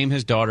publicly shame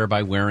his daughter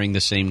by wearing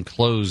the same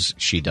clothes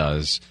she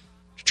does.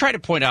 To try to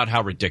point out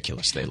how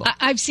ridiculous they look.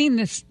 I've seen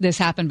this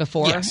happen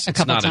before a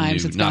couple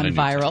times. It's gone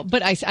viral.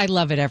 But I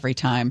love it every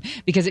time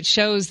because it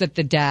shows that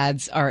the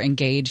dads are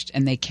engaged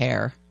and they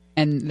care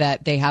and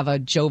that they have a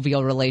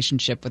jovial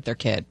relationship with their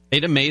kid.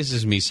 It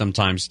amazes me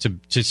sometimes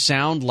to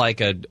sound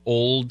like an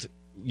old...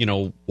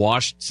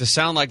 washed, to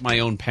sound like my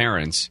own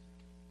parents.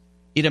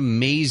 It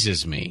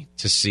amazes me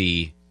to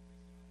see,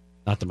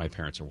 not that my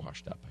parents are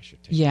washed up, I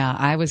should take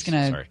I was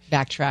going to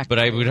backtrack. But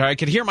I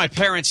could hear my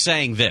parents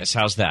saying this.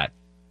 How's that?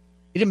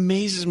 It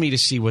amazes me to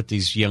see what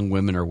these young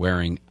women are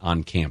wearing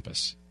on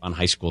campus, on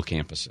high school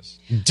campuses.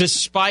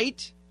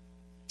 Despite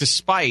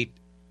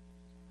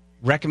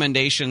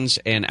recommendations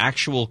and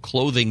actual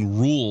clothing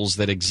rules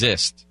that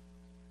exist.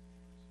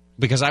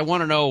 Because I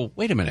want to know,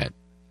 wait a minute.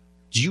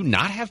 Do you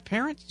not have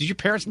parents? Did your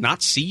parents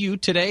not see you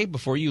today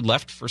before you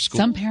left for school?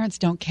 Some parents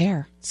don't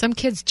care. Some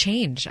kids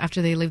change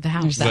after they leave the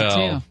house. There's that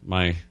too.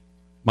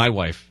 My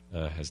wife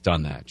has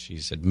done that.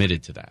 She's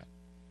admitted to that.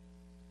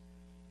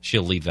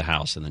 She'll leave the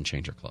house and then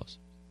change her clothes.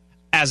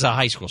 As a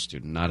high school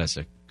student, not as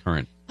a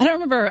current. I don't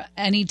remember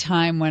any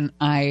time when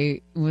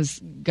I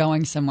was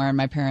going somewhere and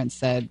my parents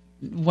said,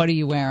 "What are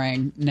you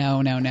wearing?"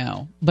 No.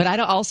 But I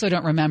also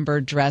don't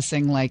remember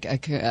dressing like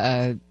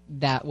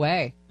that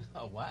way.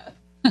 Oh, what?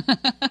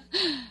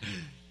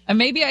 And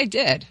maybe I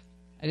did.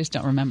 I just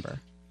don't remember.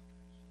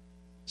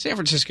 San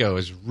Francisco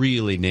is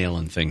really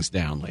nailing things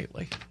down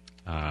lately.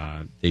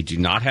 They do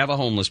not have a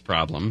homeless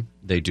problem.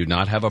 They do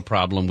not have a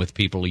problem with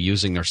people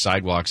using their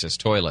sidewalks as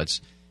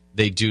toilets.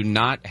 They do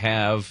not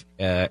have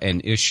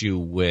an issue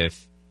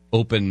with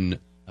open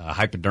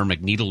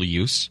hypodermic needle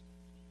use.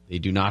 They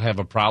do not have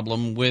a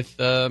problem with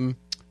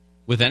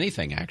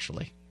anything,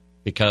 actually,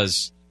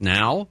 because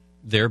now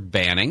they're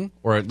banning,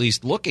 or at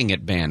least looking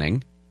at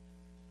banning,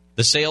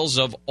 the sales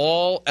of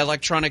all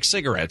electronic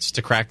cigarettes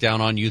to crack down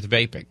on youth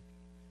vaping.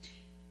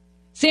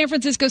 San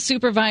Francisco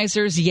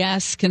supervisors,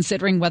 yes,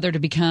 considering whether to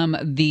become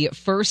the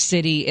first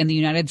city in the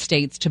United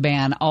States to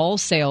ban all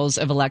sales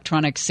of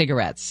electronic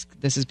cigarettes.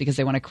 This is because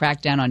they want to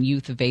crack down on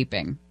youth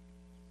vaping.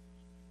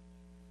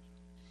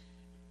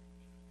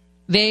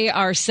 They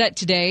are set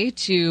today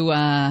to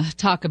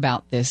talk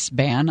about this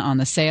ban on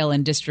the sale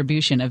and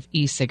distribution of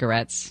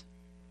e-cigarettes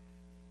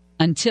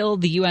until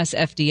the U.S.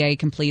 FDA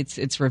completes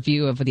its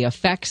review of the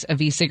effects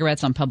of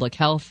e-cigarettes on public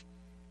health,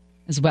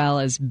 as well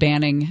as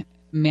banning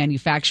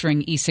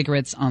manufacturing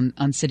e-cigarettes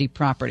on city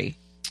property.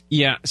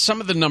 Yeah,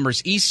 some of the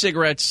numbers.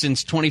 E-cigarettes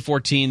since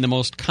 2014, the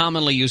most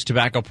commonly used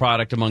tobacco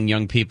product among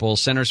young people.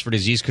 Centers for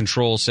Disease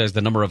Control says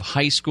the number of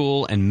high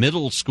school and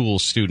middle school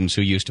students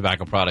who use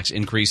tobacco products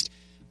increased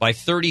by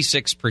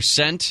 36%.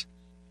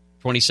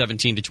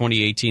 2017 to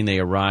 2018, they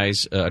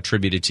arise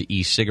attributed to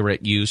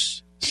e-cigarette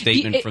use.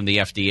 Statement from the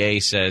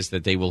FDA says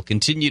that they will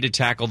continue to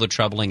tackle the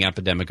troubling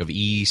epidemic of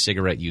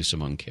e-cigarette use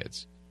among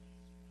kids.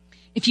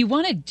 If you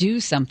want to do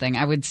something,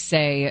 I would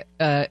say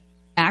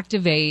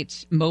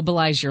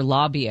mobilize your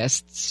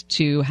lobbyists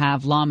to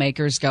have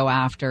lawmakers go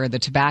after the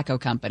tobacco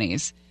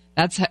companies.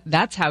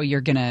 That's how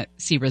you're going to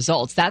see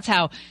results. That's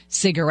how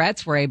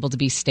cigarettes were able to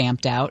be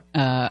stamped out,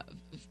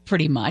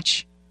 pretty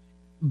much.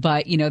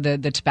 But,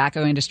 the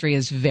tobacco industry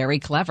is very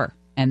clever,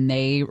 and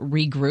they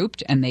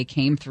regrouped and they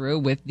came through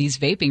with these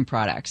vaping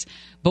products.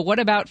 But what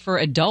about for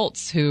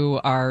adults who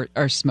are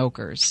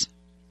smokers?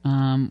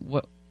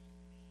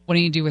 What do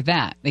you do with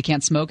that? They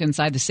can't smoke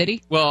inside the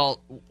city? Well,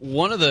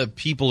 one of the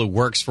people who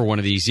works for one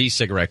of these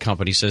e-cigarette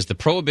companies says the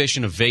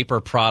prohibition of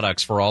vapor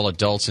products for all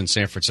adults in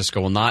San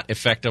Francisco will not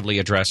effectively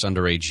address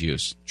underage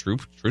use. True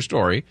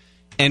story.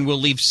 And will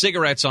leave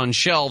cigarettes on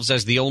shelves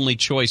as the only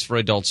choice for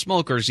adult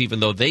smokers,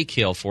 even though they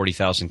kill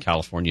 40,000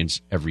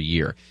 Californians every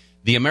year.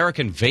 The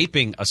American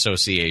Vaping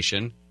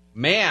Association,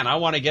 man, I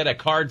want to get a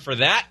card for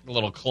that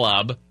little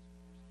club,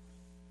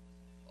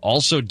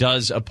 also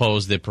does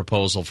oppose the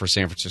proposal for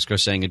San Francisco,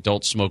 saying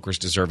adult smokers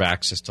deserve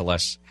access to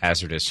less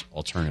hazardous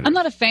alternatives. I'm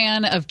not a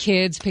fan of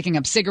kids picking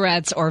up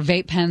cigarettes or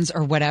vape pens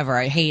or whatever.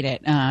 I hate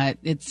it.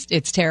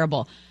 It's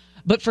terrible.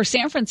 But for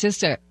San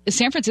Francisco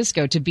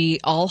to be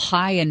all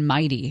high and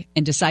mighty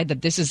and decide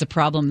that this is a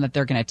problem that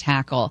they're going to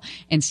tackle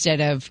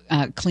instead of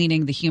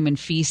cleaning the human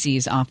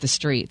feces off the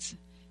streets.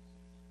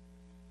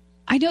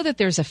 I know that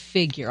there's a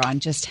figure on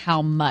just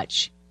how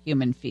much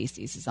human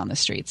feces is on the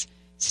streets.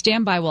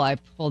 Stand by while I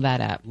pull that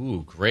up.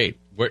 Ooh, great.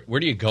 Where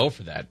do you go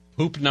for that?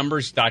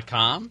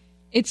 Poopnumbers.com?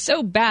 It's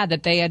so bad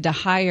that they had to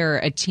hire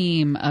a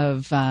team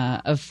of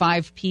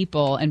 5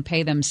 people and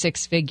pay them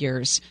 6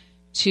 figures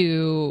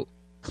to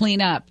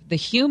clean up the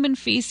human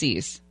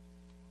feces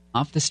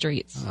off the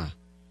streets.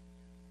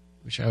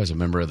 Wish I was a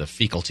member of the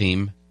fecal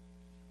team.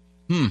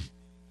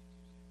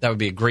 That would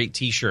be a great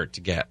T-shirt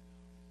to get.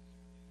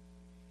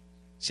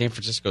 San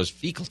Francisco's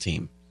fecal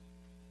team.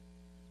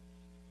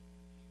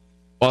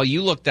 While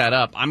you look that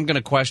up, I'm going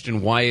to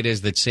question why it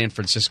is that San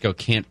Francisco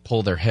can't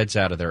pull their heads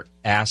out of their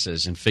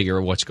asses and figure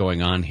out what's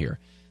going on here.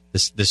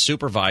 The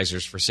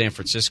supervisors for San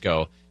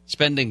Francisco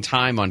spending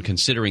time on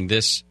considering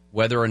this,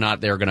 whether or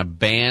not they're going to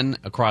ban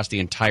across the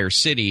entire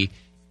city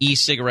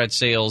e-cigarette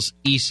sales,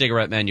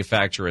 e-cigarette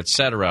manufacture,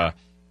 etc.,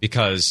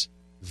 because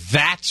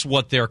that's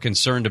what they're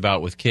concerned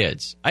about with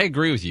kids. I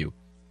agree with you.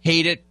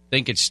 Hate it,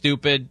 think it's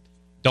stupid,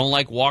 don't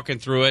like walking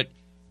through it.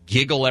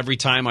 Giggle every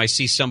time I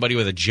see somebody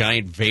with a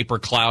giant vapor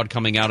cloud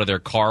coming out of their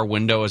car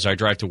window as I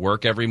drive to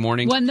work every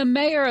morning. When the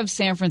mayor of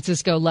San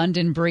Francisco,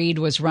 London Breed,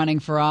 was running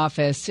for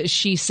office,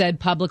 she said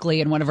publicly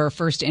in one of her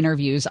first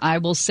interviews, "I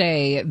will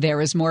say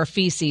there is more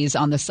feces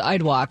on the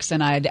sidewalks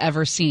than I had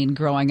ever seen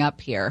growing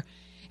up here."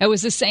 It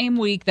was the same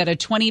week that a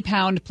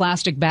 20-pound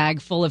plastic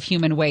bag full of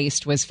human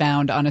waste was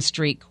found on a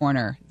street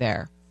corner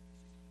there.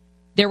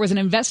 There was an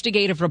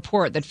investigative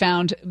report that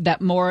found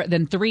that more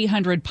than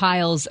 300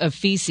 piles of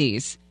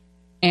feces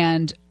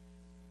and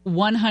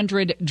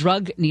 100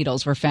 drug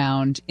needles were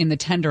found in the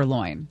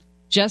Tenderloin,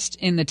 just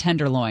in the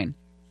Tenderloin,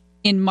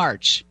 in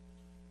March.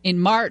 In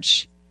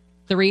March,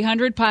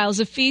 300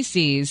 piles of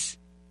feces,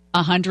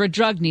 100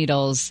 drug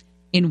needles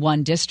in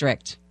one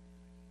district.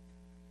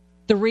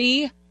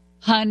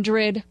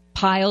 300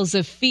 piles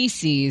of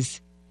feces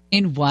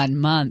in 1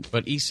 month.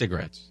 But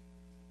e-cigarettes.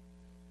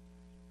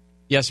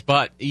 Yes,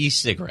 but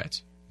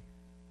e-cigarettes.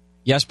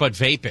 Yes, but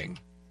vaping.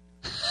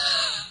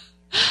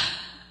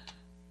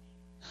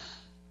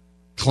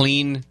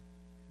 Clean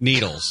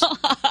needles.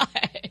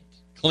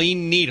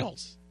 Clean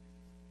needles.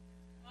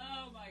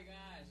 Oh, my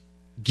gosh.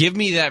 Give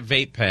me that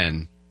vape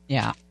pen.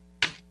 Yeah.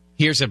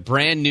 Here's a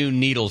brand new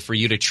needle for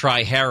you to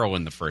try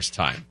heroin the first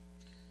time.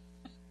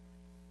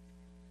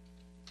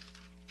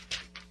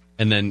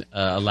 and then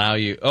allow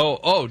you.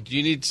 Oh, do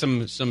you need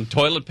some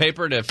toilet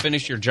paper to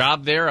finish your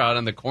job there out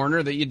on the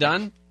corner that you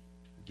done?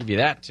 Give you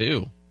that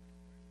too.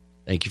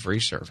 Thank you for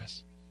your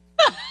service.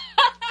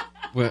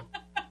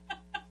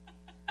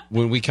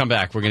 When we come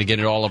back, we're going to get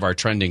into all of our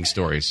trending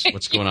stories.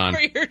 What's going on?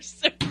 For your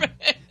service.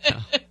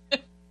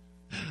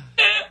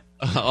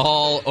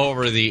 All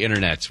over the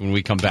internet when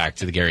we come back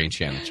to the Gary and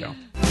Shannon Show.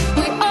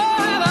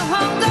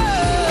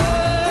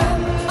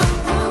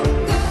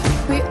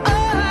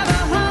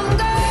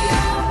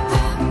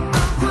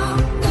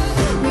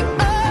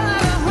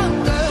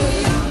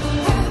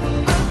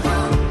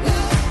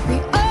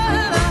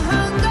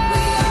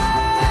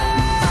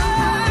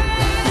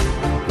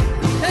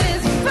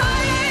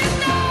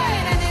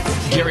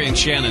 Gary and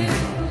Shannon.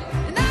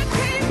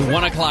 The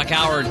 1 o'clock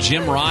hour,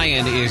 Jim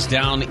Ryan is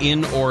down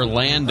in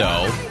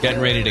Orlando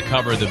getting ready to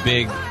cover the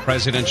big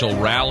presidential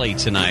rally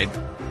tonight.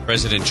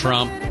 President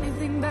Trump,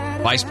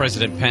 Vice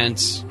President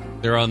Pence,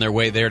 they're on their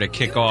way there to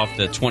kick off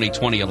the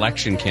 2020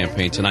 election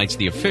campaign. Tonight's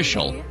the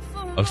official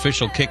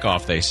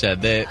kickoff, they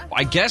said.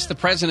 I guess the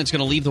president's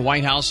going to leave the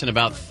White House in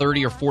about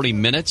 30 or 40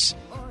 minutes.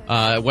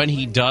 When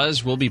he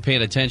does, we'll be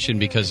paying attention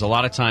because a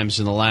lot of times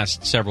in the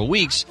last several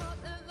weeks,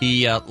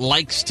 he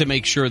likes to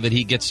make sure that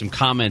he gets some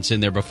comments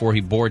in there before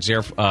he boards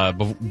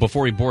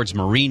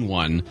Marine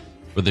One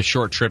for the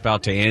short trip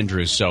out to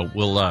Andrews. So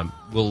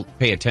we'll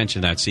pay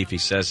attention to that, see if he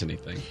says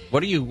anything.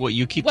 What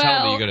you keep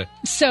telling me you're gonna?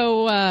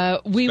 So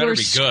we were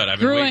be good.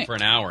 I've been waiting for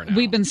an hour now.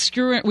 We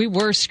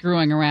were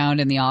screwing around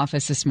in the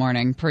office this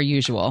morning, per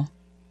usual.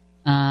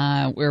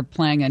 We're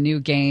playing a new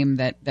game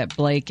that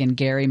Blake and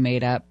Gary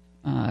made up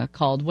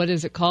called. What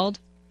is it called?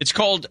 It's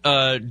called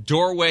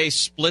Doorway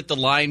Split the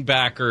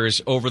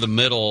Linebackers over the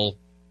middle,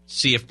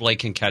 see if Blake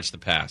can catch the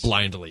pass.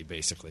 Blindly,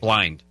 basically.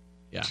 Blind,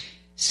 yeah.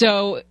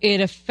 So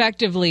it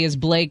effectively is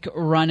Blake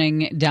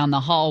running down the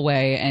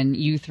hallway and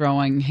you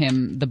throwing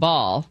him the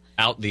ball.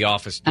 Out the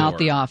office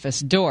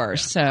door. Yeah.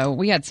 So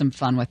we had some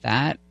fun with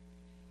that.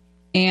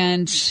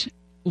 And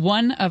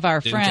one of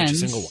our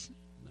friends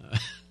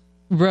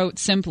wrote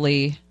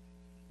simply,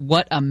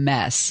 "What a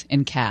mess,"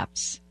 in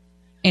caps.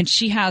 And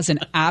she has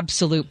an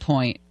absolute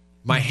point.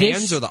 My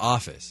hands or the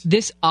office?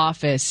 This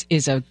office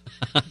is a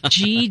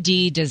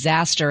GD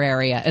disaster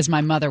area, as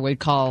my mother would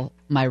call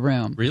my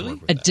room.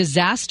 Really? A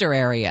disaster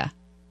area.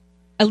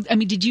 I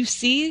mean, did you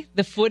see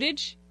the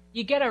footage?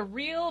 You get a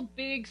real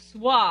big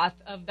swath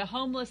of the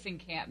homeless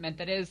encampment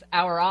that is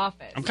our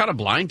office. I'm kind of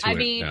blind to it. I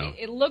mean, now.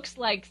 it looks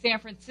like San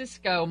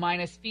Francisco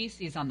minus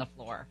feces on the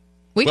floor.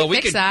 We could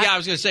fix that. Yeah, I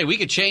was going to say, we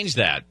could change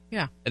that.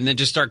 Yeah. And then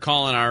just start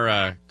calling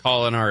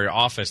our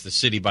office the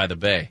City by the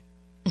Bay.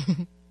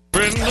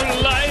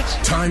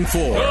 Time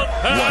for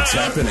What's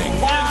Happening.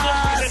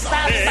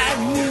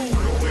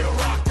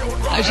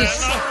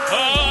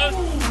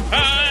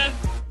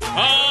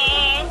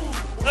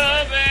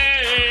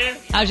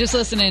 I was just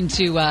listening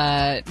to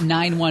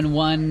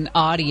 911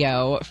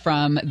 audio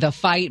from the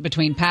fight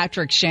between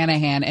Patrick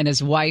Shanahan and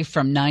his wife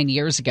from 9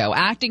 years ago.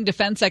 Acting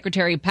Defense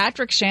Secretary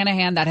Patrick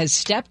Shanahan that has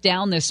stepped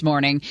down this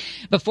morning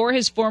before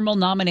his formal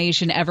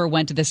nomination ever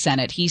went to the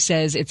Senate. He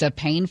says it's a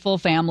painful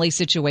family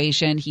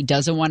situation. He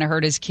doesn't want to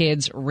hurt his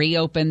kids,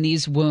 reopen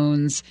these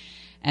wounds.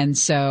 And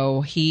so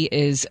he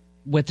is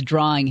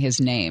withdrawing his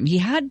name. He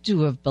had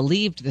to have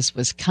believed this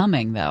was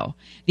coming, though.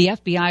 The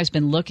FBI has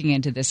been looking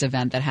into this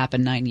event that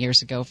happened 9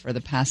 years ago for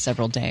the past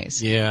several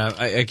days. Yeah,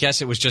 I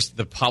guess it was just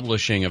the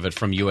publishing of it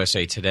from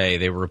USA Today.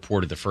 They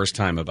reported the first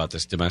time about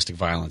this domestic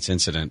violence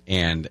incident,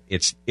 and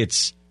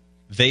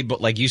they,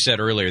 like you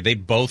said earlier, they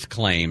both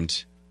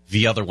claimed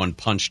the other one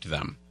punched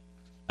them.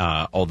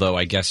 Although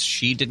I guess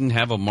she didn't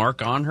have a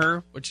mark on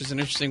her, which is an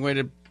interesting way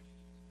to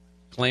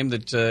claim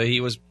that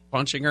he was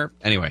punching her.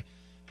 Anyway,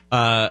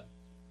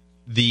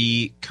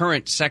 the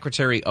current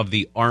Secretary of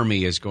the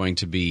Army is going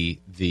to be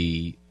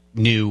the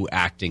new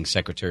acting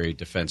Secretary of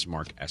Defense,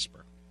 Mark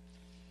Esper.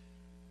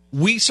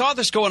 We saw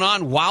this going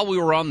on while we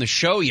were on the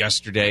show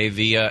yesterday.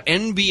 The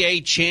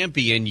NBA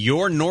champion,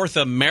 your North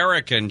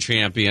American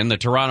champion, the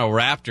Toronto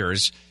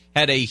Raptors,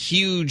 had a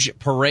huge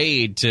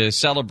parade to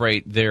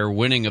celebrate their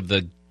winning of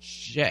the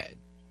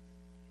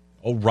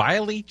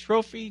O'Reilly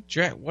Trophy?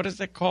 What is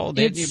that called?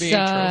 The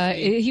NBA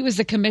trophy? He was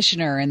the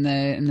commissioner in the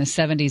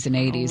 70s and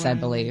 80s, I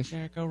believe.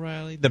 Jack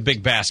O'Reilly. The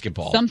big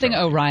basketball. Something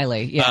trophy.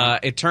 O'Reilly, yeah.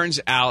 It turns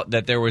out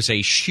that there was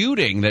a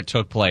shooting that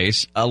took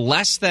place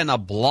less than a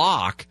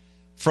block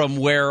from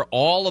where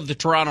all of the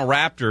Toronto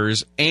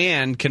Raptors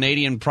and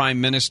Canadian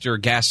Prime Minister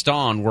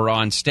Gaston were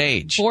on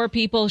stage. 4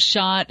 people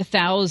shot,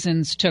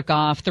 thousands took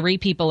off, 3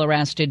 people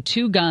arrested,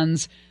 2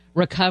 guns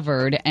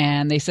recovered,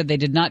 and they said they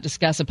did not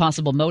discuss a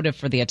possible motive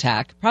for the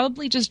attack.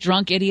 Probably just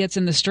drunk idiots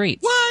in the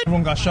streets. What?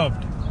 Everyone got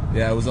shoved.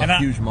 Yeah, it was a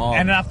huge mob.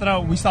 And then after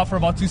that, we stopped for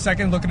about 2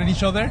 seconds looking at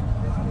each other,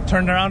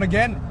 turned around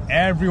again,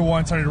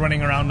 everyone started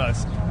running around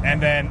us.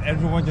 And then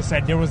everyone just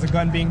said there was a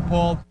gun being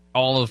pulled.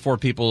 All of the 4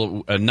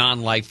 people,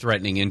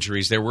 non-life-threatening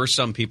injuries. There were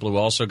some people who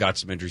also got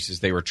some injuries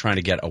as they were trying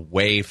to get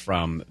away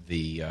from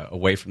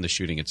the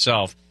shooting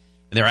itself.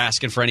 And they're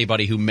asking for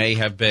anybody who may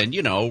have been,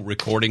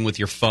 recording with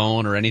your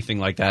phone or anything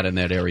like that in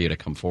that area to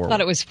come forward. I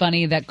thought it was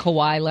funny that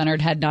Kawhi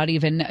Leonard had not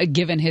even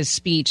given his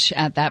speech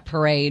at that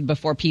parade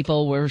before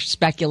people were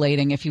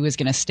speculating if he was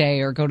going to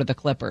stay or go to the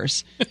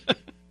Clippers.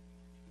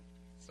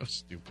 So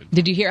stupid.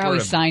 Did you hear how he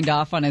signed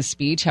off on his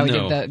speech? How he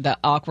did the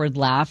awkward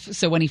laugh?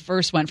 So when he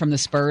first went from the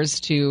Spurs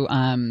to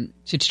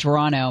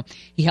Toronto,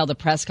 he held a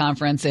press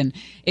conference and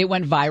it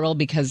went viral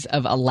because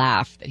of a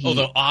laugh. That he,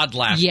 the odd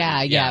laugh.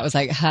 Yeah. It was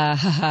like, ha,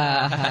 ha,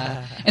 ha,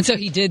 ha. And so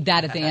he did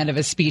that at the end of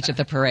his speech at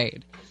the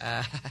parade.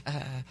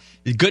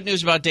 Good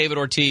news about David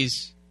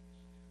Ortiz.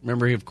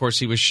 Remember, of course,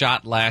 he was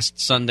shot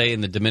last Sunday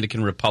in the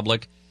Dominican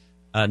Republic.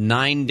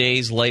 9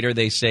 days later,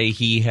 they say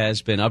he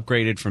has been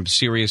upgraded from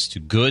serious to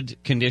good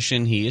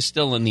condition. He is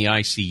still in the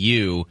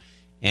ICU,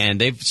 and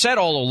they've said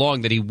all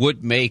along that he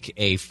would make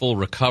a full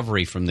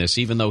recovery from this,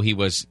 even though he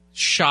was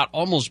shot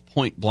almost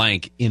point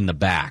blank in the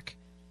back.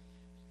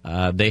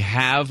 They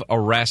have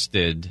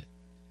arrested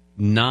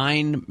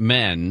 9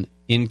 men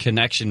in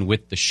connection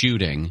with the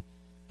shooting.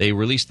 They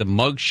released the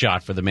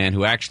mugshot for the man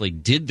who actually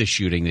did the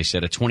shooting. They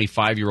said a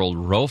 25-year-old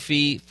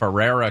Rofi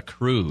Ferreira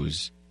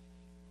Cruz.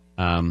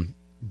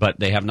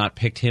 But they have not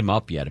picked him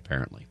up yet,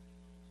 apparently.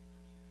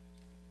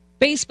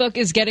 Facebook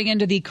is getting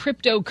into the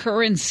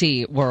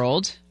cryptocurrency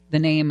world, the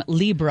name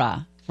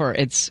Libra for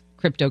its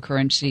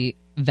cryptocurrency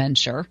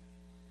venture.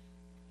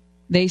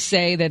 They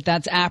say that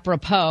that's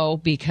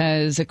apropos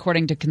because,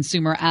 according to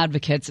consumer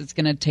advocates, it's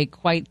going to take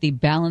quite the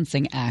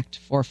balancing act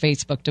for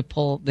Facebook to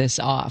pull this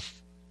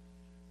off.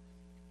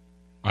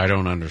 I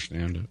don't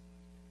understand it.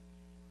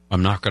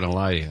 I'm not going to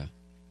lie to you.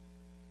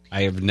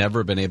 I have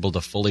never been able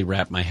to fully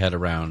wrap my head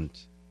around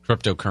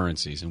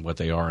cryptocurrencies and what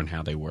they are and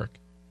how they work.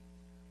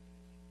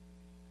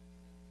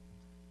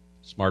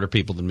 Smarter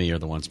people than me are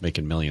the ones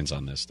making millions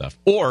on this stuff.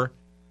 Or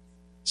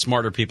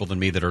smarter people than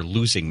me that are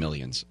losing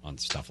millions on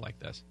stuff like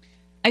this.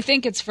 I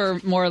think it's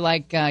for more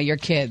like your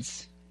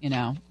kids.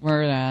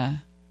 We're. I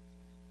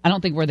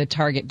don't think we're the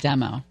target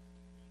demo.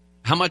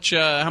 How much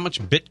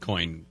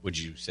Bitcoin would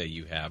you say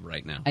you have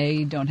right now?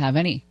 I don't have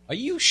any. Are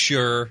you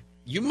sure?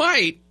 You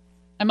might.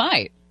 I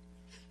might.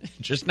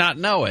 Just not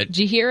know it. Did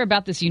you hear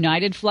about this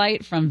United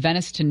flight from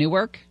Venice to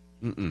Newark?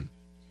 Mm-mm.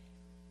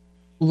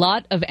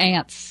 Lot of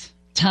ants.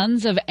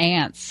 Tons of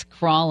ants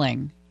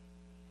crawling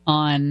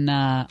on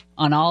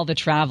all the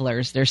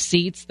travelers. Their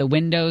seats, the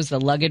windows, the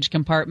luggage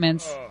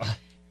compartments.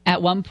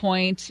 At one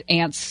point,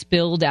 ants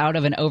spilled out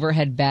of an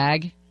overhead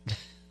bag.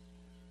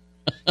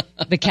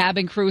 The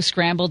cabin crew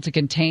scrambled to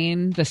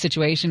contain the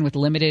situation with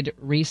limited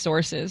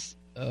resources.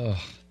 Ugh.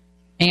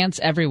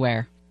 Ants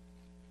everywhere.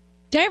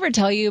 Did I ever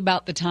tell you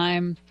about the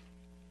time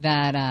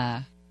that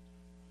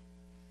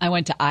I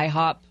went to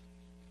IHOP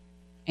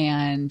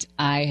and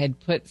I had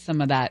put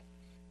some of that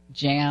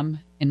jam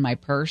in my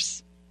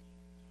purse?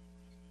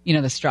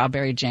 The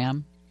strawberry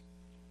jam.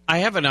 I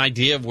have an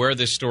idea of where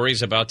this story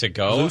is about to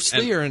go.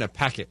 Loosely or in a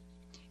packet?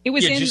 It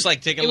was just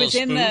like take a little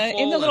spoonful. It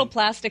was in the little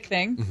plastic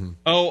thing. Mm-hmm.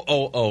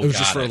 Oh. It was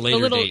just for a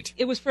later date.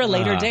 It was for a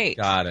later date.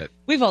 Got it.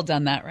 We've all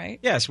done that, right?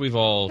 Yes, we've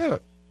all. Yeah.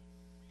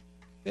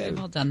 We've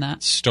all done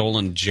that.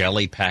 Stolen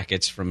jelly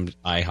packets from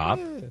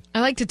IHOP. Yeah.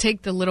 I like to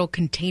take the little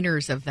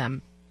containers of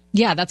them.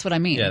 Yeah, that's what I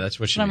mean. Yeah, that's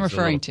what I'm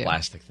referring to.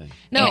 Plastic thing.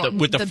 No,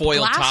 with the foil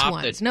glass top.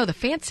 ones. No, the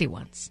fancy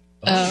ones.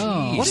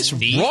 Oh. What is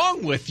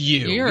wrong with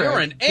you? You're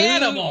an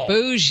animal.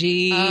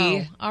 Bougie.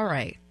 Oh, all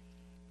right.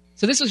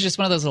 So this was just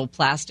one of those little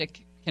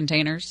plastic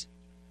containers.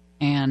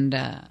 And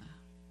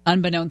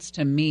unbeknownst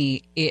to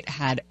me, it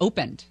had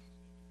opened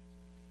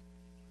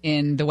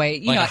in the way...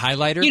 a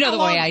highlighter? You know the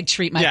way I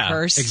treat my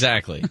purse?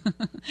 Exactly.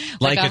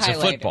 like it's a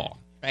football.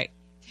 Right.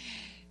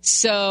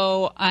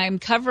 So I'm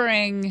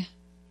covering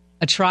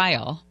a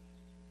trial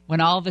when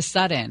all of a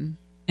sudden,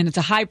 and it's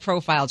a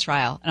high-profile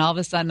trial, and all of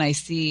a sudden I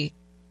see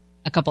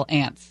a couple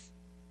ants,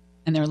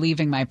 and they're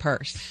leaving my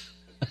purse.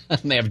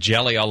 And they have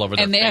jelly all over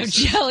their faces. And they have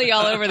jelly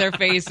all over their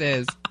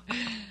faces.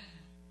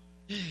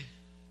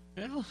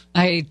 Well,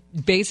 I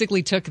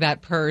basically took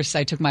that purse.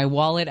 I took my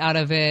wallet out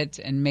of it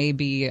and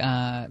maybe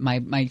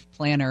my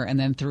planner, and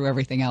then threw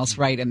everything else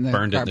right in the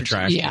burned it in the garbage.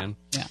 trash can.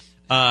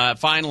 Yeah.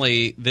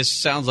 Finally, this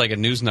sounds like a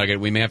news nugget.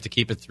 We may have to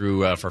keep it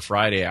through for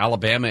Friday.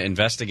 Alabama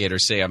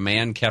investigators say a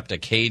man kept a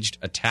caged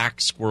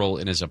attack squirrel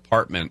in his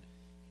apartment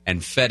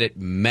and fed it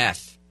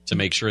meth to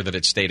make sure that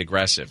it stayed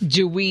aggressive.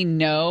 Do we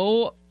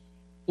know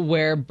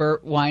where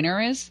Bert Weiner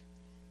is?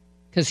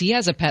 Because he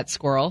has a pet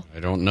squirrel.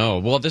 I don't know.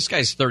 Well, this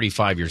guy's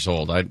 35 years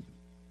old.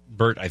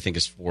 Bert, I think,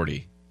 is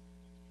 40.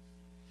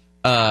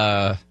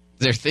 They're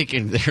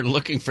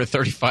looking for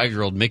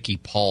 35-year-old Mickey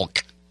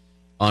Polk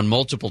on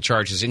multiple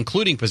charges,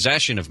 including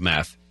possession of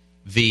meth.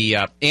 The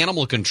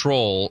animal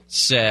control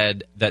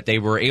said that they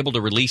were able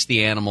to release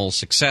the animal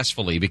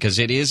successfully because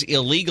it is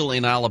illegal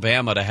in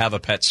Alabama to have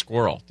a pet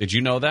squirrel. Did you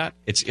know that?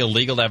 It's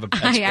illegal to have a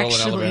pet squirrel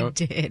in Alabama? I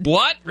actually did.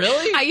 What?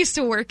 Really? I used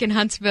to work in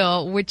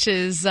Huntsville, which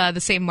is the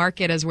same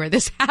market as where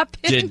this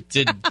happened.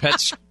 Did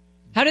pets...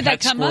 How did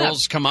that come up?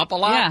 Squirrels come up a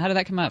lot? Yeah, how did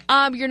that come up?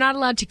 You're not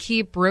allowed to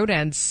keep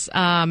rodents,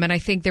 and I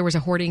think there was a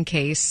hoarding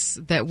case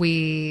that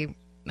we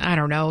I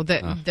don't know,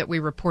 that we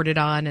reported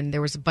on, and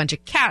there was a bunch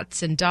of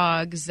cats and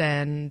dogs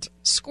and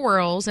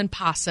squirrels and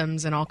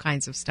possums and all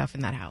kinds of stuff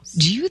in that house.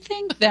 Do you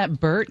think that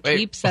Bert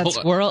keeps that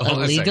squirrel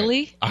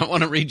illegally? I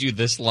want to read you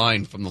this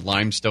line from the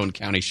Limestone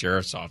County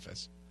Sheriff's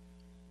Office.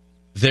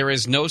 There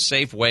is no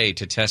safe way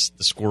to test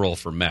the squirrel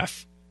for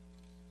meth.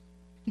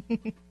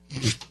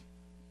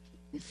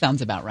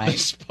 Sounds about right. The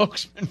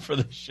spokesman for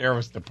the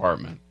Sheriff's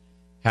Department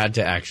had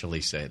to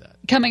actually say that.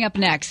 Coming up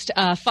next,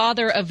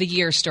 Father of the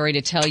Year story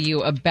to tell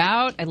you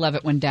about. I love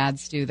it when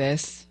dads do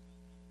this.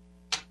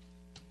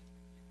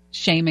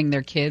 Shaming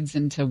their kids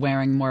into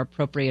wearing more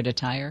appropriate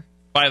attire.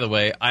 By the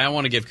way, I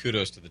want to give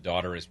kudos to the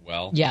daughter as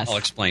well. Yes. I'll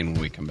explain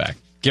when we come back.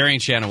 Gary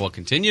and Shannon will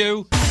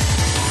continue.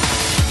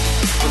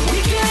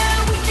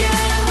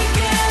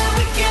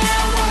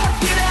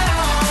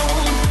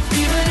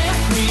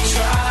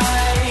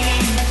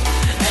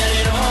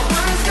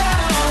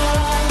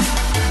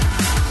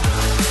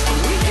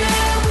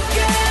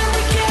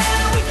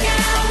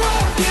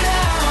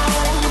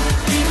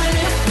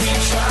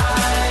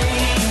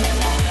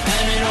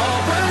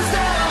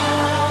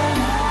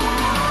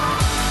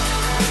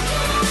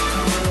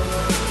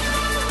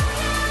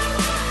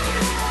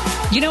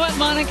 You know what,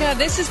 Monica?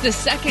 This is the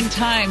second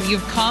time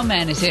you've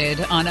commented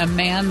on a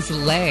man's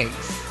legs.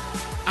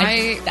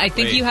 I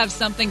think you have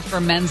something for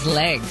men's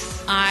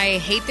legs. I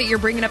hate that you're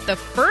bringing up the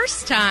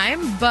first time,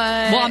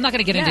 but... Well, I'm not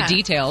going to get into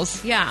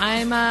details. Yeah,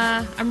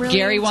 I'm really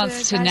Gary into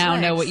wants to guys' now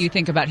legs. know what you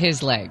think about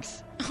his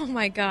legs. Oh,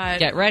 my God.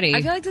 Get ready.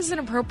 I feel like this is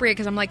inappropriate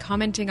because I'm, like,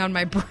 commenting on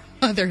my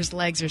brother's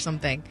legs or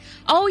something.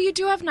 Oh, you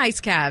do have nice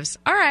calves.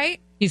 All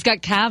right. He's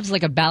got calves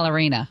like a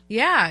ballerina.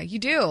 Yeah, you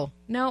do.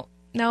 No,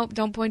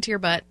 don't point to your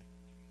butt.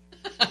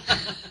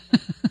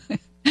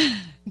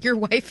 Your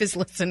wife is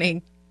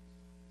listening.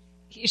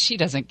 She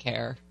doesn't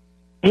care.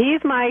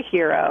 He's my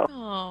hero.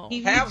 Oh.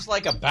 Calves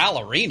like a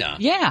ballerina.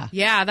 Yeah.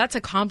 Yeah, that's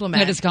a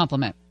compliment. That is a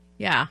compliment.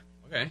 Yeah.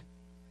 Okay.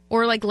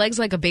 Or like legs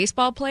like a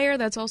baseball player.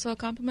 That's also a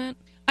compliment.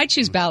 I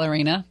choose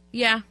ballerina.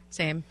 Yeah,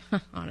 same,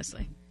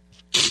 honestly.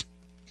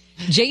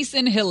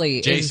 Jason Hilly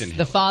is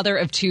the father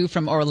of two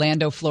from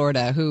Orlando,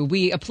 Florida, who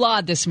we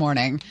applaud this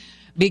morning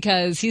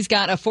because he's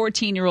got a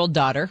 14-year-old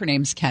daughter. Her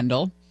name's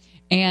Kendall.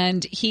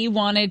 And he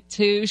wanted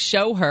to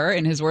show her,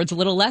 in his words, a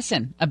little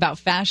lesson about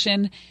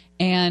fashion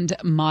and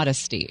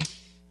modesty.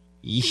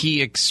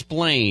 He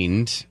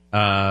explained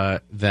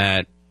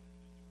that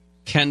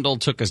Kendall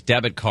took his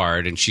debit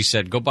card and she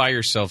said, go buy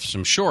yourself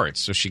some shorts.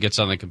 So she gets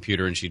on the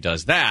computer and she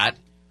does that.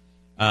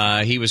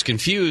 He was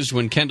confused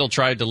when Kendall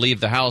tried to leave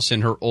the house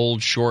in her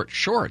old short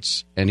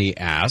shorts. And he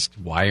asked,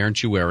 why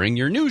aren't you wearing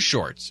your new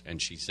shorts?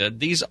 And she said,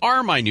 these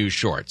are my new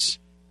shorts.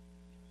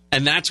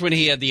 And that's when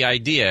he had the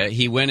idea.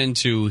 He went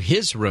into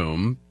his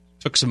room,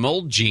 took some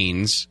old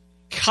jeans,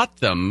 cut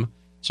them.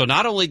 So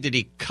not only did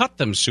he cut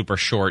them super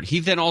short,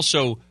 he then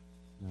also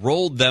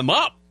rolled them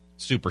up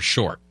super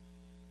short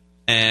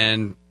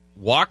and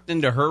walked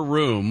into her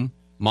room,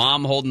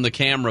 mom holding the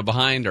camera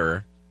behind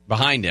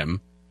him,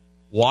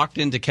 walked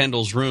into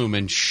Kendall's room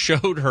and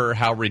showed her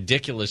how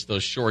ridiculous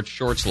those short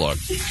shorts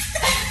looked.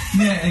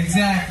 Yeah,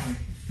 exactly.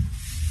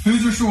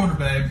 Who's your shorter,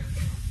 babe?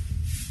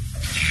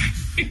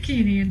 I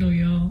can't handle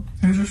y'all.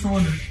 Who's your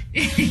shorter?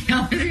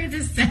 Y'all are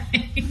the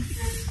same.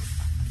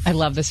 I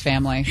love this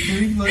family.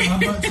 See, look, my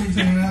butt cheeks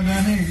hanging out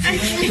down here.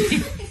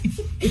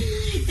 You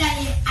see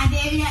that?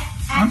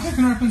 I'm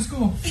picking her up in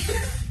school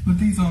with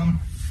these on.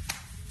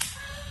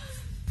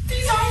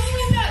 These aren't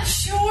even that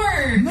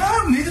short.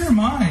 No, neither are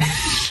mine.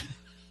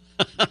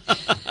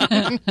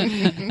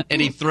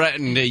 And he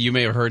threatened, you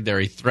may have heard there,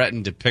 he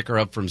threatened to pick her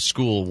up from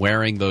school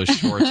wearing those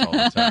shorts all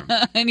the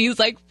time. And he's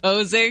like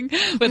posing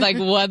with like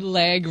one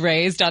leg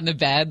raised on the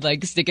bed,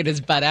 like sticking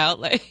his butt out.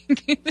 Like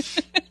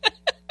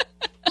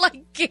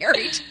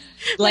Gary.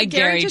 Like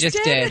Gary just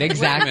did.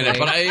 Exactly. Wait a minute,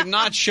 but I'm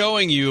not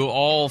showing you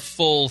all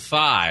full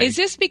thighs. Is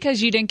this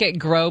because you didn't get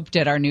groped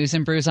at our News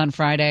and Brews on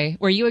Friday?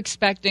 Were you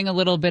expecting a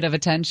little bit of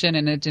attention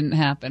and it didn't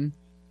happen?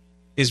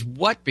 Is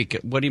what?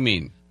 What do you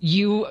mean?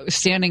 You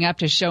standing up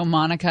to show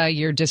Monica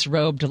your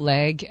disrobed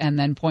leg and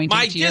then pointing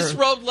My to your...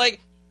 disrobed leg?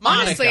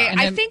 Monica. Honestly,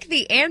 I think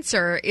the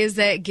answer is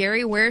that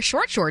Gary wears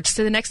short shorts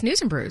to the next News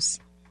and Brews.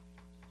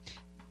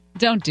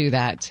 Don't do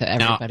that to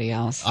everybody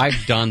else.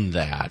 I've done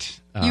that.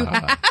 You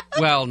have?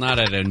 Well, not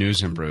at a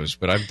News and Brews,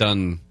 but I've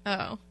done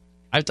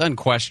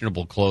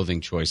questionable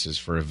clothing choices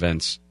for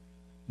events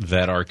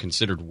that are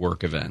considered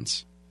work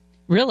events.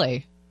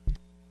 Really?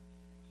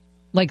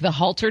 Like the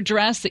halter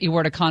dress that you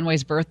wore to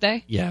Conway's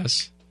birthday?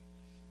 Yes.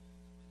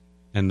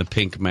 And the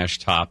pink mesh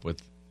top the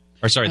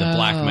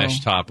black mesh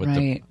top with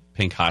the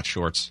pink hot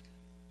shorts.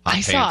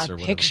 I saw a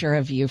picture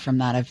of you from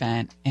that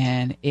event,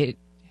 and it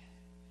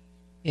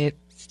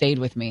stayed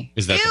with me.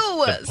 Is that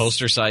the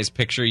poster-sized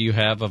picture you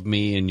have of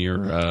me in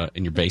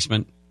your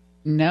basement?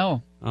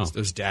 No. Oh. It's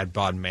those dad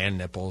bod man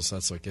nipples.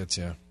 That's what gets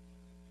you.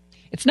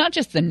 It's not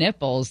just the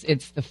nipples.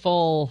 It's the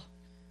full,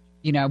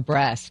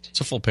 breast.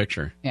 It's a full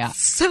picture. Yeah.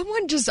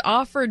 Someone just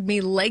offered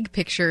me leg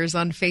pictures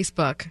on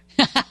Facebook.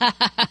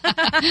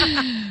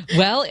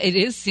 Well,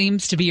 it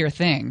seems to be your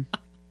thing.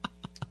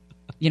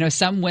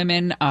 Some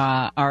women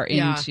are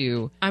Yeah.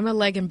 into I'm a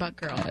leg and butt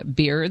girl.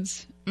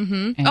 beards.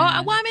 Mm-hmm. And-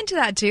 Oh, well, I'm into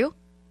that too.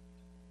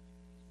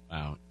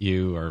 Wow,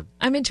 you are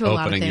I'm into a lot of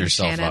opening things,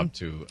 yourself Shannon. up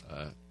to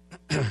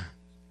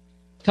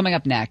Coming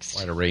up next,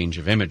 quite a range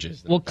of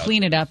images. that we'll have got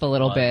clean it up a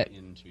little flood bit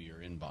into your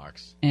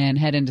inbox. and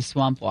head into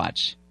Swamp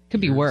Watch.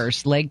 Could be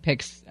worse. Leg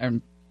pics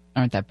aren't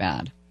that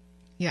bad.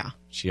 Yeah.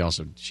 She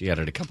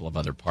added a couple of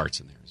other parts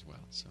in there as well.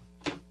 So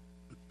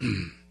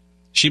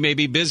she may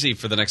be busy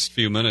for the next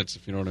few minutes,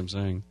 if you know what I'm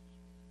saying.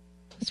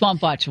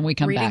 Swamp Watch when we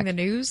come Reading back. the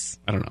news.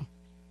 I don't know.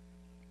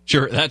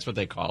 Sure, that's what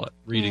they call it.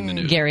 Reading the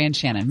news. Gary and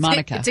Shannon.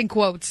 Monica. It's in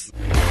quotes.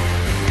 Get up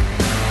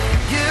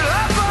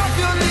off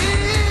your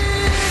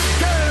knees,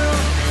 girl.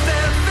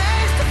 Stand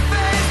face to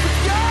face with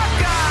your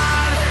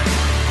God.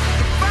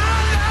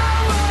 Find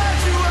out what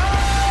you are.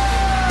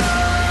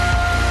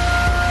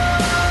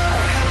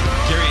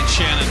 Gary and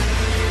Shannon.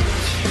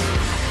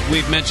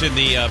 We've mentioned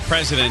the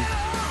president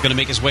going to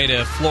make his way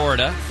to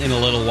Florida in a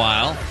little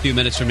while. A few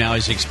minutes from now,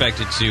 he's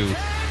expected to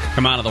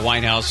come out of the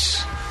White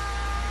House,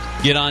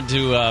 get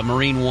onto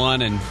Marine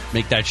One, and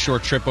make that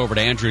short trip over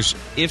to Andrews.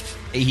 If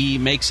he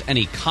makes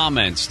any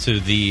comments to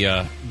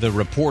the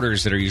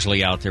reporters that are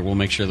usually out there, we'll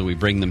make sure that we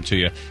bring them to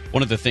you.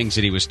 One of the things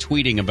that he was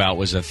tweeting about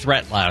was a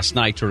threat last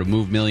night to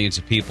remove millions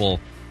of people,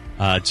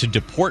 to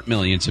deport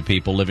millions of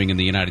people living in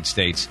the United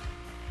States.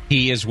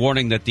 He is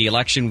warning that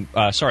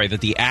that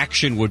the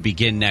action would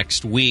begin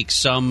next week.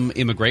 Some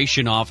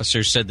immigration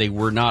officers said they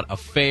were not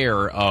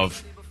aware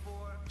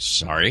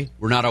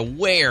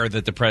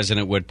that the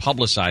president would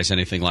publicize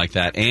anything like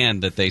that,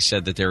 and that they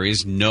said that there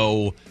is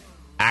no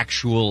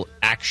actual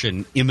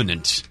action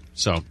imminent.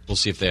 So we'll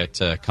see if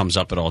that comes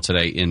up at all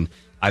today in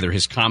either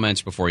his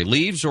comments before he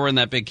leaves or in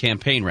that big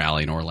campaign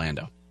rally in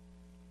Orlando.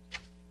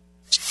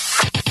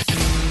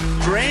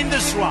 Drain the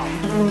swamp.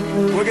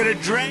 We're going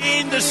to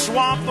drain the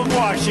swamp of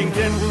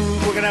Washington.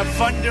 We're going to have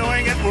fun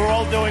doing it. We're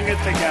all doing it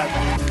together.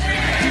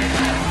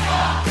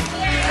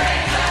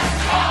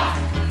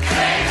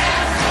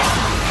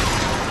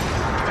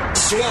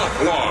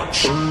 Swamp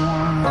Watch.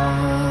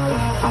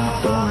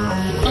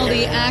 Well,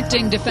 the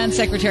acting Defense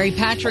Secretary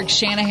Patrick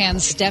Shanahan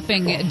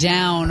stepping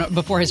down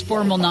before his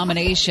formal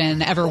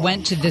nomination ever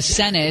went to the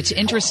Senate.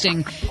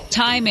 Interesting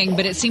timing,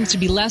 but it seems to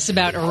be less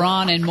about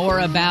Iran and more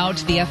about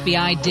the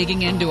FBI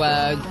digging into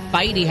a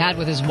fight he had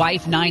with his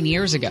wife 9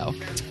 years ago.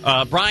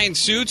 Bryan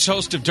Suits,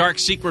 host of Dark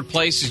Secret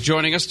Place, is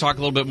joining us to talk a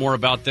little bit more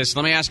about this.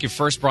 Let me ask you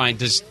first, Bryan,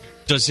 does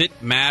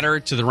it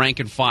matter to the rank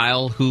and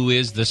file who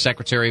is the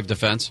Secretary of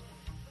Defense?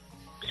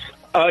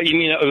 You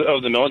mean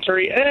of the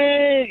military?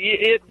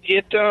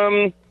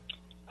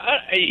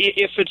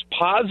 If it's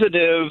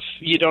positive,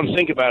 you don't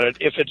think about it.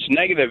 If it's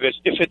negative,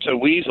 if it's a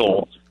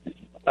weasel,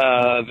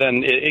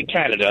 then it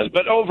kind of does.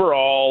 But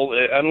overall,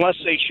 unless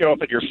they show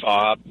up at your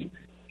fob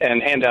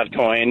and hand out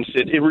coins,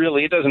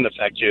 it doesn't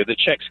affect you. The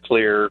check's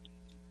clear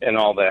and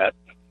all that.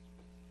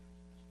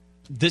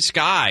 This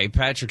guy,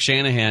 Patrick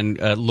Shanahan,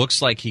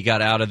 looks like he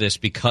got out of this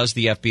because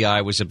the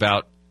FBI was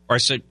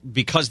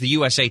because the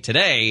USA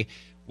Today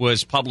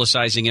was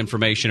publicizing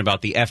information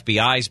about the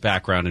FBI's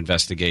background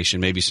investigation,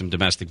 maybe some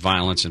domestic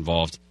violence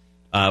involved.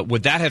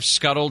 Would that have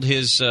scuttled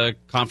his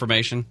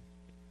confirmation?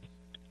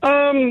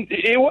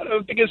 It would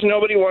have, because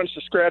nobody wants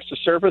to scratch the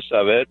surface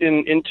of it.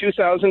 In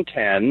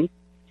 2010,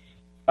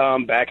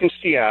 back in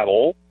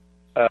Seattle,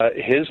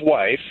 his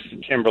wife,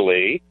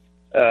 Kimberly,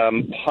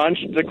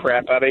 punched the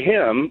crap out of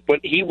him.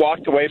 When he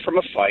walked away from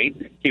a fight,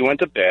 he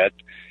went to bed,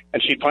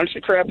 and she punched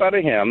the crap out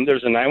of him.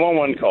 There's a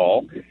 911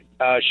 call.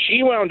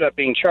 She wound up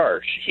being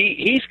charged.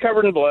 He's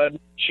covered in blood.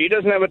 She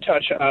doesn't have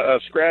a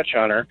scratch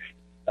on her.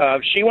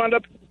 She wound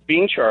up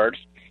being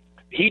charged.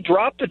 He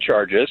dropped the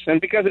charges,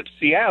 and because it's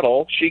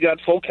Seattle, she got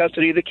full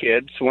custody of the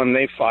kids when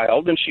they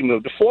filed, and she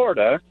moved to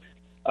Florida.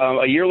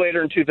 A year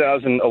later, in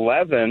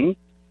 2011,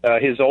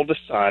 his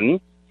oldest son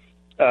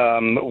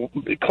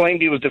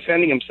claimed he was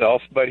defending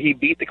himself, but he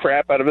beat the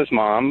crap out of his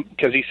mom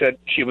because he said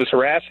she was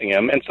harassing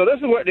him. And so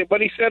this is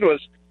what he said was,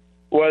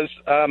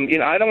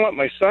 I don't want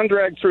my son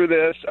dragged through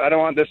this. I don't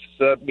want this,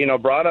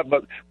 brought up.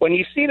 But when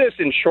you see this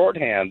in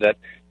shorthand, that,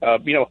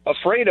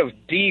 afraid of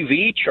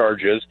DV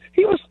charges,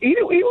 he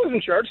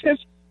wasn't charged. His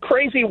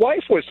crazy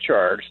wife was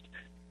charged.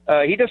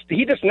 He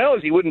just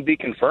knows he wouldn't be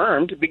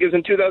confirmed because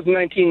in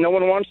 2019, no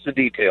one wants the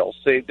details.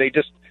 They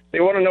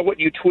want to know what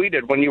you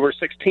tweeted when you were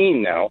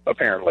 16 now,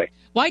 apparently.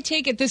 Why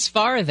take it this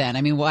far then?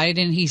 I mean, why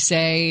didn't he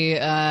say,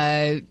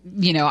 I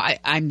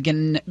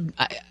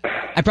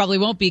probably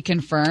won't be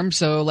confirmed,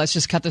 so let's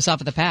just cut this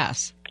off at the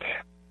pass?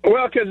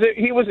 Well, because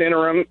he was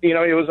interim. He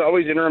was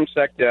always interim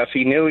SecDef.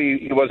 He knew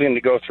he wasn't going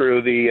to go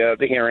through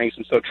the hearings,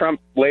 and so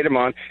Trump laid him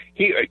on.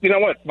 You know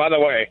what? By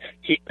the way,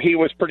 he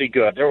was pretty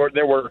good.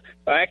 There were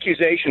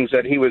accusations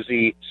that he was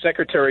the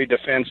Secretary of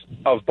Defense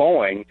of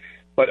Boeing,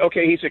 but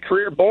okay, he's a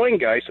career Boeing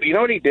guy. So you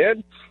know what he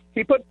did?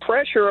 He put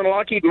pressure on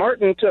Lockheed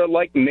Martin to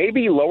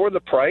maybe lower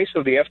the price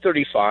of the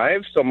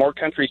F-35 so more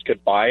countries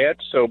could buy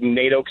it, so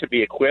NATO could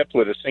be equipped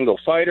with a single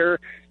fighter.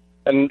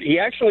 And he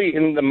actually,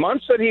 in the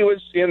months that he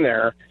was in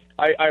there,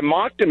 I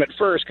mocked him at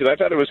first because I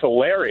thought it was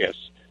hilarious.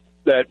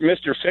 that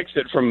Mr.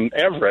 Fix-It from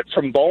Everett,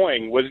 from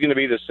Boeing, was going to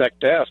be the sec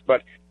def,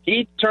 but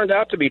he turned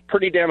out to be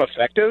pretty damn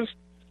effective,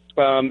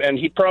 and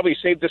he probably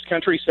saved this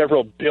country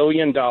several $1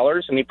 billion,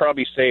 and he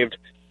probably saved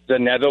the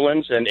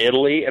Netherlands and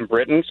Italy and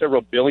Britain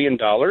several $1 billion.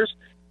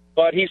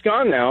 But he's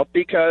gone now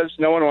because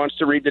no one wants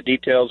to read the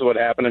details of what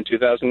happened in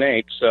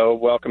 2008, so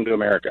welcome to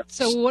America.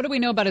 So what do we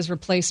know about his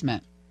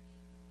replacement?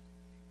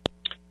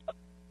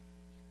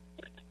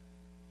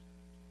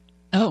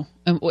 Oh,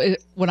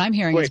 what I'm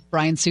hearing is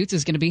Bryan Suits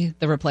is going to be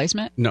the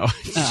replacement? No.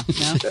 Oh,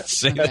 no?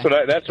 That's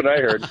what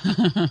I heard.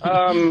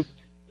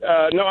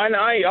 No,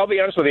 I'll be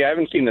honest with you. I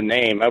haven't seen the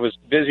name. I was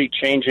busy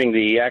changing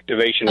the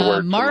activation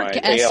word Mark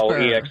for my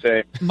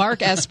ALEXA.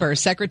 Mark Esper,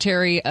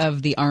 Secretary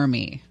of the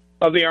Army.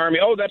 Of the Army.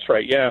 Oh, that's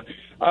right. Yeah.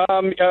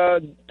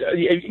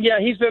 Yeah,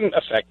 he's been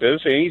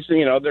effective. He's,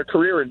 they're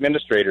career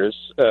administrators.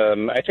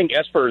 I think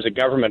Esper is a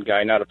government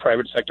guy, not a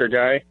private sector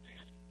guy.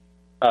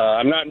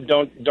 I'm not.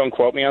 Don't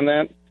quote me on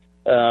that.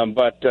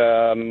 But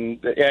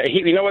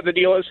you know what the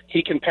deal is?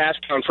 He can pass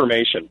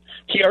confirmation.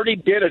 He already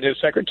did it as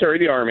Secretary of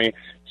the Army.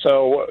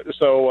 So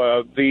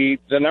the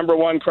number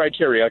one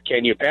criteria: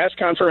 can you pass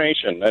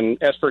confirmation? And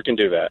Esper can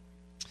do that.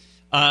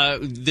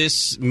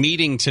 This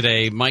meeting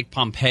today, Mike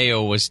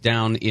Pompeo was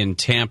down in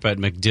Tampa at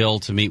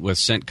MacDill to meet with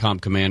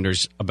CENTCOM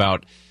commanders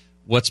about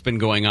what's been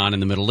going on in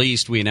the Middle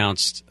East. We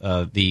announced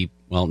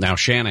now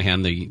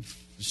Shanahan, the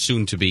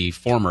soon-to-be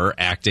former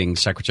acting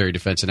Secretary of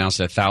Defense, announced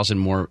that 1,000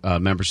 more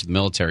members of the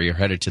military are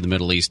headed to the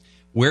Middle East.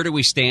 Where do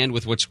we stand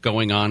with what's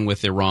going on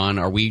with Iran?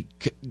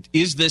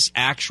 Is this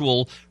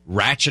actual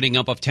ratcheting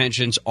up of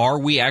tensions? Are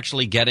we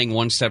actually getting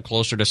one step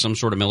closer to some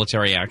sort of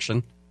military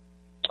action?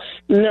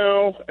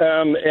 No,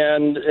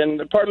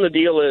 and part of the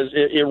deal is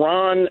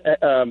Iran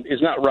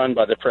is not run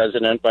by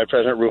President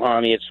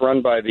Rouhani. It's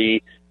run by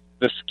the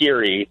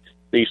SCIRI,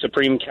 the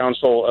Supreme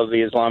Council of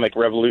the Islamic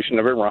Revolution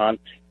of Iran,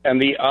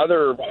 and the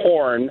other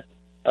horn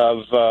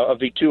of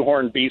the two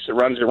horned beast that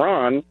runs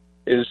Iran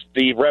is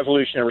the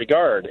Revolutionary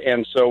Guard.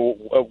 And so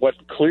what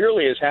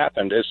clearly has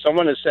happened is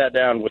someone has sat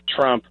down with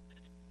Trump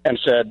and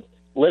said,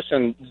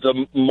 listen,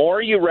 the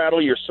more you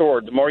rattle your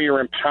sword, the more you're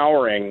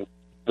empowering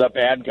the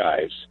bad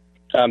guys.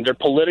 They're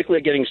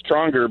politically getting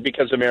stronger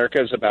because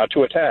America is about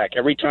to attack.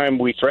 Every time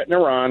we threaten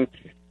Iran,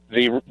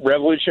 the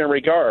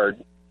Revolutionary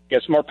Guard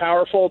gets more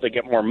powerful, they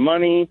get more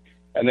money,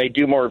 and they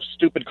do more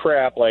stupid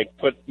crap like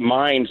put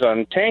mines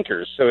on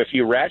tankers. So if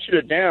you ratchet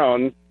it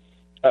down,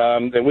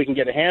 then we can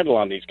get a handle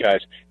on these guys.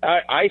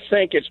 I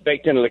think it's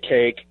baked into the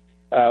cake.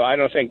 I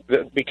don't think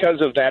that because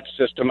of that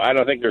system, I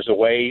don't think there's a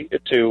way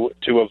to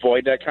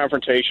avoid that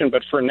confrontation.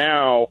 But for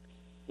now,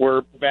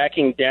 we're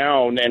backing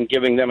down and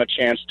giving them a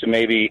chance to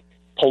maybe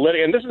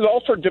and this is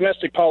all for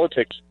domestic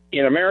politics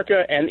in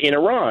America and in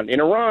Iran. In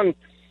Iran,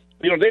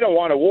 they don't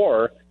want a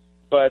war,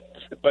 but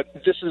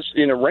this is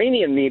in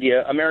Iranian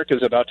media.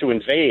 America's about to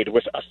invade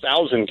with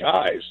 1,000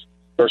 guys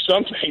or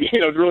something.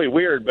 It's really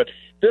weird, but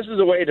this is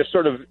a way to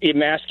sort of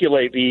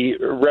emasculate the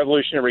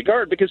Revolutionary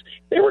Guard because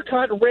they were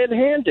caught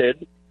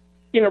red-handed,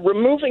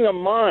 removing a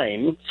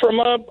mine from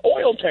a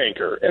oil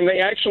tanker, and they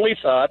actually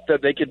thought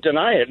that they could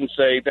deny it and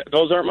say,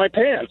 those aren't my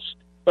pants.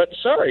 But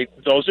sorry,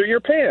 those are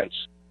your pants.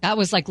 That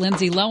was like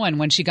Lindsay Lohan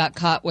when she got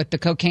caught with the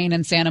cocaine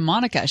in Santa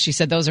Monica. She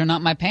said, those are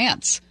not my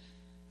pants.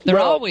 They're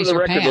always for the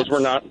your record, pants.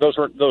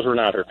 Those were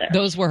not her pants.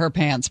 Those were her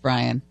pants,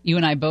 Brian. You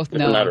and I both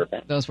know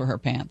those were her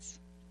pants.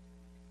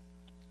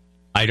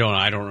 I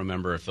don't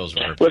remember if those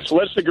were her pants.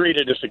 Let's agree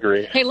to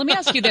disagree. Hey, let me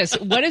ask you this.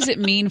 What does it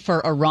mean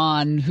for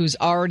Iran, who's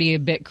already a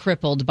bit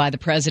crippled by the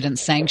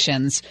president's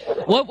sanctions?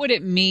 What would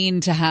it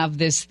mean to have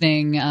this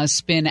thing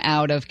spin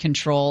out of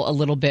control a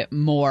little bit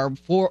more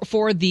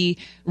for the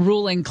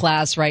ruling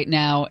class right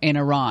now in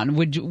Iran?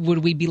 Would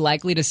we be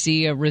likely to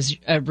see a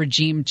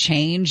regime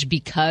change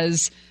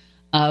because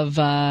of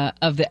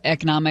the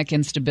economic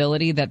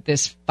instability that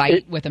this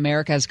fight with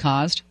America has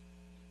caused?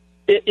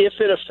 If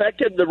it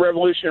affected the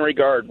Revolutionary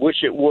Guard,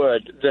 which it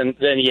would, then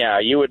yeah,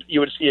 you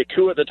would see a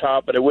coup at the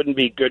top, but it wouldn't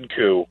be good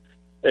coup.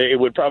 It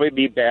would probably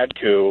be bad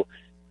coup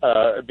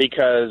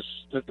because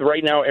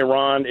right now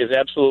Iran is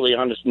absolutely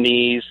on its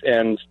knees,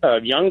 and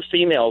young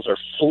females are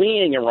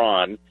fleeing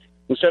Iran.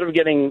 Instead of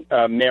getting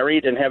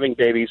married and having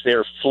babies,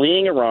 they're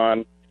fleeing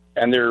Iran,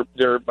 and they're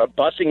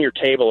bussing your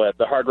table at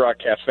the Hard Rock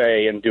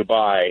Cafe in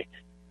Dubai.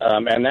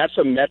 And that's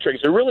a metric.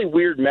 It's a really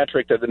weird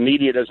metric that the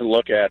media doesn't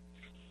look at,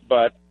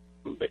 but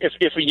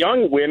if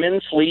young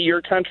women flee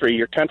your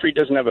country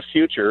doesn't have a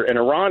future, and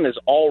Iran is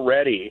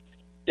already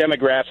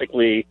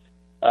demographically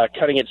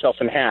cutting itself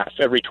in half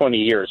every 20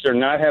 years. They're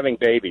not having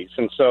babies,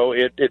 and so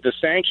the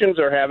sanctions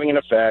are having an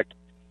effect,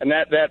 and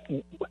that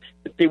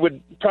it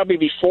would probably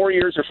be 4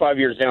 years or 5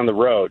 years down the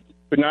road,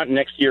 but not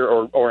next year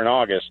or in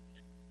August.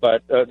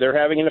 But they're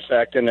having an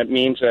effect, and it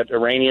means that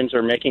Iranians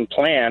are making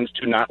plans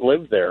to not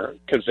live there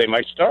because they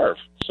might starve.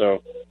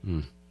 So,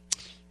 All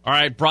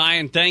right,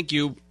 Brian, thank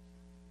you.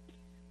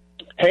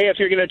 Hey, if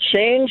you're going to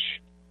change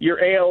your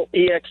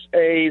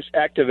ALEXA's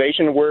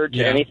activation word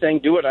to anything,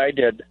 do what I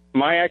did.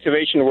 My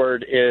activation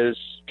word is,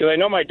 because I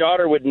know my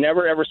daughter would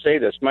never, ever say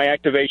this, my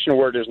activation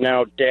word is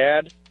now,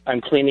 Dad,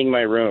 I'm cleaning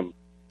my room.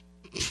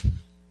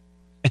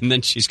 And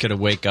then she's going to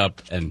wake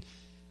up and,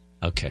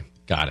 okay,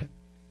 got it.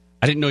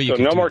 I didn't know you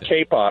could no do more that.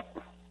 K-pop.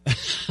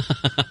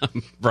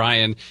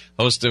 Bryan,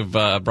 host of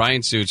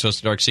Bryan Suits, host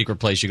of Dark Secret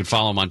Place. You can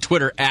follow him on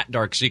Twitter at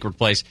Dark Secret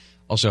Place.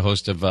 Also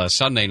host of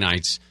Sunday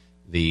Nights,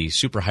 the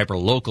super hyper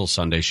local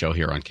Sunday show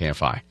here on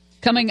KFI.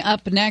 Coming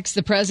up next,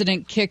 the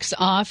president kicks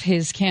off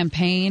his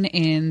campaign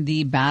in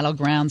the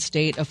battleground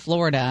state of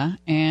Florida,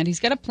 and he's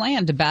got a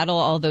plan to battle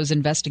all those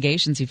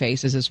investigations he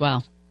faces as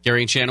well.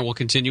 Gary and Shannon will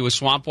continue with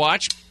Swamp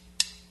Watch.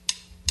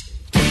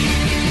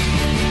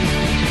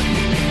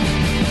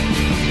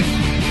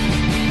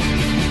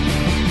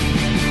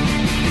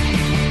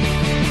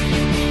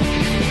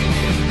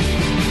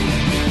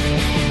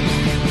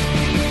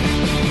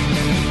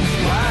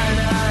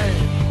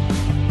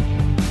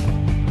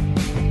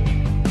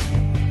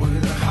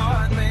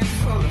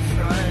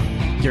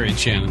 Gary and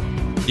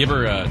Shannon, you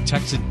ever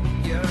texted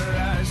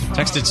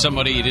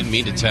somebody you didn't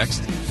mean to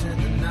text?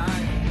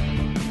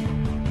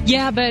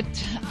 Yeah, but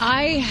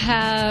I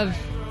have...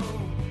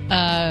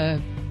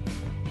 I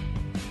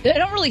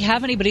don't really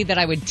have anybody that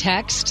I would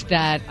text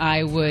that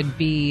I would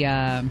be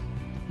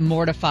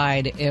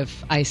mortified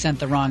if I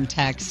sent the wrong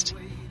text.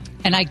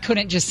 And I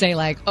couldn't just say,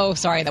 like, oh,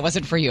 sorry, that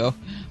wasn't for you.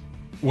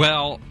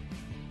 Well,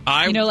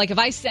 like if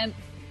I sent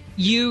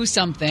you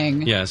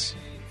something... Yes.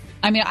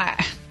 I mean,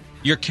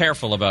 You're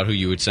careful about who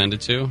you would send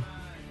it to?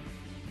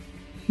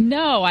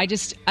 No, I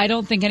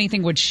don't think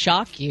anything would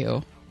shock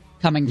you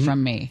coming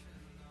from me.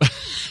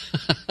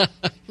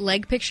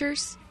 Leg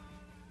pictures?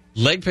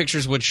 Leg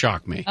pictures would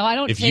shock me. Oh, I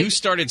don't. If you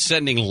started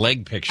sending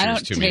leg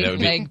pictures to me, that would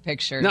be leg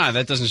pictures. No,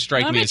 that doesn't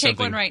strike I'm me gonna as take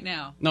something. one right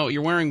now. No,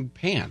 you're wearing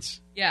pants.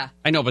 Yeah.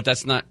 I know, but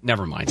that's not.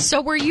 Never mind.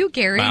 So were you,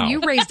 Gary? Wow.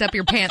 You raised up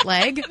your pant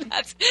leg.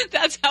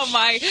 That's how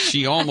my.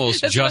 She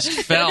almost just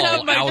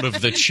fell out of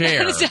the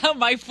chair. That's how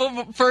my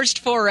first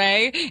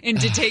foray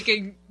into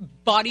taking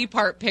body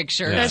part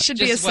pictures. Yeah. That should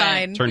be a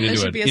sign. Turned That into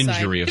should an be a sign.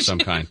 injury of some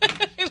kind.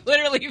 I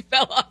literally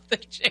fell off the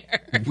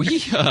chair.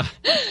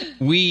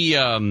 We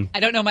I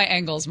don't know my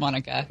angles,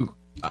 Monica.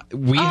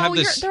 We have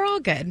this They're all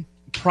good.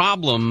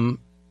 problem.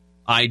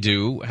 I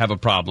do have a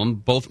problem.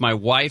 Both my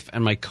wife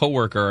and my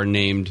coworker are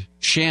named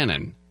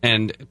Shannon.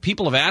 And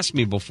people have asked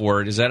me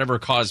before, does that ever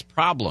cause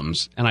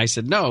problems? And I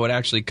said, no, it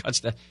actually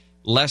cuts the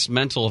less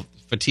mental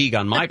fatigue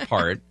on my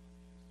part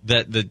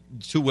that the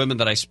two women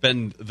that I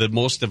spend the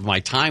most of my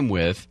time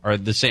with are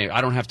the same. I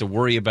don't have to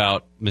worry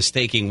about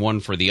mistaking one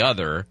for the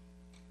other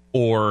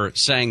or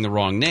saying the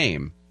wrong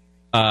name.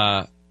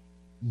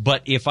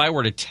 But if I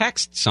were to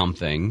text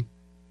something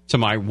to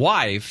my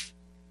wife,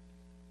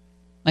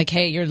 like,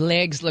 hey, your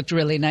legs looked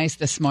really nice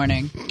this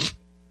morning.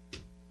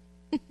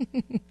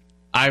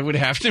 I would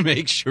have to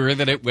make sure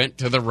that it went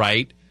to the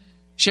right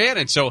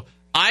Shannon. So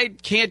I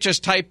can't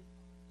just type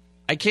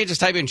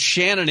in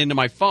Shannon into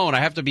my phone. I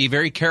have to be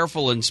very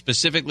careful and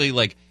specifically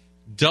like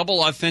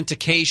double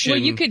authentication.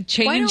 Well, you could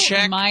change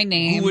my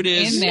name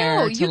in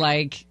there to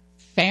like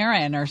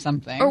Farron or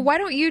something. Or why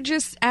don't you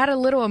just add a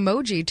little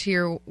emoji to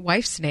your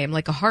wife's name,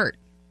 like a heart?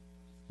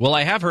 Well,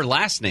 I have her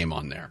last name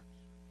on there.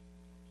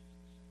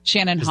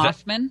 Shannon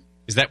Hoffman.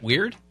 Is that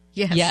weird?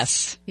 Yes.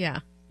 Yes. Yeah.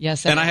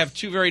 Yes. And I have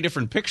two very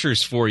different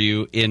pictures for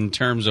you in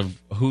terms of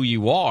who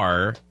you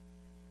are.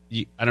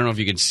 I don't know if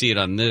you can see it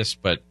on this,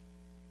 but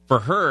for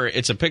her,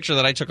 it's a picture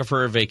that I took of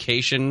her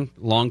vacation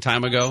a long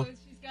time ago. She's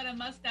got a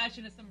mustache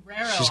and a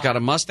sombrero. She's got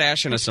a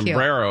mustache and a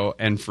sombrero.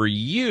 And for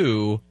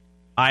you,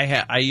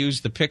 I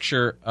used the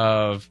picture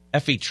of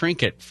Effie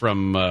Trinket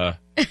from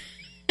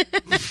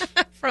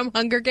From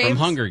Hunger Games? From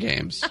Hunger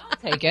Games. I'll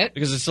take it.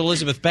 Because it's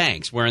Elizabeth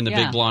Banks wearing the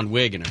Yeah. big blonde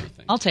wig and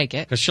everything. I'll take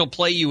it. Because she'll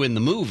play you in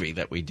the movie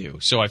that we do.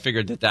 So I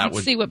figured that Let's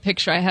would... see what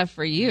picture I have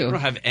for you. You don't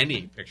have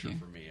any picture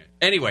for me.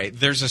 Anyway,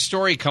 there's a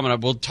story coming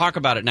up. We'll talk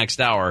about it next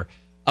hour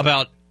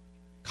about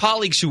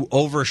colleagues who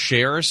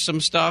overshare some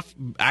stuff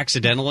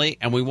accidentally,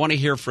 and we want to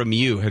hear from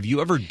you. Have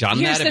you ever done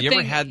Here's that? Have the you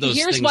ever thing. had those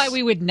Here's things? why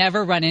we would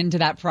never run into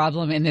that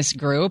problem in this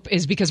group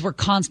is because we're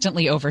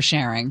constantly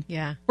oversharing.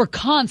 Yeah. We're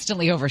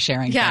constantly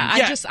oversharing. Yeah,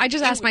 things. I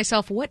just asked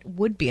myself, what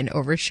would be an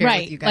overshare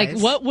right. with you guys?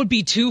 Like, what would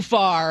be too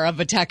far of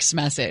a text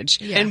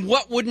message? Yeah. And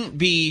what wouldn't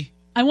be...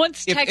 I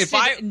once If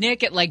texted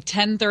Nick at like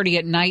 10:30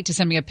 at night to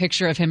send me a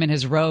picture of him in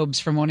his robes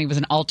from when he was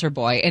an altar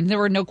boy, and there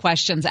were no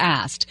questions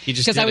asked. He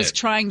just because I did was it.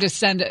 trying to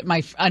send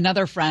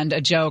another friend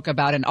a joke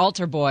about an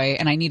altar boy,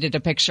 and I needed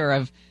a picture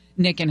of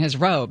Nick in his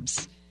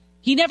robes.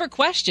 He never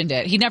questioned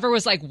it. He never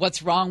was like,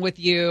 "What's wrong with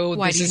you?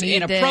 Why this do you is need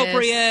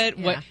inappropriate."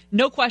 this? What? Yeah.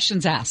 No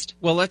questions asked.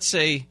 Well, let's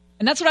say...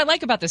 And that's what I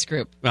like about this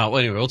group. Well,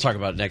 anyway, we'll talk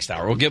about it next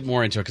hour. We'll get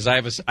more into it because I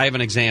have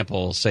an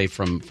example, say,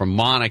 from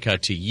Monica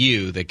to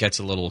you that gets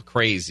a little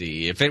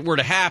crazy. If it were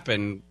to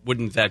happen,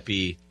 wouldn't that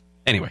be...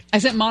 Anyway. I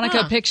sent Monica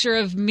a picture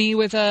of me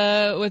with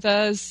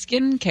a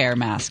skincare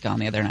mask on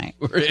the other night.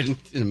 We're in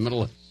the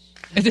middle of...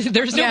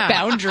 There's no Yeah.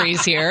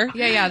 boundaries here.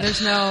 Yeah,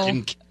 there's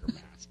no...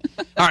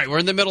 All right, we're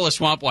in the middle of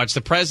Swamp Watch. The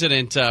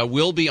president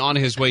will be on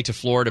his way to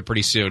Florida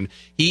pretty soon.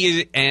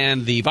 He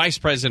and the vice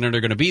president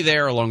are going to be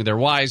there, along with their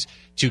wives,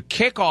 to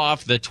kick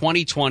off the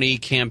 2020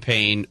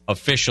 campaign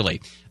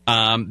officially.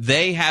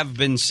 They have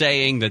been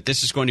saying that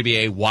this is going to be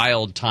a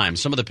wild time.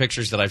 Some of the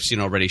pictures that I've seen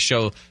already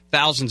show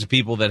thousands of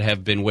people that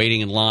have been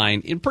waiting in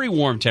line in pretty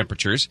warm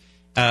temperatures.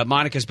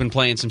 Monica's been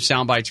playing some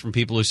sound bites from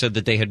people who said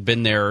that they had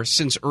been there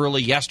since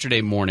early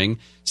yesterday morning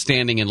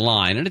standing in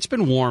line. And it's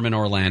been warm in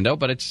Orlando,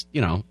 but it's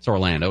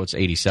Orlando. It's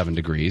 87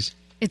 degrees.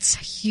 It's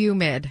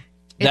humid.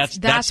 That's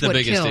the what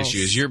biggest kills. issue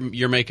is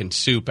you're making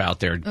soup out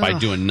there by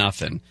doing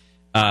nothing.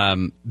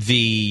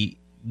 The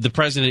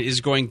president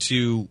is going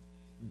to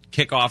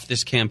kick off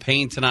this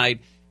campaign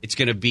tonight. It's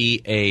going to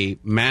be a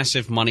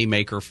massive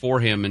moneymaker for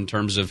him in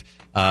terms of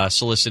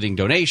soliciting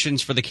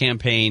donations for the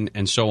campaign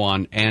and so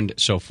on and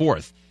so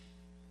forth.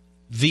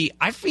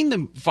 I find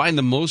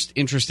the most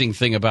interesting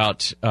thing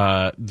about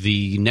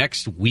the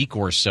next week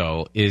or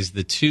so is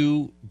the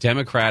two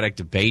Democratic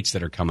debates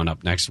that are coming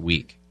up next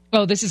week.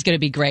 Oh, this is going to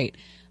be great.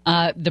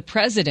 The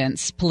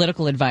president's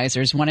political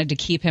advisors wanted to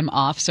keep him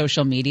off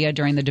social media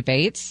during the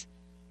debates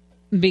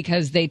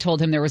because they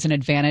told him there was an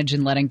advantage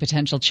in letting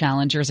potential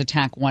challengers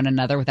attack one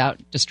another without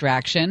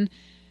distraction.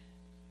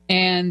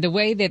 And the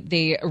way that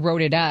they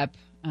wrote it up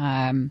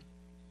in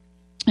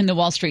the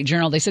Wall Street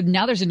Journal, they said,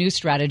 now there's a new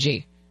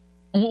strategy.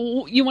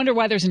 You wonder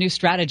why there's a new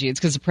strategy. It's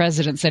because the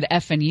president said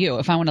F and you.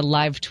 If I want to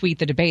live tweet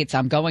the debates,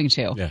 I'm going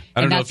to. Yeah.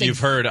 I don't know if you've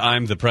heard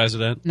I'm the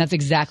president. And that's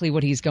exactly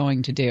what he's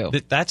going to do.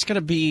 That's going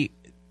to be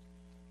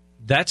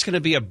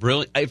a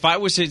brilliant. If I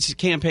was his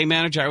campaign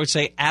manager, I would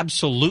say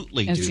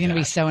absolutely do that. It's going to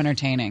be so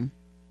entertaining.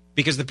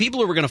 Because the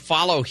people who are going to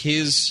follow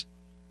his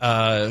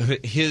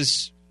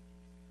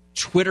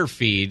Twitter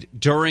feed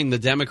during the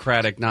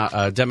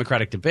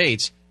Democratic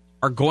debates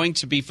are going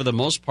to be, for the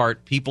most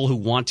part, people who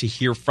want to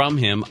hear from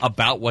him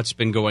about what's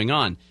been going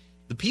on.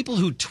 The people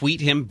who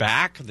tweet him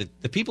back,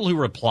 the people who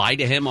reply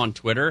to him on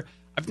Twitter,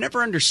 I've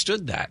never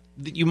understood that.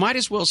 You might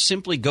as well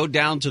simply go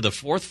down to the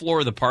fourth floor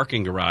of the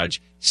parking garage,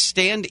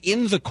 stand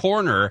in the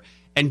corner,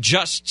 and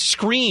just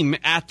scream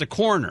at the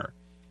corner.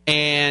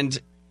 And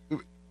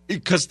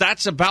because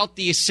that's about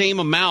the same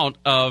amount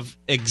of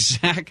it's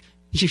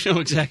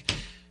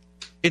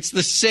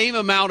the same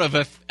amount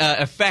of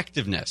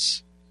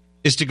effectiveness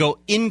is to go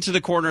into the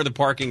corner of the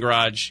parking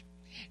garage,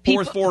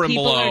 fourth floor and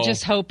below. People are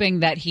just hoping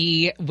that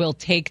he will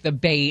take the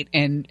bait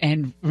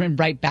and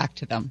right back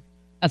to them.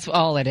 That's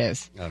all it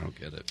is. I don't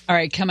get it. All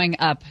right, coming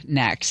up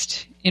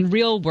next, in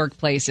real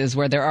workplaces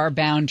where there are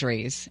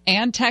boundaries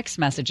and text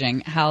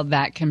messaging, how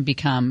that can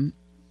become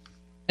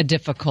a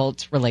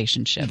difficult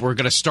relationship. We're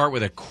going to start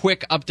with a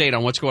quick update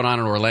on what's going on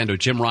in Orlando.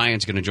 Jim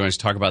Ryan's going to join us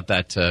to talk about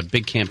that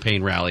big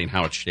campaign rally and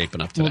how it's shaping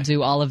up today. We'll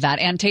do all of that.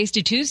 And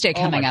Tasty Tuesday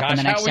coming up in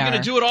the next hour. How are we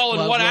going to do it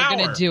all in 1 hour? We're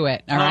going to do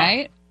it, all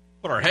right?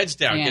 Put our heads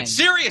down. Get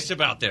serious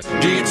about this. Do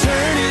you turn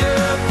it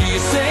up? Do you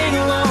sing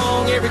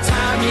along every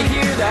time you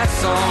hear that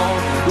song?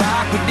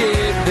 Like we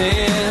did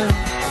then,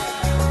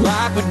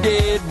 like we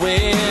did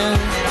when.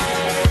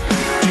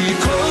 Do you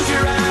close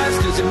your eyes?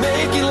 Does it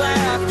make you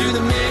laugh? Do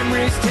the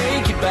memories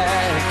take you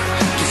back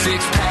to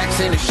 6 packs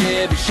in a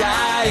Chevy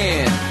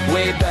Cheyenne?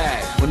 Way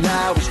back when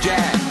I was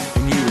Jack,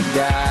 when you were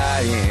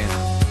dying.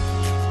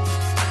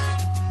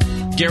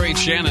 Gary and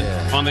Shannon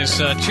on this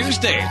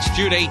Tuesday. It's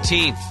June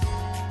 18th.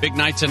 Big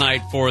night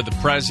tonight for the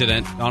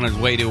president on his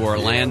way to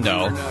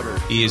Orlando.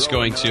 He is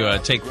going to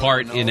take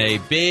part in a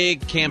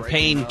big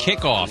campaign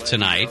kickoff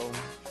tonight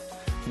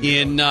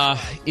in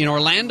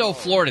Orlando,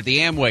 Florida, at the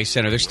Amway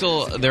Center.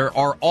 There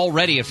are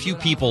already a few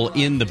people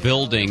in the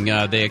building.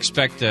 They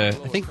expect, I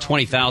think,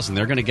 20,000.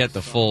 They're going to get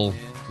the full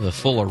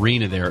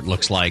arena there. It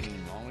looks like.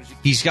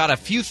 He's got a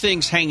few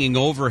things hanging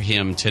over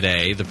him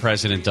today. The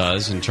president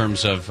does, in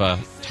terms of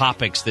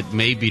topics that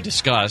may be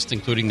discussed,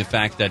 including the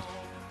fact that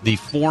the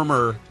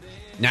former,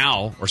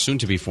 now or soon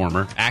to be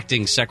former,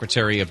 acting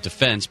Secretary of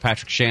Defense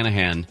Patrick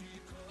Shanahan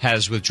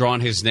has withdrawn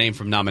his name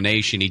from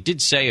nomination. He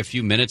did say a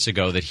few minutes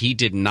ago that he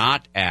did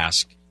not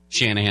ask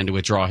Shanahan to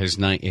withdraw his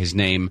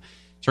name.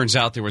 Turns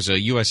out there was a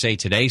USA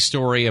Today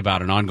story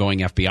about an ongoing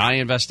FBI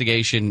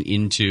investigation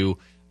into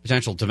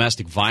potential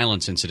domestic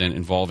violence incident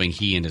involving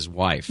he and his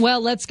wife.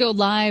 Well, let's go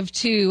live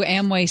to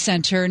Amway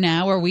Center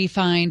now, where we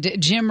find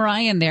Jim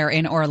Ryan there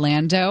in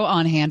Orlando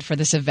on hand for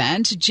this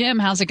event. Jim,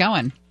 how's it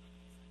going?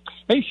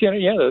 Hey,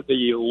 Shannon. Yeah,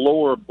 the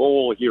lower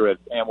bowl here at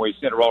Amway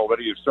Center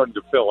already is starting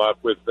to fill up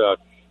with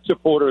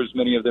supporters,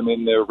 many of them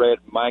in their red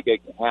MAGA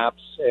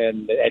hats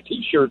and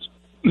T-shirts.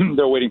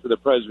 They're waiting for the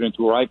president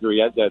to arrive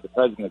here. The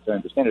president, I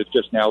understand, is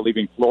just now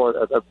leaving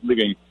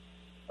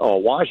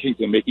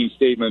Washington, making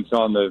statements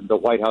on the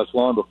White House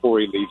lawn before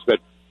he leaves. But,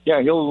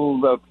 yeah,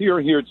 he'll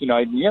appear here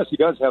tonight. And, yes, he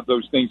does have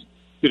those things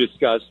to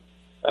discuss.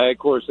 Of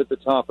course, at the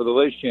top of the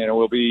list, Shannon,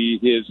 will be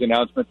his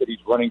announcement that he's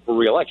running for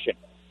re-election.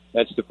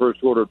 That's the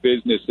first order of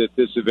business at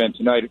this event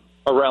tonight,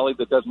 a rally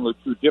that doesn't look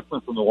too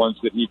different from the ones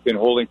that he's been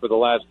holding for the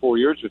last 4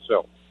 years or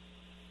so.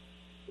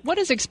 What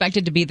is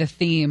expected to be the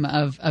theme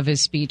of his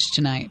speech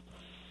tonight?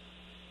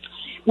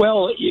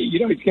 Well,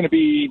 it's going to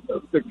be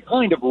the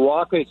kind of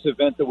raucous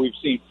event that we've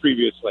seen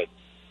previously.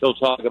 He'll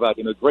talk about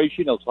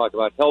immigration. He'll talk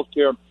about health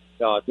care.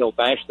 He'll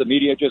bash the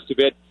media just a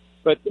bit.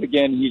 But,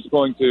 again, he's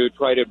going to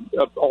try to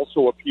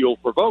also appeal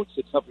for votes.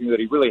 It's something that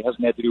he really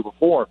hasn't had to do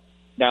before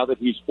now that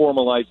he's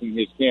formalizing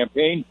his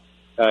campaign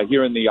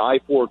here in the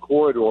I-4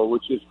 corridor,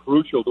 which is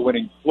crucial to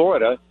winning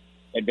Florida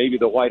and maybe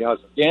the White House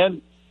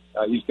again.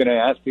 He's going to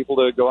ask people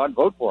to go out and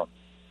vote for him.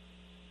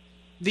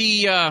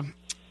 The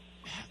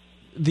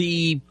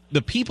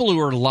people who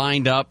are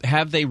lined up,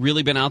 have they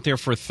really been out there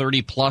for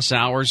 30-plus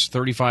hours,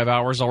 35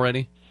 hours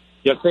already?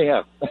 Yes, they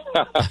have.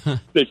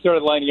 They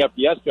started lining up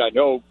yesterday. I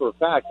know for a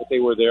fact that they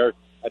were there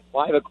at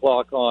 5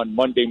 o'clock on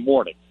Monday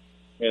morning.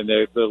 And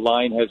the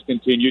line has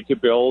continued to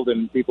build,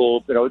 and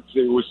people, it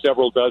was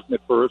several dozen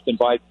at first, and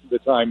by the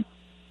time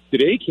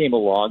today came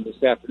along,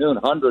 this afternoon,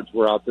 hundreds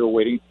were out there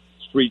waiting.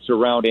 Streets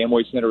around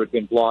Amway Center had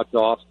been blocked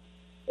off.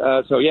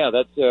 That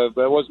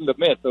wasn't a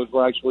myth. Those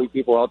were actually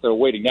people out there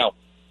waiting. Now,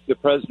 the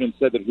president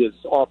said that his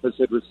office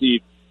had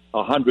received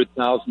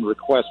 100,000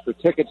 requests for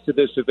tickets to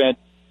this event.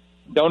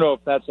 Don't know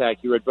if that's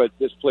accurate, but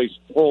this place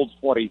holds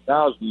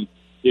 20,000.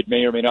 It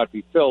may or may not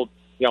be filled.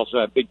 They also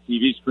have big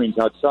TV screens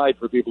outside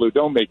for people who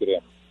don't make it in.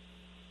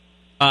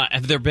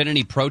 Have there been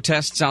any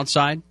protests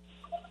outside?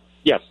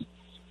 Yes.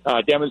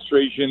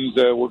 Demonstrations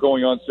were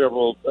going on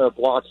several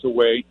blocks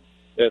away.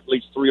 At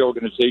least 3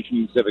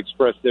 organizations have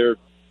expressed their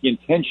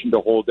intention to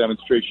hold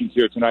demonstrations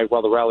here tonight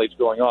while the rally's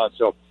going on.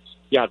 So,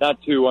 yeah,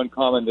 not too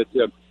uncommon that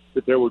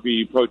there would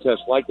be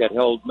protests like that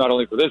held not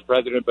only for this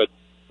president, but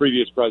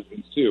previous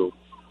presidents, too.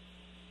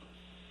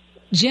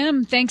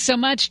 Jim, thanks so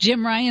much.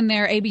 Jim Ryan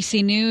there,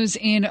 ABC News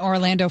in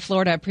Orlando,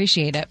 Florida.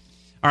 Appreciate it.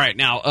 All right.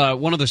 Now,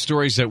 one of the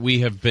stories that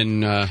we've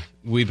been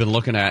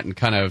looking at and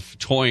kind of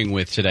toying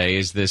with today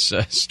is this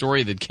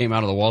story that came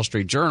out of the Wall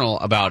Street Journal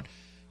about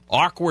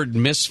awkward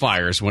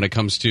misfires when it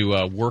comes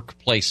to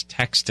workplace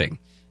texting.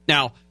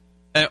 Now,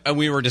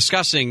 we were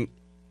discussing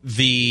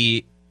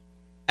the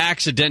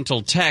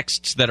accidental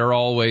texts that are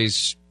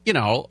always,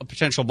 a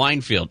potential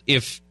minefield.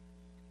 If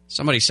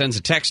somebody sends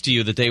a text to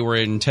you that they were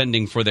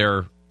intending for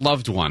their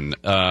loved one,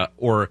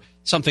 or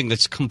something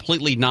that's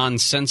completely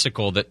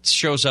nonsensical that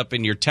shows up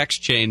in your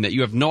text chain that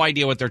you have no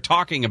idea what they're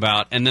talking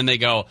about, and then they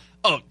go,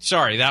 "Oh,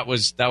 sorry, that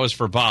was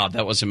for Bob.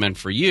 That wasn't meant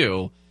for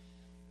you."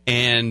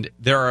 And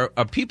there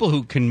are people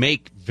who can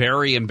make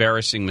very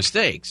embarrassing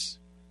mistakes.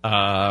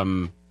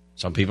 Some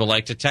people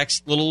like to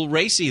text little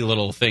racy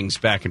little things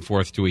back and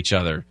forth to each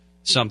other.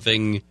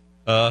 Something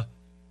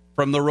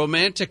from the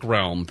romantic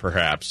realm,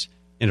 perhaps.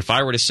 And if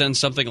I were to send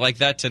something like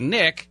that to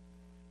Nick...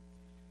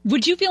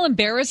 Would you feel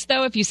embarrassed,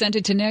 though, if you sent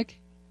it to Nick?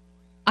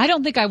 I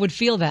don't think I would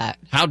feel that.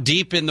 How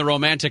deep in the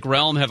romantic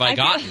realm have I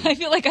gotten? I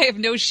feel like I have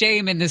no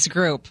shame in this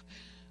group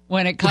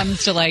when it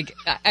comes to,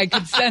 I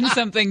could send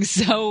something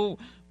so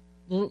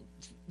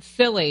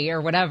silly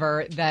or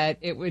whatever that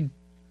it would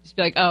just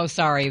be like, oh,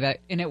 sorry.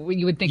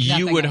 You would think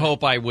nothing You would of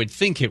hope I would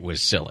think it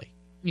was silly.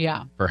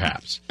 Yeah.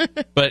 Perhaps.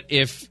 But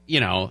if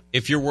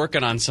you're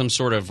working on some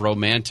sort of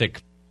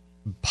romantic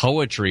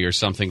poetry or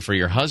something for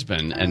your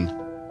husband and...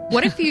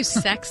 What if you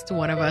sext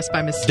one of us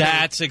by mistake?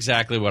 That's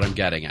exactly what I'm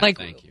getting at.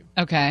 Thank you.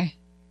 Okay.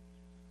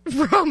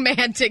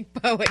 Romantic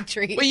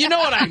poetry. Well, you know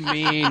what I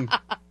mean.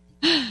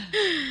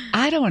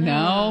 I don't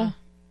know.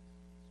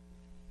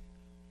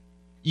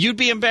 You'd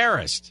be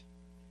embarrassed.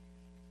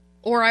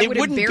 Or I would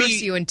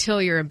embarrass you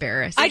until you're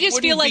embarrassed. I just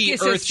feel like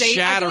it's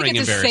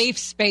a safe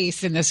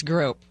space in this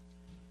group.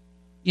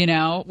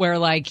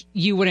 Where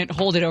you wouldn't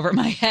hold it over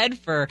my head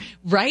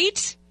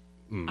right?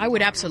 I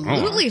would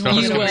absolutely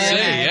hold it over your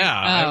head.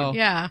 Yeah.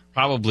 Yeah.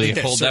 Probably it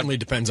hold certainly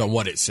depends on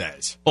what it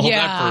says. Hold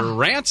that for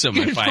ransom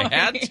if I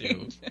had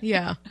to.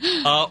 Yeah.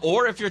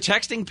 Or if you're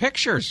texting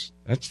pictures.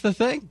 That's the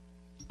thing.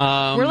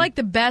 We're like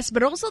the best,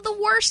 but also the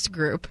worst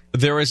group.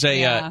 There is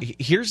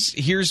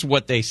here's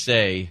what they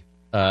say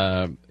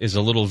is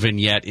a little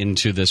vignette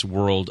into this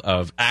world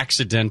of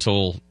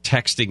accidental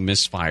texting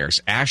misfires.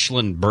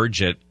 Ashlyn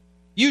Burgett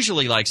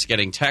usually likes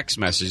getting text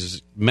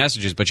messages,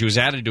 but she was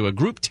added to a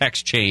group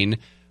text chain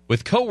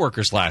with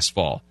coworkers last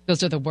fall.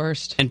 Those are the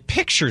worst. And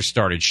pictures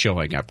started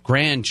showing up.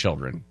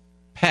 Grandchildren,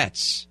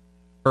 pets.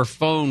 Her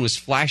phone was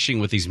flashing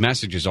with these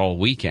messages all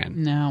weekend.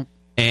 No.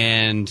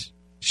 And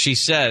she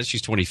says,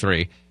 she's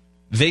 23,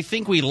 they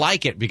think we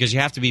like it because you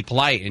have to be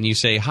polite. And you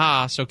say,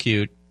 ha, so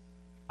cute.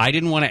 I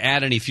didn't want to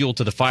add any fuel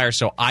to the fire,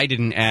 so I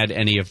didn't add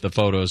any of the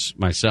photos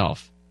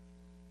myself.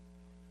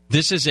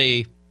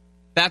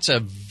 That's a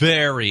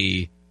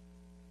very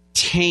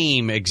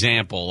tame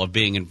example of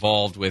being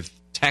involved with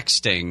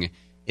texting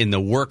in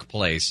the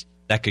workplace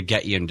that could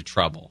get you into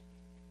trouble.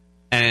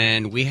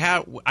 And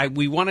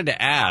we wanted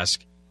to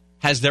ask,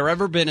 has there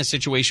ever been a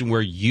situation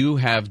where you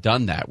have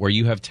done that, where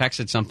you have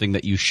texted something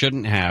that you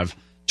shouldn't have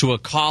to a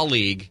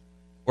colleague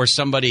or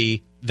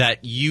somebody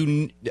that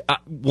you,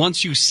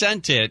 once you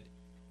sent it,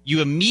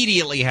 you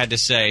immediately had to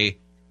say,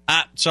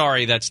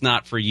 sorry, that's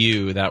not for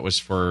you. That was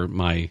for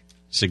my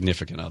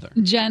significant other.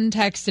 Jen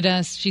texted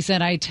us. She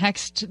said, I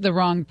texted the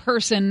wrong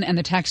person, and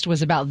the text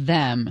was about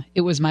them.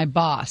 It was my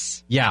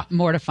boss. Yeah.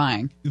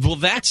 Mortifying. Well,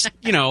 that's, that's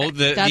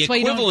the why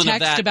you don't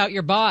text about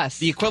your boss.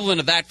 The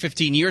equivalent of that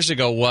 15 years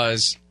ago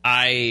was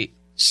I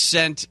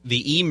sent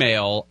the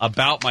email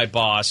about my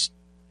boss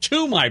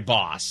to my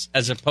boss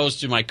as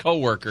opposed to my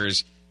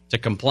coworkers to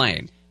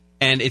complain.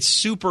 And it's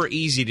super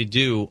easy to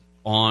do.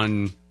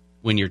 on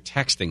when you're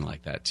texting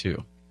like that,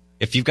 too.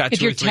 If you've got if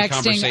two you're or three texting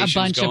conversations a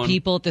bunch going, of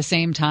people at the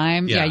same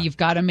time, Yeah. you've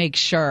got to make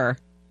sure.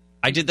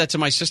 I did that to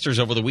my sisters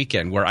over the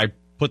weekend where I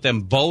put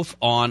them both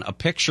on a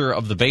picture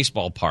of the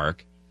baseball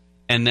park,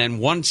 and then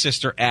one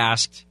sister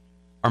asked,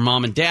 "Are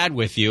mom and dad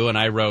with you?" And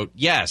I wrote,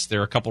 "Yes,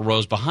 they're a couple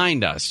rows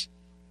behind us."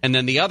 And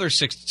then the other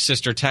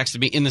sister texted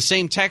me in the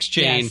same text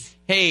chain, Yes.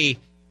 "Hey,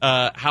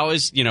 how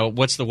is,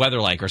 what's the weather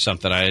like or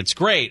something?" It's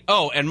great.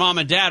 Oh, and mom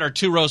and dad are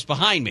 2 rows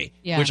behind me,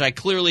 Yeah. which I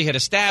clearly had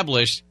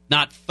established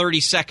not 30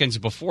 seconds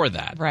before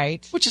that.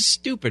 Right. Which is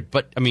stupid.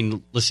 But, I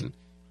mean, listen,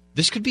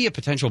 this could be a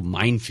potential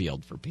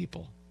minefield for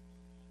people.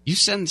 You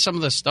send some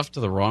of the stuff to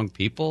the wrong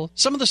people.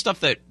 Some of the stuff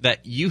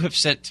that you have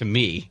sent to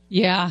me,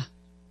 Yeah.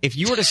 if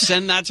you were to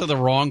send that to the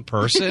wrong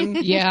person,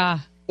 Yeah.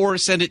 or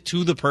send it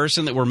to the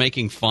person that we're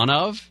making fun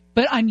of.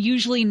 But I'm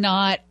usually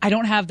not, I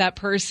don't have that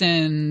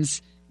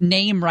person's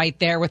name right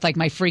there with like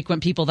my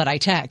frequent people that I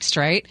text,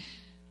 right?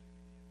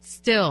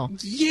 Still,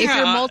 if you're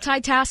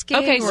multitasking,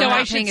 Okay, or so not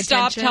I should paying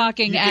stop attention,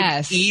 talking You could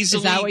S. easily-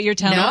 Is that what you're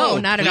telling me? No,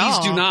 not at all.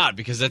 Please do not,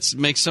 because that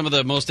makes some of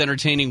the most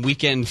entertaining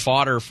weekend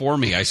fodder for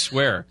me, I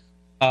swear.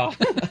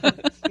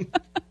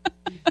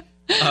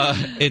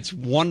 It's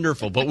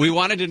wonderful. But we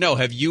wanted to know,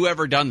 have you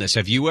ever done this?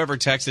 Have you ever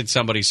texted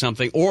somebody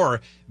something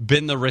or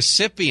been the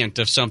recipient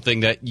of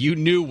something that you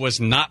knew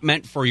was not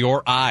meant for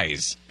your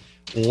eyes?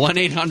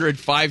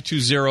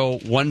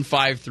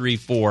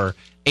 1-800-520-1534,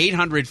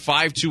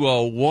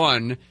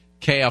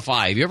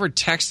 800-520-1KFI. Have you ever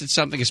texted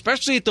something,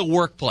 especially at the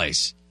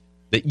workplace,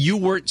 that you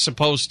weren't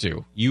supposed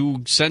to?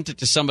 You sent it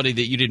to somebody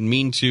that you didn't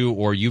mean to,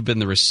 or you've been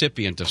the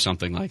recipient of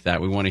something like that.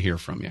 We want to hear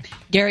from you.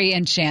 Gary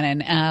and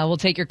Shannon, we'll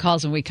take your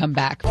calls when we come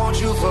back. Want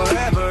you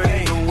forever,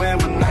 even when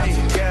we're not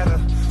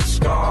together.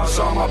 Scars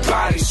on my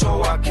body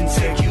so I can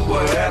take you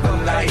wherever.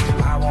 Like,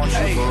 I want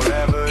you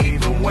forever,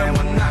 even when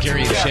we're not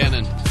Gary and together.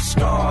 Shannon.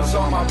 Scars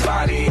on my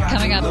body.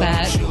 Coming up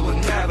at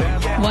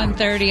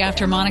 1:30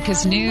 after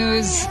Monica's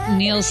News,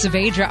 Neil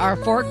Saavedra, our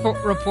Fork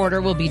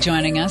reporter, will be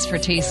joining us for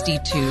Tasty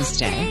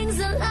Tuesday.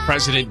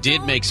 President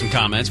did make some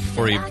comments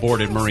before he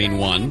boarded Marine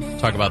One.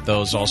 Talk about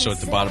those also at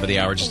the bottom of the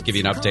hour. Just to give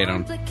you an update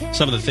on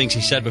some of the things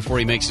he said before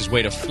he makes his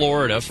way to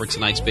Florida for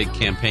tonight's big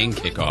campaign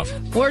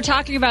kickoff. We're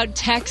talking about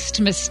text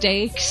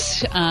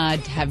mistakes.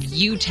 Have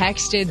you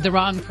texted the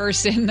wrong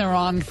person, the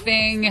wrong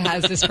thing?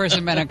 Has this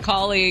person been a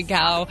colleague?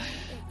 How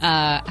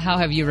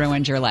have you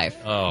ruined your life?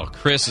 Oh,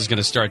 Chris is going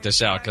to start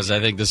this out because I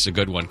think this is a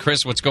good one.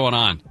 Chris, what's going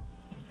on?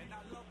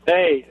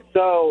 Hey,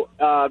 so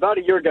about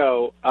a year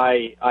ago,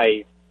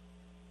 I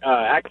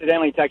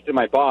accidentally texted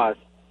my boss,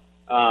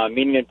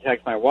 meaning to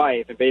text my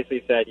wife, and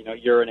basically said,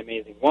 you're an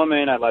amazing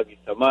woman. I love you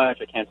so much.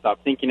 I can't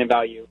stop thinking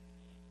about you.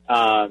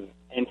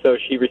 And so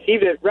she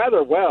received it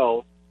rather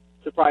well,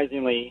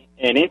 surprisingly,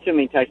 and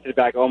instantly texted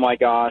back, oh, my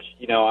gosh,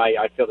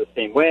 I feel the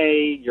same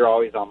way. You're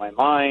always on my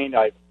mind.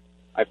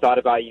 I've thought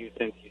about you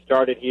since you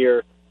started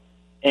here.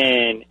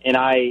 And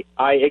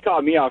it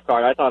caught me off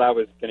guard. I thought I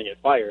was going to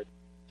get fired.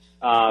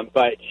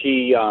 But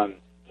she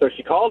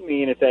called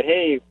me and it said,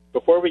 hey,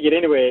 before we get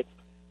into it,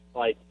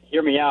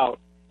 hear me out.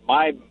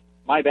 My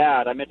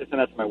bad. I meant to send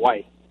that to my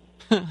wife.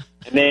 And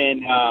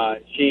then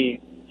she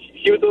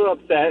was a little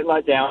upset,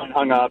 let down,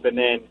 hung up. And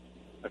then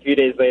a few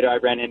days later, I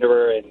ran into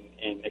her and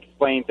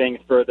explained things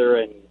further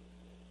and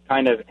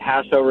kind of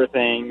hashed over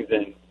things.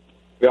 And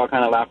we all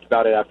kind of laughed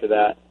about it after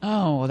that.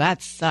 Oh,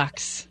 that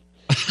sucks.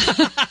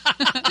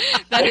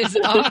 That is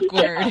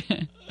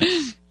awkward.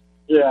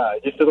 Yeah,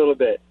 just a little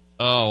bit.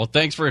 Oh, well,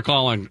 thanks for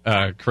calling,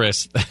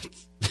 Chris.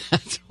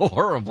 That's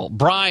horrible.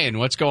 Brian,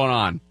 what's going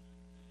on?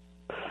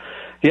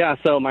 Yeah,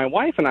 so my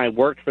wife and I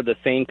worked for the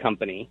same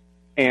company,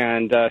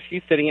 and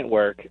she's sitting at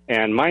work,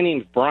 and my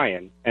name's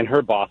Brian, and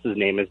her boss's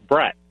name is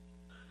Brett.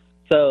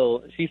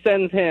 So she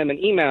sends him an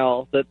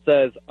email that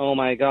says, oh,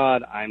 my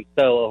God, I'm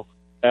so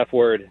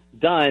F-word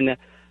done.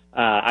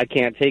 I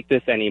can't take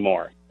this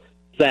anymore.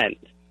 Sent.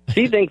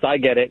 She thinks I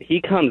get it.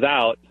 He comes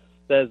out,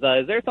 says,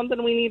 is there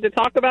something we need to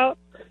talk about?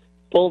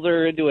 Pulls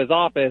her into his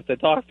office and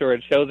talks to her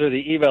and shows her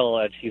the email,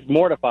 and she's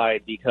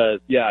mortified because,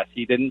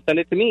 she didn't send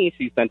it to me.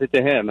 She sent it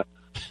to him,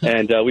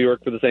 and we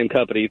work for the same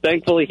company.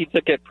 Thankfully, he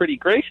took it pretty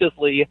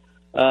graciously.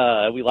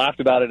 We laughed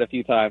about it a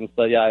few times,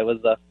 but, it was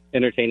an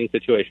entertaining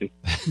situation.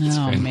 That's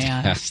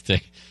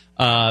fantastic.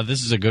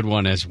 This is a good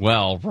one as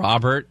well.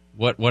 Robert,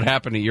 what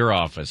happened at your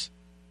office?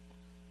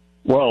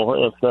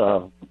 Well, it's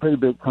a pretty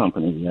big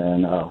company,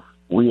 and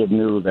we had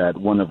knew that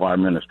one of our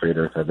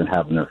administrators had been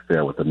having an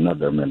affair with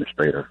another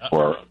administrator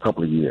for a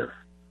couple of years.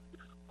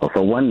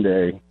 So one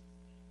day,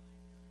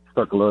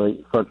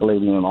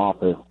 circulating in the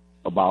office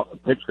about a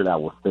picture that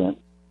was sent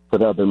to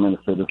the other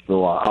administrators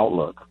through our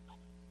Outlook.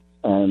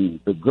 And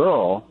the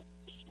girl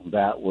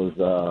that was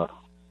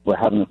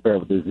having an affair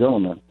with this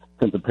gentleman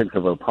sent a picture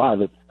of her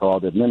private to all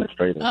the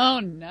administrators. Oh,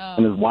 no.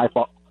 And his wife,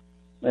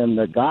 and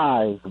the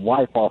guy's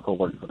wife also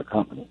works for the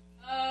company.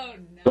 Oh,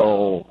 no.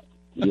 So,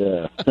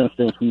 yeah, since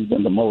then she's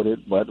been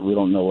demoted, but we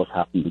don't know what's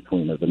happened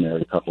between the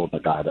married couple and the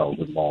guy that was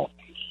involved.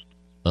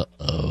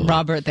 Uh-oh.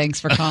 Robert, thanks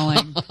for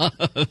calling.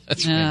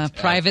 That's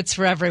privates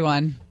for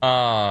everyone.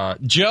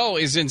 Joe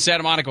is in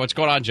Santa Monica. What's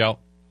going on, Joe?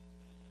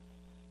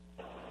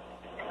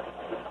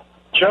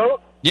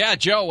 Joe? Yeah,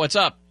 Joe, what's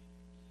up?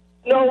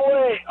 No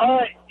way.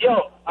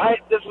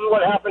 This is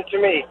what happened to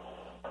me.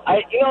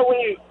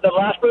 When the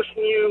last person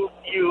you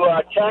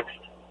text,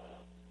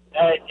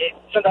 it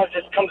sometimes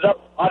just comes up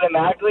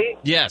automatically.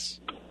 Yes.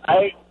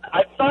 I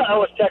thought I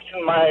was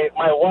texting my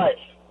wife,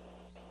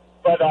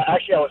 but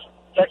actually I was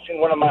texting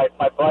one of my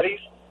buddies,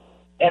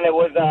 and it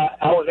was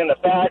I was in a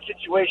bad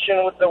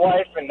situation with the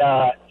wife, and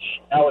I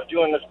was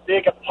doing this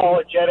big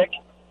apologetic.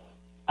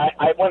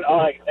 I went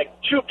on like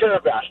 2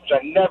 paragraphs, which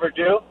I never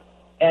do,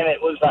 and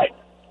it was like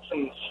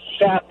some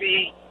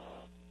sappy,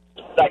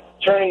 like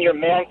turning your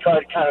man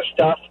card kind of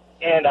stuff,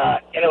 and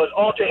it was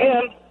all to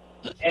him,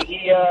 and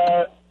he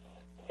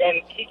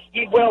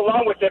went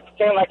along with it,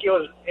 pretending like he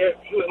was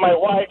my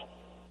wife,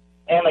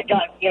 and I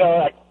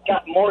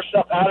got more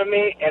stuff out of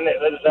me, and it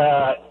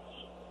was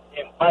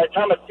and by the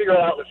time I figured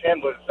out it was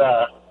him,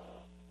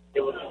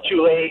 it was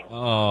too late.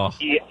 Oh.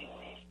 He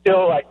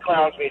still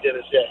clowns me to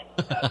this day.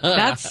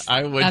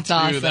 I would that's too.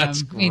 awesome.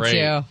 That's Me great.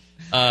 too.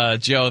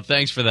 Joe,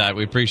 thanks for that.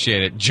 We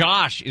appreciate it.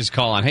 Josh is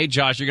calling. Hey,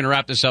 Josh, you're going to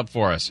wrap this up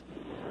for us.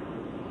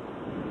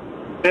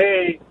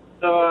 Hey,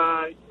 so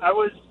I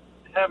was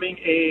having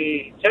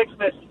a text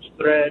message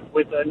thread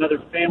with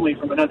another family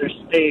from another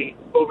state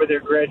over their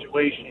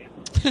graduation.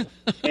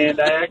 And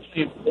I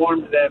actually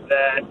informed them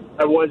that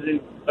I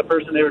wasn't the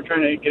person they were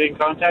trying to get in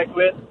contact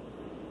with.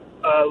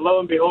 Lo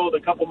and behold, a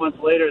couple months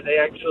later, they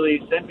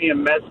actually sent me a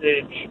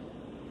message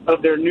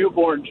of their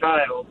newborn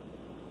child.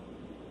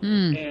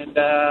 And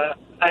I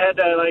had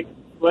to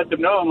let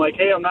them know. I'm like,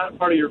 hey, I'm not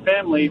part of your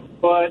family,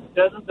 but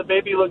doesn't the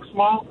baby look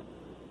small?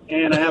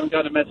 And I haven't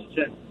got a message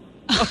since.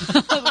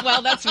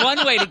 Well, that's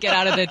one way to get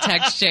out of the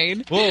text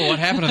chain. Whoa, what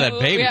happened to that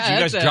baby? Yeah, Did you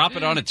guys that's drop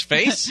it on its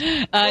face?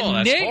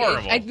 That's Nick,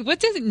 horrible.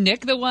 What is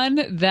Nick the one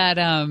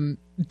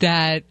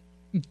that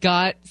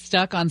got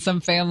stuck on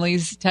some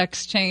family's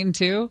text chain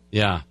too?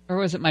 Yeah. Or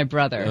was it my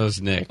brother? It was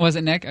Nick. Was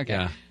it Nick?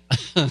 Okay.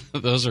 Yeah.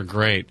 Those are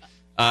great.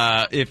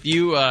 If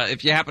you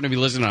happen to be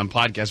listening on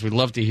podcasts, we'd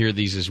love to hear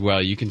these as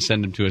well. You can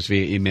send them to us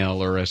via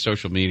email or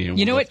social media. And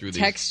You know we'll what go through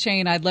text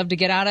chain I'd love to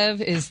get out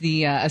of is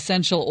the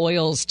essential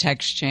oils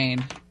text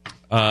chain.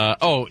 How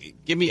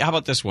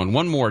about this one?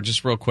 One more,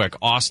 just real quick.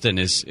 Austin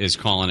is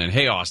calling in.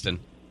 Hey, Austin.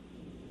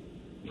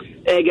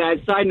 Hey, guys.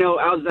 Side note,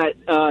 I was at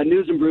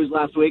News and Brews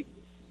last week.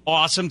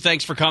 Awesome.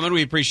 Thanks for coming.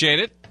 We appreciate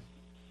it.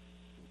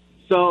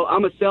 So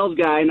I'm a sales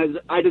guy, and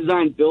I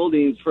design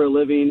buildings for a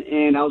living,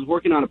 and I was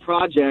working on a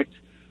project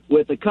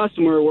with a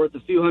customer worth a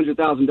few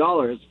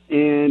 $100,000,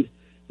 and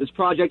this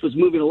project was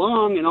moving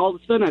along, and all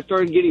of a sudden I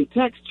started getting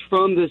texts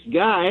from this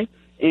guy,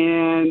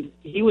 and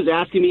he was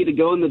asking me to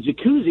go in the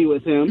jacuzzi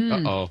with him.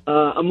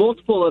 A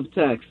multiple of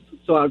texts.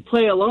 So I would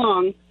play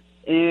along,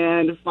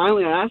 and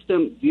finally I asked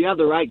him, do you have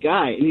the right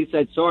guy? And he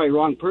said, sorry,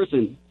 wrong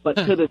person. But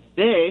to this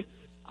day,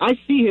 I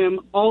see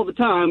him all the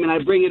time, and I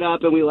bring it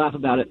up, and we laugh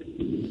about it.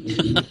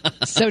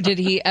 So did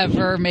he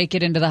ever make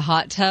it into the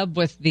hot tub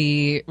with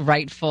the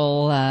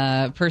rightful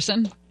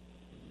person?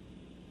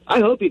 I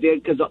hope he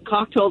did, because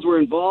cocktails were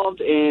involved,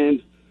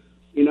 and,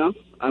 I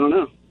don't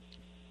know.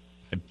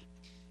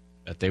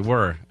 That they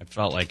were. I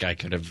felt like I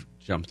could have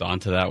jumped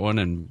onto that one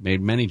and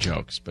made many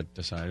jokes, but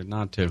decided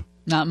not to.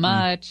 Not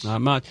much.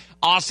 Not much.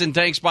 Austin,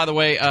 thanks, by the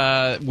way.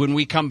 When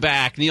we come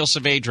back, Neil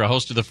Saavedra,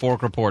 host of the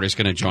Fork Report, is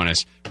going to join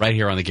us right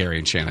here on the Gary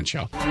and Shannon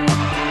Show.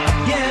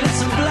 Yeah,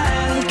 it's a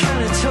blind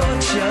kind of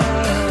torture.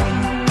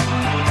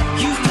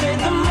 You've played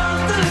the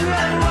mother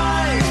and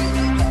wife,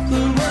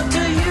 but what do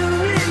you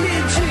really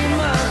dream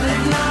of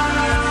at night?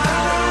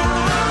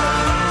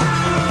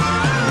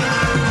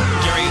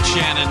 Gary and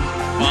Shannon.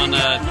 On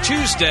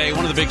Tuesday,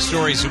 one of the big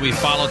stories that we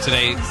followed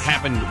today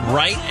happened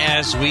right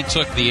as we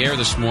took the air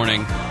this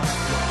morning.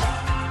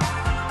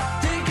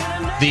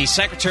 The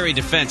Secretary of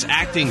Defense,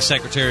 acting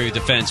Secretary of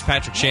Defense,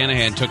 Patrick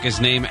Shanahan, took his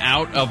name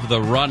out of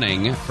the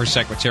running for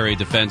Secretary of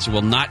Defense.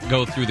 Will not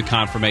go through the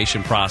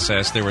confirmation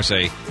process. There was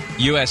a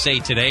USA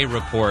Today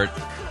report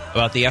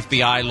about the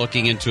FBI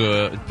looking into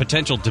a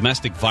potential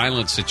domestic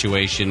violence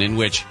situation in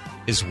which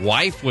his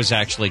wife was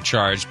actually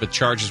charged, but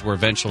charges were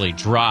eventually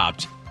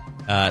dropped.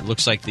 It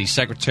looks like the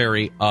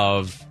Secretary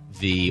of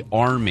the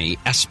Army,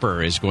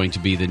 Esper, is going to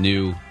be the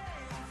new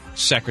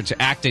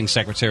acting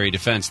Secretary of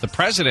Defense. The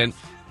president,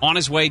 on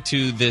his way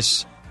to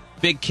this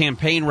big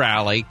campaign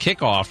rally,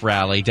 kickoff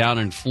rally down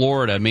in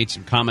Florida, made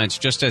some comments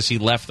just as he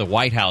left the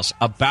White House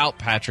about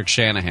Patrick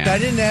Shanahan. I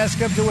didn't ask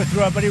him to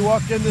withdraw, but he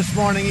walked in this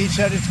morning. He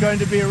said it's going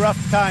to be a rough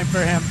time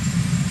for him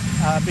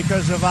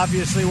because of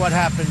obviously what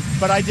happened.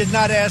 But I did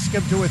not ask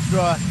him to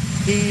withdraw.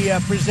 He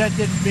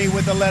presented me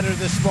with a letter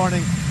this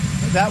morning.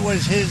 That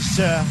was his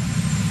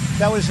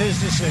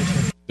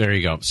decision. There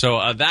you go.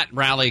 So that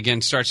rally, again,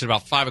 starts at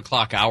about 5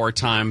 o'clock our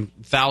time.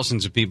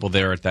 Thousands of people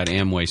there at that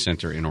Amway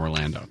Center in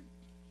Orlando.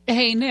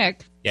 Hey,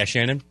 Nick. Yeah,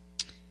 Shannon?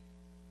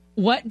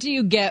 What do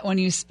you get when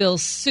you spill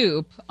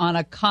soup on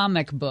a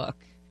comic book?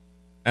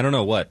 I don't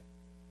know what.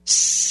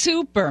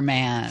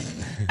 Superman.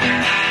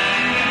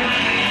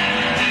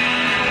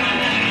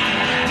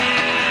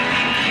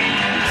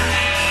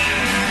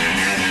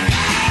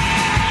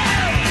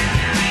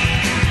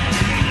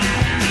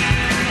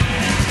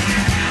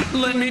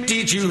 me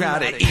teach you how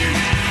to eat.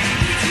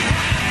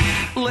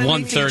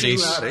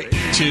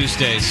 1:30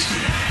 Tuesdays.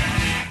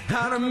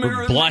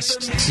 We're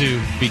blessed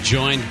to be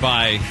joined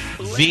by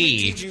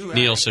the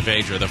Neil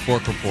Saavedra, the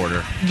Fork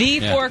Reporter. The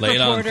Fork lay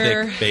it on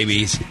Reporter. thick,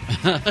 babies.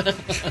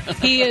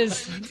 He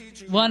is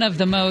one of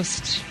the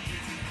most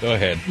Go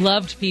ahead.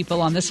 loved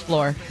people on this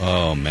floor.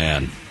 Oh,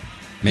 man.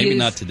 Maybe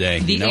not today.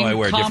 The You know I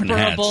wear different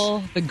hats.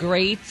 incomparable, the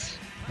great,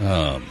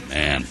 Oh,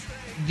 man.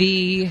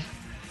 the...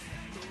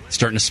 It's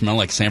starting to smell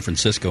like San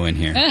Francisco in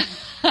here.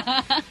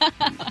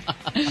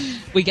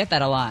 We get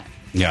that a lot.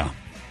 Yeah.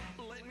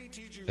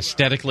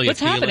 Aesthetically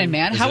What's appealing. happening,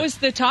 man? How was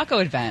the taco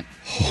event?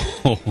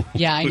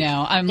 Yeah, I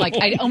know. I'm like,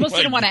 I almost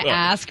didn't want to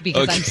ask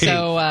because I'm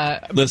so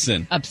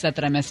Listen, upset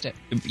that I missed it.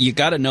 you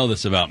got to know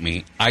this about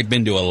me. I've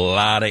been to a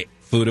lot of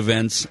food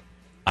events.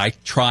 I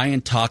try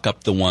and talk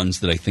up the ones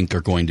that I think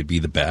are going to be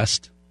the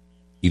best.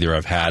 Either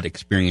I've had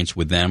experience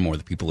with them or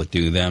the people that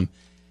do them.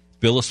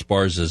 Bill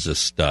Esparza is a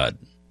stud.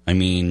 I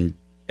mean,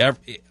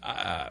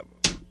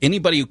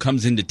 anybody who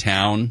comes into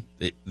town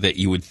that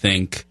you would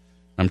think,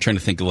 I'm trying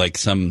to think of like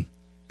some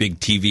big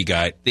TV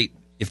guy,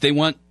 if they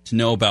want to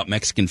know about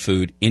Mexican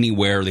food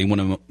anywhere, they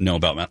want to know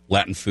about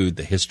Latin food,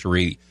 the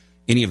history,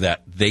 any of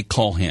that, they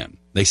call him.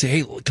 They say,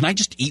 hey, can I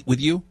just eat with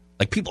you?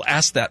 Like, people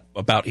ask that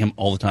about him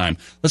all the time.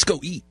 Let's go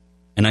eat.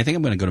 And I think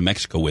I'm going to go to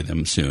Mexico with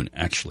him soon,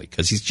 actually,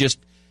 because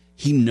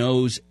he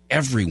knows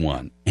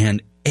everyone,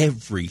 and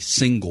every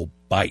single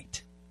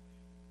bite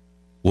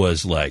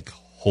was like,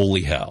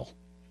 holy hell.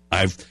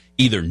 I've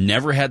either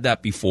never had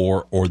that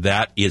before, or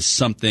that is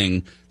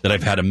something that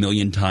I've had a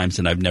million times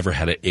and I've never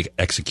had it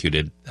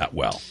executed that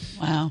well.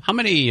 Wow. How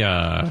many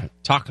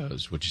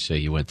tacos would you say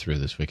you went through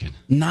this weekend?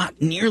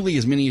 Not nearly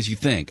as many as you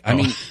think. I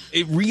mean,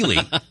 it really,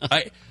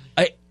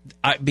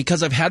 I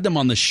because I've had them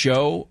on the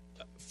show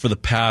for the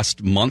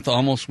past month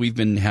almost. We've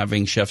been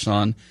having chefs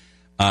on.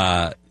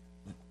 I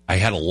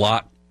had a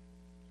lot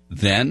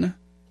then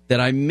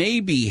that I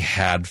maybe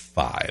had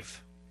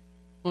 5.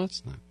 Well,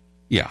 that's not.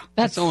 Yeah,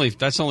 that's only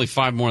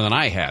 5 more than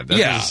I had. That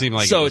doesn't seem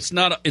like so. It's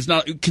not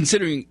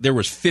considering there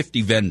was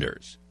 50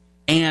 vendors,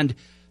 and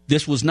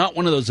this was not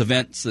one of those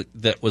events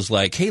that was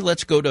like, hey,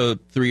 let's go to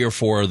 3 or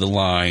 4 of the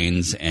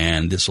lines,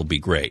 and this will be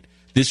great.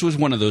 This was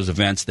one of those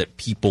events that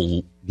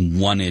people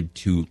wanted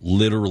to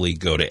literally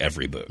go to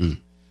every booth.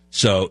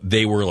 So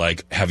they were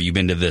like, have you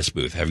been to this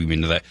booth? Have you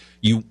been to that?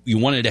 You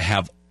wanted to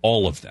have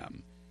all of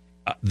them.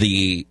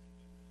 The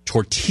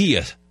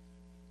tortilla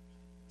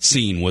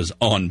scene was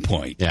on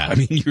point. Yeah. I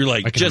mean, you're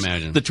like, I can just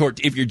imagine.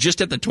 if you're just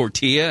at the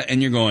tortilla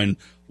and you're going,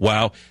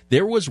 wow.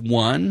 There was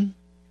one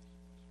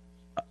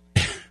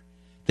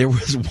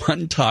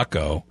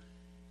taco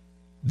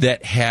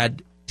that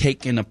had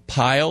taken a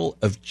pile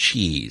of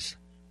cheese,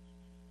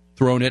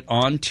 thrown it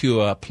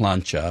onto a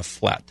plancha, a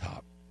flat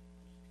top,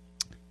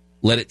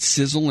 let it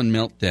sizzle and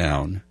melt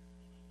down,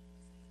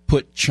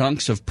 put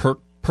chunks of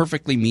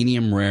perfectly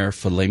medium rare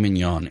filet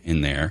mignon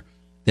in there,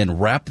 then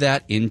wrap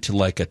that into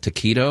like a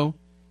taquito,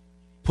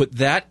 put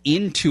that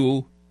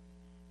into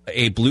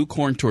a blue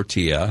corn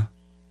tortilla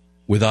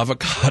with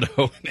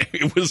avocado.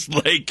 It was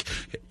like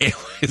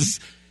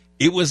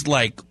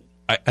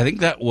I think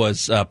that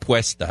was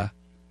puesta,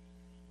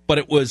 but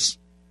it was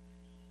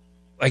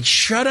like,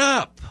 shut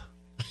up.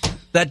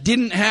 That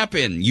didn't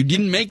happen. You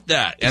didn't make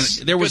that. And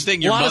there was a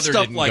lot of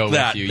stuff like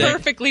that.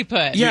 Perfectly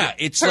put. Yeah,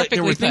 it's like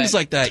there were things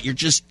like that. You're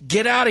just,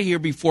 get out of here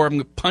before I'm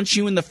going to punch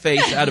you in the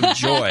face out of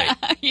joy.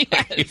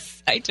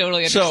 Yes, I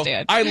totally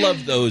understand. So I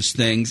love those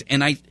things,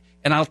 and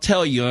I'll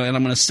tell you, and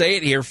I'm going to say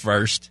it here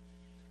first.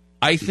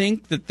 I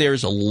think that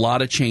there's a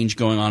lot of change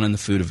going on in the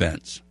food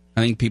events. I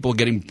think people are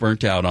getting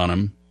burnt out on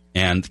them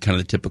and kind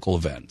of the typical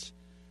events.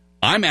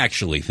 I'm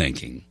actually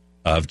thinking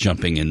of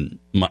jumping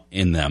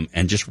in them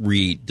and just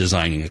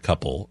redesigning a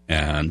couple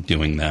and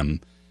doing them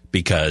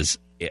because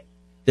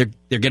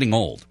they're getting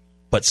old.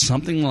 But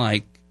something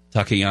like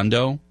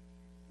Taqueando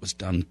was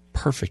done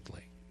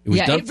perfectly. It was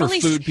done for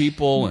food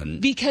people,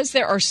 and because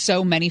there are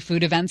so many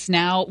food events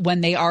now, when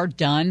they are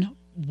done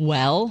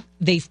well,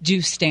 they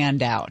do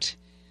stand out.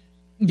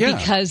 Yeah.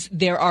 Because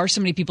there are so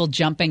many people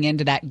jumping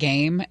into that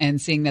game and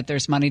seeing that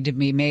there's money to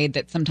be made,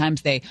 that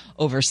sometimes they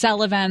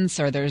oversell events,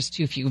 or there's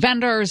too few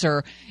vendors,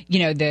 or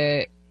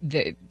there's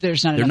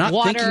not enough water. They're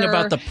not thinking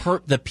about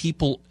the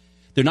people.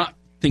 They're not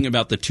thinking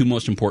about the two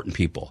most important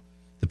people: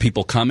 the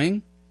people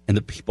coming and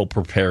the people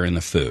preparing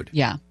the food.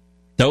 Yeah,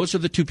 those are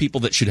the two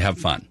people that should have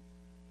fun.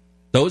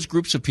 Those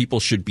groups of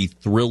people should be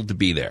thrilled to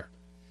be there.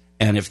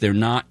 And if they're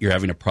not, you're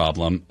having a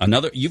problem.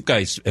 You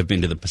guys have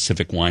been to the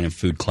Pacific Wine and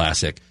Food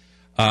Classic.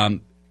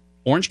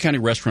 Orange County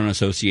Restaurant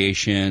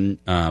Association,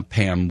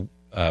 Pam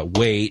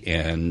Waite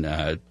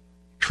and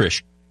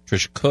Trish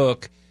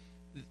Cook.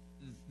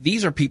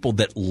 These are people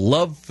that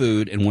love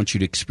food and want you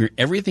to experience.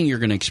 Everything you're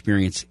going to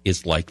experience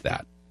is like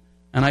that.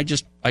 And I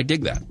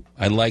dig that.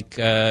 I like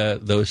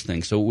those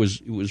things. So it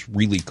was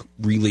really,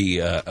 really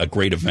a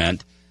great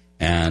event,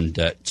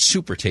 and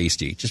super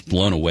tasty. Just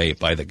blown away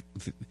by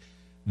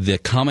the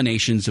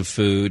combinations of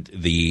food,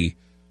 the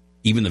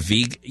even the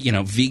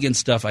vegan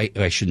stuff.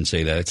 I shouldn't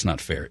say that. It's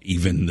not fair.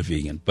 Even the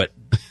vegan, but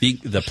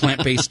the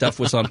plant-based stuff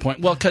was on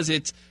point. Well, because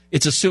it's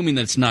assuming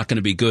that it's not going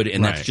to be good,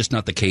 and that's just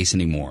not the case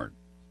anymore.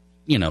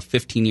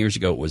 15 years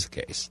ago it was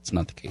the case. It's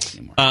not the case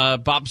anymore.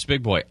 Bob's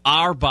Big Boy.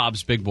 Our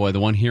Bob's Big Boy, the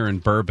one here in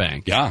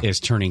Burbank, is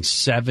turning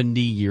 70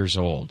 years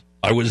old.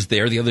 I was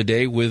there the other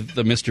day with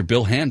Mr.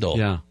 Bill Handel.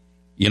 Yeah.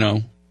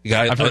 The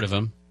guy, I've heard of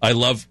him. I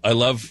love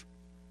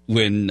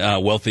when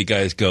wealthy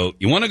guys go,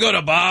 "You want to go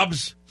to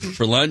Bob's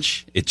for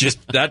lunch?" It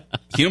just, that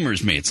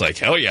humors me. It's like,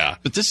 hell yeah.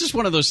 But this is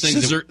one of those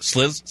things.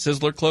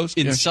 Sizzler closed?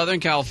 In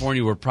Southern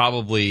California, we're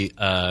probably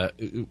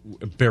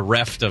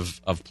bereft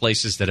of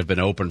places that have been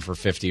open for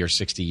 50 or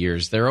 60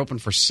 years. They're open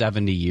for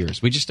 70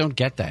 years. We just don't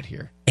get that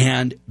here.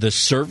 And the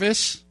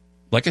service,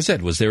 like I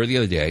said, was there the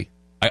other day.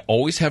 I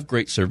always have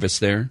great service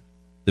there.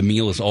 The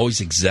meal is always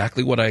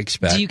exactly what I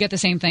expect. Do you get the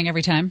same thing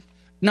every time?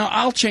 No,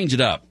 I'll change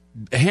it up.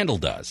 Handel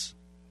does.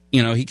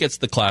 He gets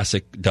the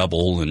classic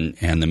double and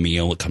the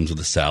meal. It comes with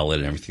a salad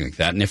and everything like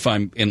that. And if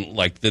I'm in,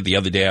 like the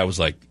other day, I was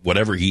like,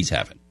 whatever he's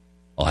having,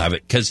 I'll have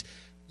it. Because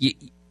you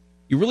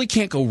really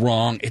can't go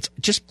wrong. It's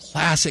just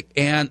classic.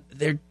 And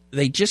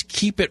they just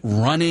keep it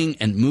running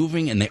and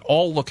moving. And they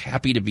all look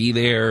happy to be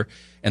there.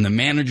 And the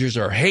managers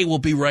are, hey, we'll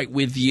be right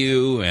with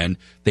you. And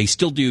they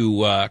still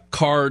do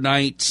car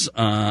nights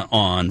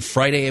on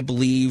Friday, I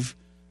believe.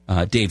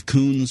 Dave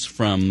Coons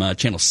from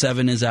Channel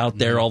 7 is out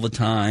there all the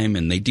time,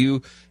 and they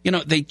do,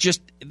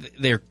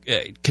 they're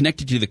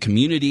connected to the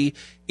community.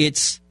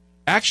 It's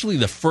actually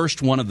the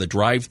first one of the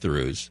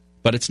drive-thrus,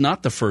 but it's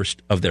not the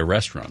first of their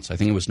restaurants. I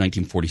think it was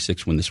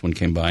 1946 when this one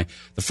came by.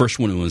 The first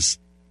one was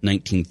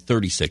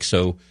 1936.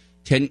 So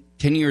 10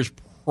 years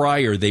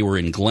prior, they were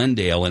in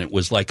Glendale, and it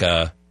was like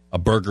a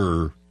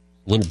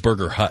little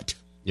burger hut.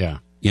 Yeah.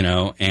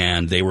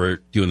 And they were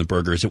doing the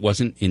burgers. It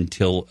wasn't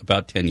until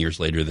about 10 years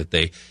later that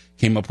they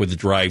came up with the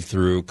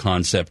drive-through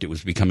concept. It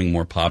was becoming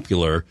more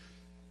popular,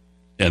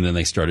 and then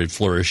they started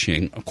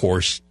flourishing. Of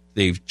course,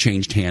 they've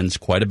changed hands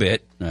quite a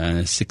bit.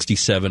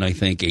 67, I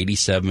think,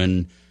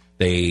 87.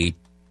 They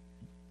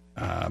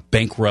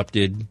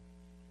bankrupted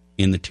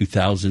in the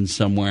 2000s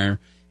somewhere,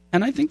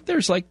 and I think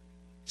there's like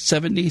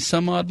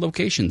 70-some-odd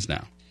locations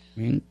now. I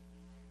mean,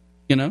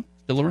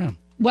 still around.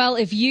 Well,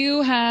 if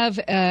you have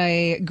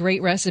a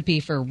great recipe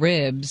for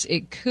ribs,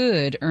 it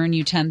could earn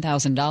you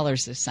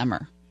 $10,000 this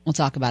summer. We'll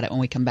talk about it when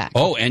we come back.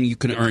 Oh, and you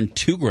can earn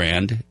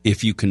 $2,000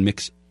 if you can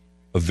mix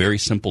a very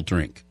simple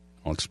drink.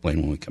 I'll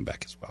explain when we come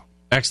back as well.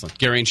 Excellent.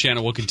 Gary and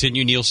Shannon will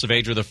continue. Neil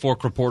Saavedra, the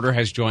Fork Reporter,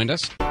 has joined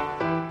us.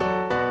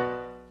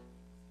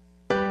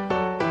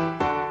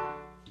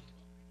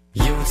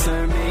 You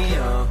turn me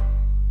on.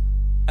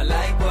 I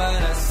like what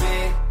I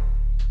see.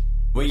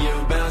 When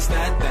you bounce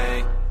that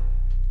thing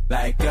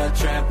like a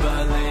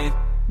trampoline.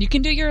 You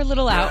can do your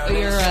little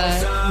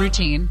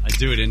routine. I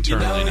do it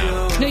internally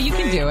now. No, you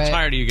can do it. I'm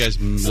tired of you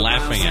guys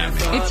laughing at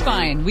me. It's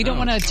fine. We don't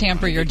want to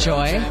tamper your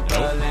joy.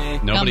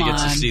 Nope. Nobody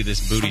gets to see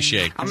this booty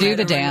shake. Do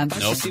the dance.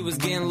 Nope.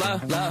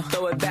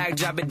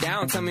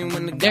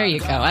 There you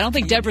go. I don't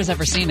think Deborah's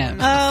ever seen it.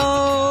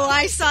 Oh,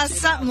 I saw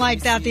something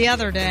like that the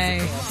other day.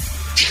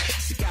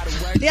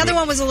 The other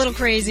one was a little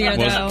crazier,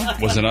 though.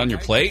 Was it on your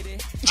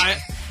plate?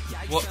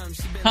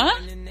 Huh?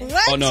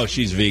 What? Oh, no,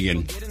 she's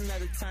vegan.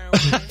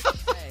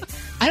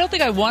 I don't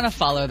think I want to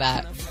follow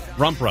that.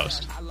 Rump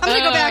roast. I'm going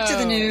to go back to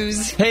the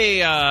news.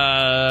 Hey,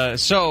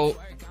 so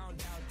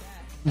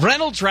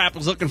Reynolds Trap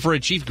was looking for a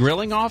chief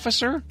grilling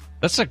officer.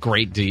 That's a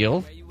great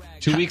deal.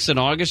 2 weeks in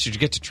August, you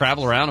get to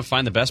travel around and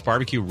find the best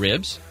barbecue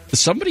ribs.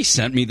 Somebody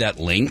sent me that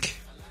link,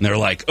 and they're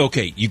like,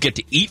 okay, you get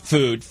to eat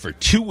food for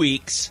 2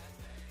 weeks.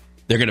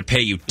 They're going to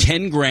pay you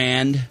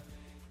 $10,000,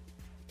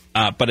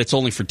 but it's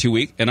only for 2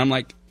 weeks. And I'm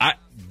like,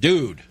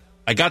 dude,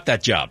 I got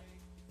that job.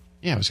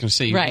 Yeah, I was going to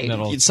say.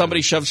 Right.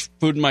 Somebody shoves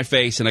food in my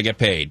face and I get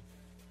paid.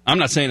 I'm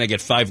not saying I get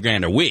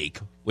 $5,000 a week,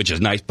 which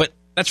is nice, but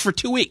that's for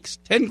 2 weeks.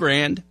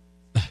 $10,000.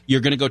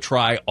 You're going to go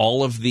try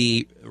all of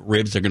the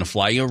ribs. They're going to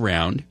fly you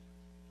around,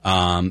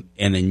 and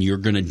then you're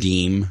going to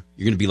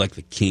be like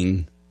the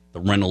king, the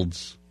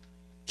Reynolds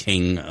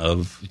king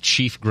of the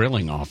chief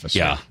grilling officer.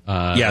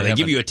 Yeah, they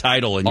give you a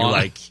title, and you're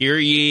like, hear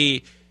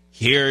ye,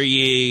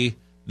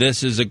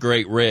 this is a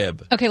great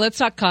rib. Okay, let's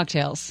talk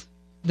cocktails.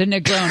 The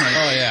Negroni.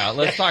 Oh, yeah.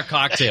 Let's talk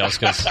cocktails,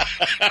 because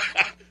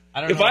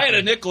if I had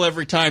a nickel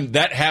every time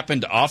that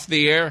happened off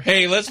the air,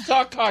 hey, let's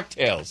talk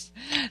cocktails.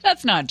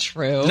 That's not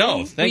true.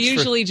 No, we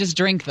usually just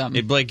drink them. Hey,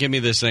 Blake, give me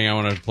this thing. I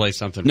want to play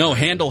something. No,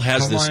 Handel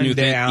has Come this on new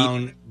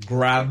down, thing.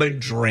 Grab a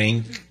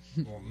drink.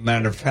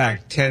 Matter of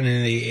fact, 10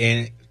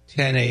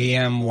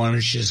 a.m. Why don't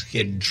you just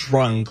get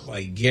drunk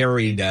like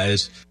Gary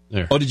does?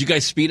 There. Oh, did you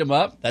guys speed him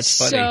up? That's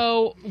funny.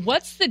 So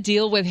what's the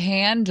deal with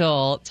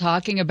Handel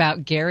talking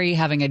about Gary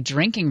having a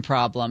drinking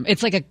problem?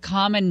 It's like a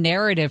common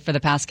narrative for the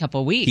past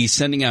couple of weeks. He's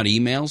sending out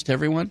emails to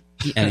everyone,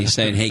 and he's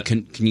saying, hey,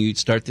 can you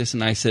start this?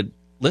 And I said,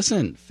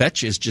 listen,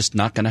 fetch is just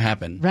not going to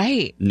happen.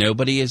 Right.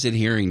 Nobody is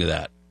adhering to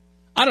that.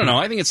 I don't know.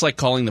 I think it's like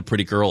calling the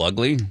pretty girl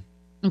ugly.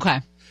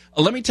 Okay.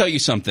 Let me tell you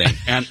something.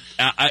 And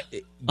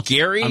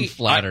Gary, I'm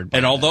flattered.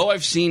 And although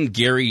I've seen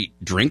Gary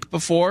drink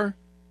before,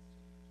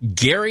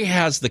 Gary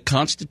has the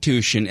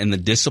constitution and the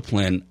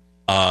discipline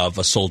of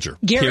a soldier.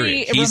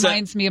 Gary period.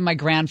 reminds me of my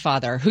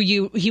grandfather, who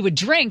he would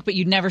drink, but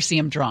you'd never see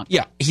him drunk.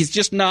 Yeah, he's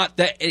just not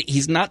that.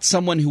 He's not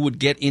someone who would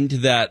get into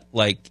that.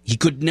 Like, he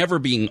could never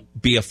be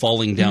a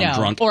falling down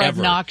drunk or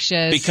ever,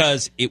 obnoxious,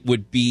 because it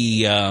would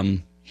be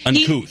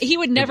uncouth. He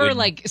would never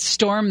like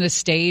storm the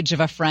stage of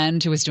a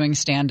friend who was doing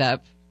stand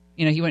up.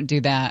 You know, he wouldn't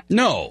do that.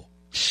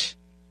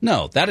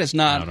 No, that is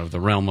not out of the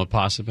realm of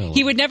possibility.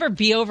 He would never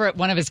be over at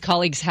one of his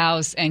colleagues'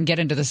 house and get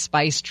into the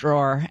spice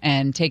drawer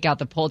and take out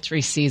the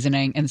poultry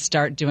seasoning and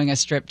start doing a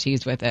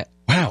striptease with it.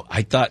 Wow,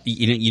 I thought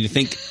you'd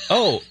think,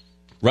 oh,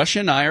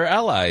 Russia and I are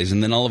allies,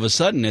 and then all of a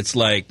sudden it's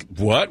like,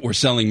 what? We're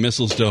selling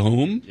missiles to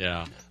whom?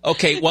 Yeah.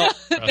 Okay, well,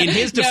 in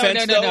his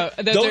defense, no.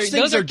 those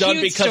things are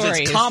done because stories.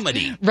 It's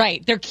comedy.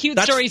 Right. They're cute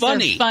That's stories.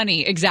 funny. They're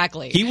funny.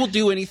 Exactly. He will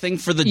do anything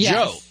for the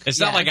joke.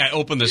 It's not like I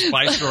opened the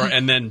spice drawer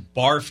and then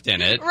barfed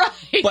in it.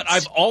 Right. But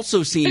I've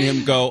also seen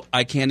him go,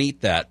 I can't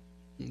eat that.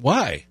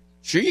 Why?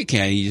 Sure you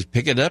can. You just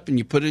pick it up and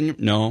you put it in your...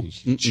 No.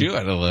 Chew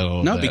it a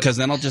little No, bit. because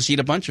then I'll just eat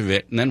a bunch of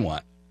it, and then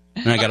what?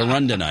 And I got to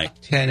run tonight.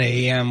 10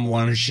 a.m.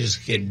 want to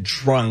just get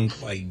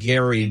drunk like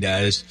Gary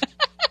does.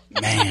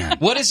 Man.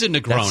 What is a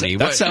Negroni?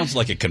 That sounds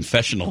like a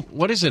confessional.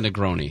 What is a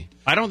Negroni?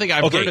 I don't think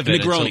I've heard of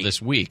it until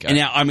this week. And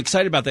now I'm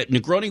excited about that.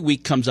 Negroni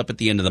week comes up at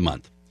the end of the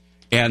month.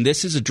 And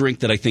this is a drink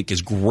that I think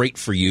is great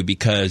for you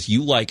because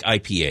you like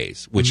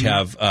IPAs, which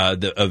have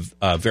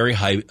a very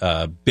high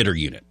bitter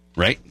unit,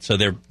 right? So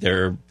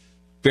they're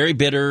very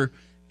bitter,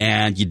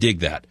 and you dig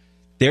that.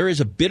 There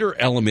is a bitter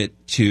element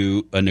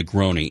to a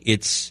Negroni.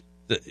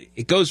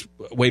 It goes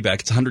way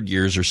back. It's 100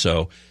 years or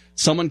so.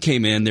 Someone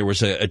came in. There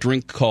was a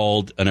drink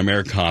called an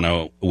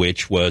Americano,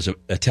 which was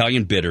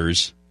Italian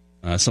bitters,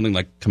 something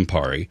like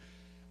Campari,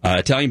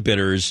 Italian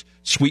bitters,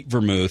 sweet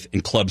vermouth,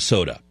 and club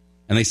soda.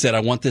 And they said,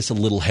 I want this a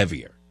little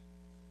heavier.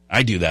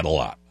 I do that a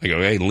lot. I go,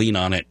 hey, lean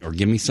on it or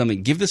give me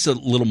something. Give this a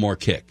little more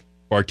kick.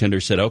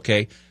 Bartender said,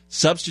 okay.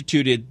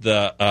 Substituted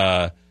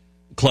the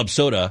club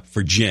soda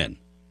for gin.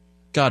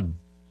 God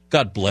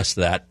bless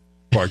that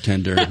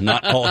bartender.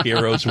 Not all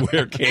heroes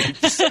wear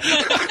capes.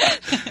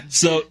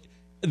 So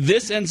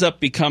this ends up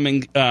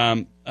becoming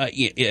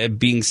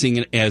being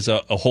seen as a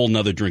whole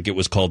nother drink. It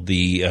was called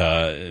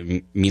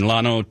the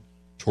Milano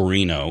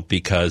Torino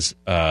because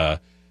the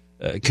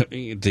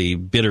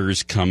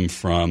bitters come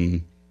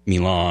from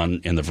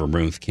Milan and the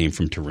vermouth came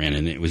from Turin,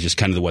 and it was just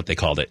kind of what they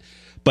called it.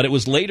 But it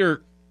was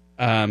later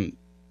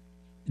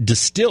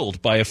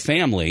distilled by a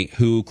family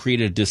who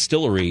created a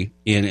distillery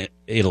in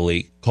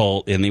Italy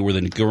and they were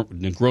the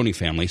Negroni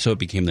family, so it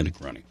became the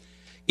Negroni.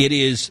 It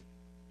is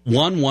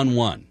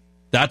 1-1-1.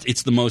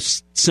 It's the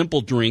most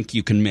simple drink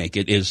you can make.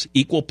 It is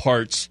equal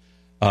parts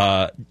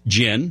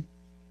gin.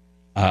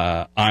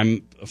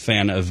 I'm a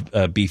fan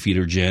of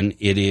Beefeater gin.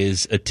 It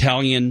is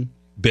Italian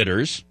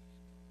bitters.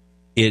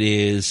 It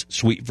is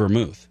sweet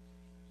vermouth.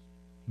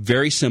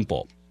 Very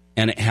simple,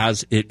 and it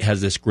has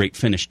this great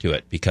finish to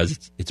it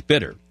because it's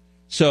bitter.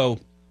 So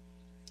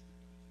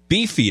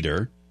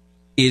Beefeater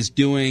is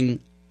doing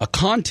a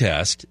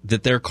contest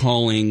that they're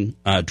calling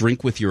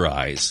Drink With Your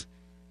Eyes.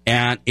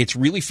 And it's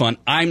really fun.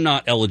 I'm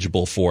not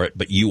eligible for it,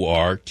 but you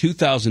are.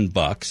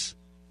 $2,000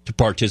 to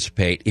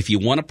participate. If you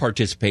want to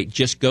participate,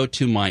 just go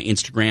to my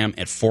Instagram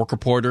at Fork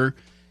Reporter,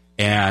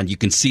 and you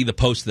can see the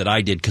post that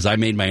I did because I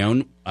made my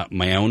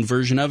own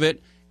version of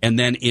it. And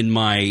then in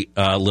my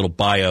little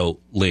bio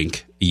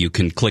link, you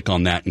can click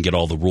on that and get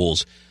all the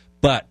rules.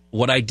 But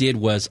what I did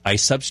was I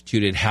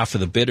substituted half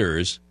of the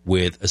bitters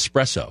with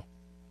espresso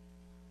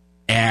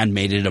and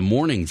made it a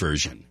morning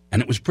version.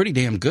 And it was pretty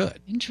damn good.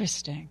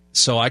 Interesting.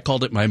 So I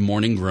called it my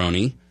morning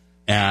Groni,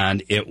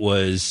 and it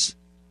was,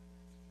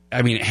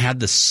 it had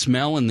the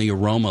smell and the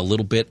aroma, a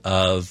little bit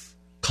of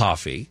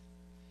coffee,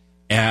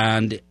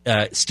 and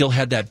still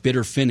had that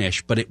bitter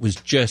finish, but it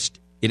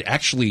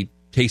actually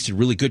tasted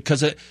really good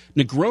because a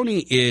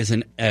Negroni is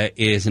an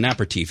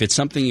aperitif. It's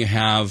something you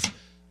have,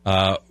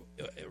 with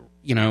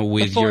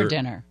before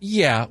dinner.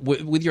 Yeah,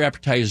 with your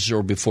appetizers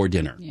or before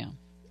dinner. Yeah.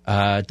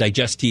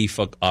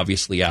 Digestif,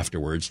 obviously,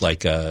 afterwards,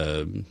 like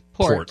a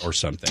port or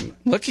something.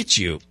 Look at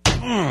you.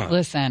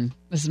 Listen,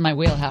 this is my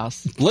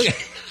wheelhouse. Look,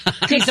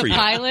 He's a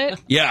pilot.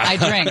 Yeah. I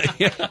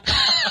drink.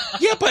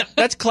 Yeah, but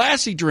that's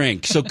classy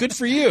drink, so good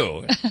for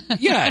you.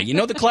 Yeah, you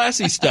know the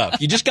classy stuff.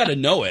 You just got to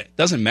know it.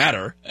 Doesn't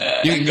matter.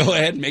 You can go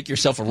ahead and make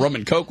yourself a rum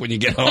and Coke when you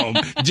get home.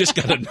 You just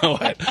got to know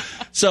it.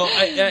 So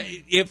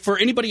if for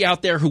anybody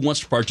out there who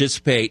wants to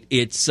participate,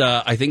 it's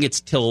I think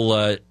it's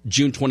till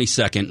June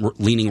 22nd,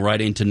 leaning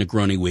right into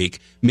Negroni Week.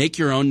 Make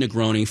your own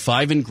Negroni,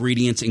 5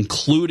 ingredients,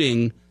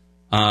 including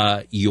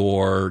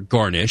your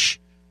garnish.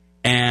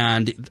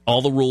 And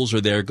all the rules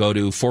are there. Go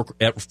to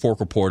at Fork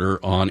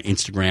Reporter on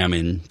Instagram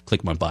and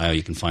click my bio.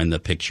 You can find the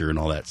picture and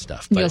all that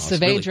stuff. Neil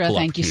Saavedra, really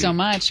thank you so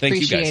much.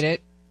 Appreciate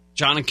it.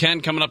 John and Ken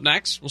coming up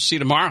next. We'll see you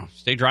tomorrow.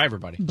 Stay dry,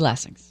 everybody.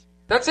 Blessings.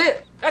 That's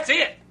it. That's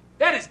it.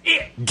 That is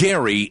it.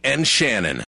 Gary and Shannon.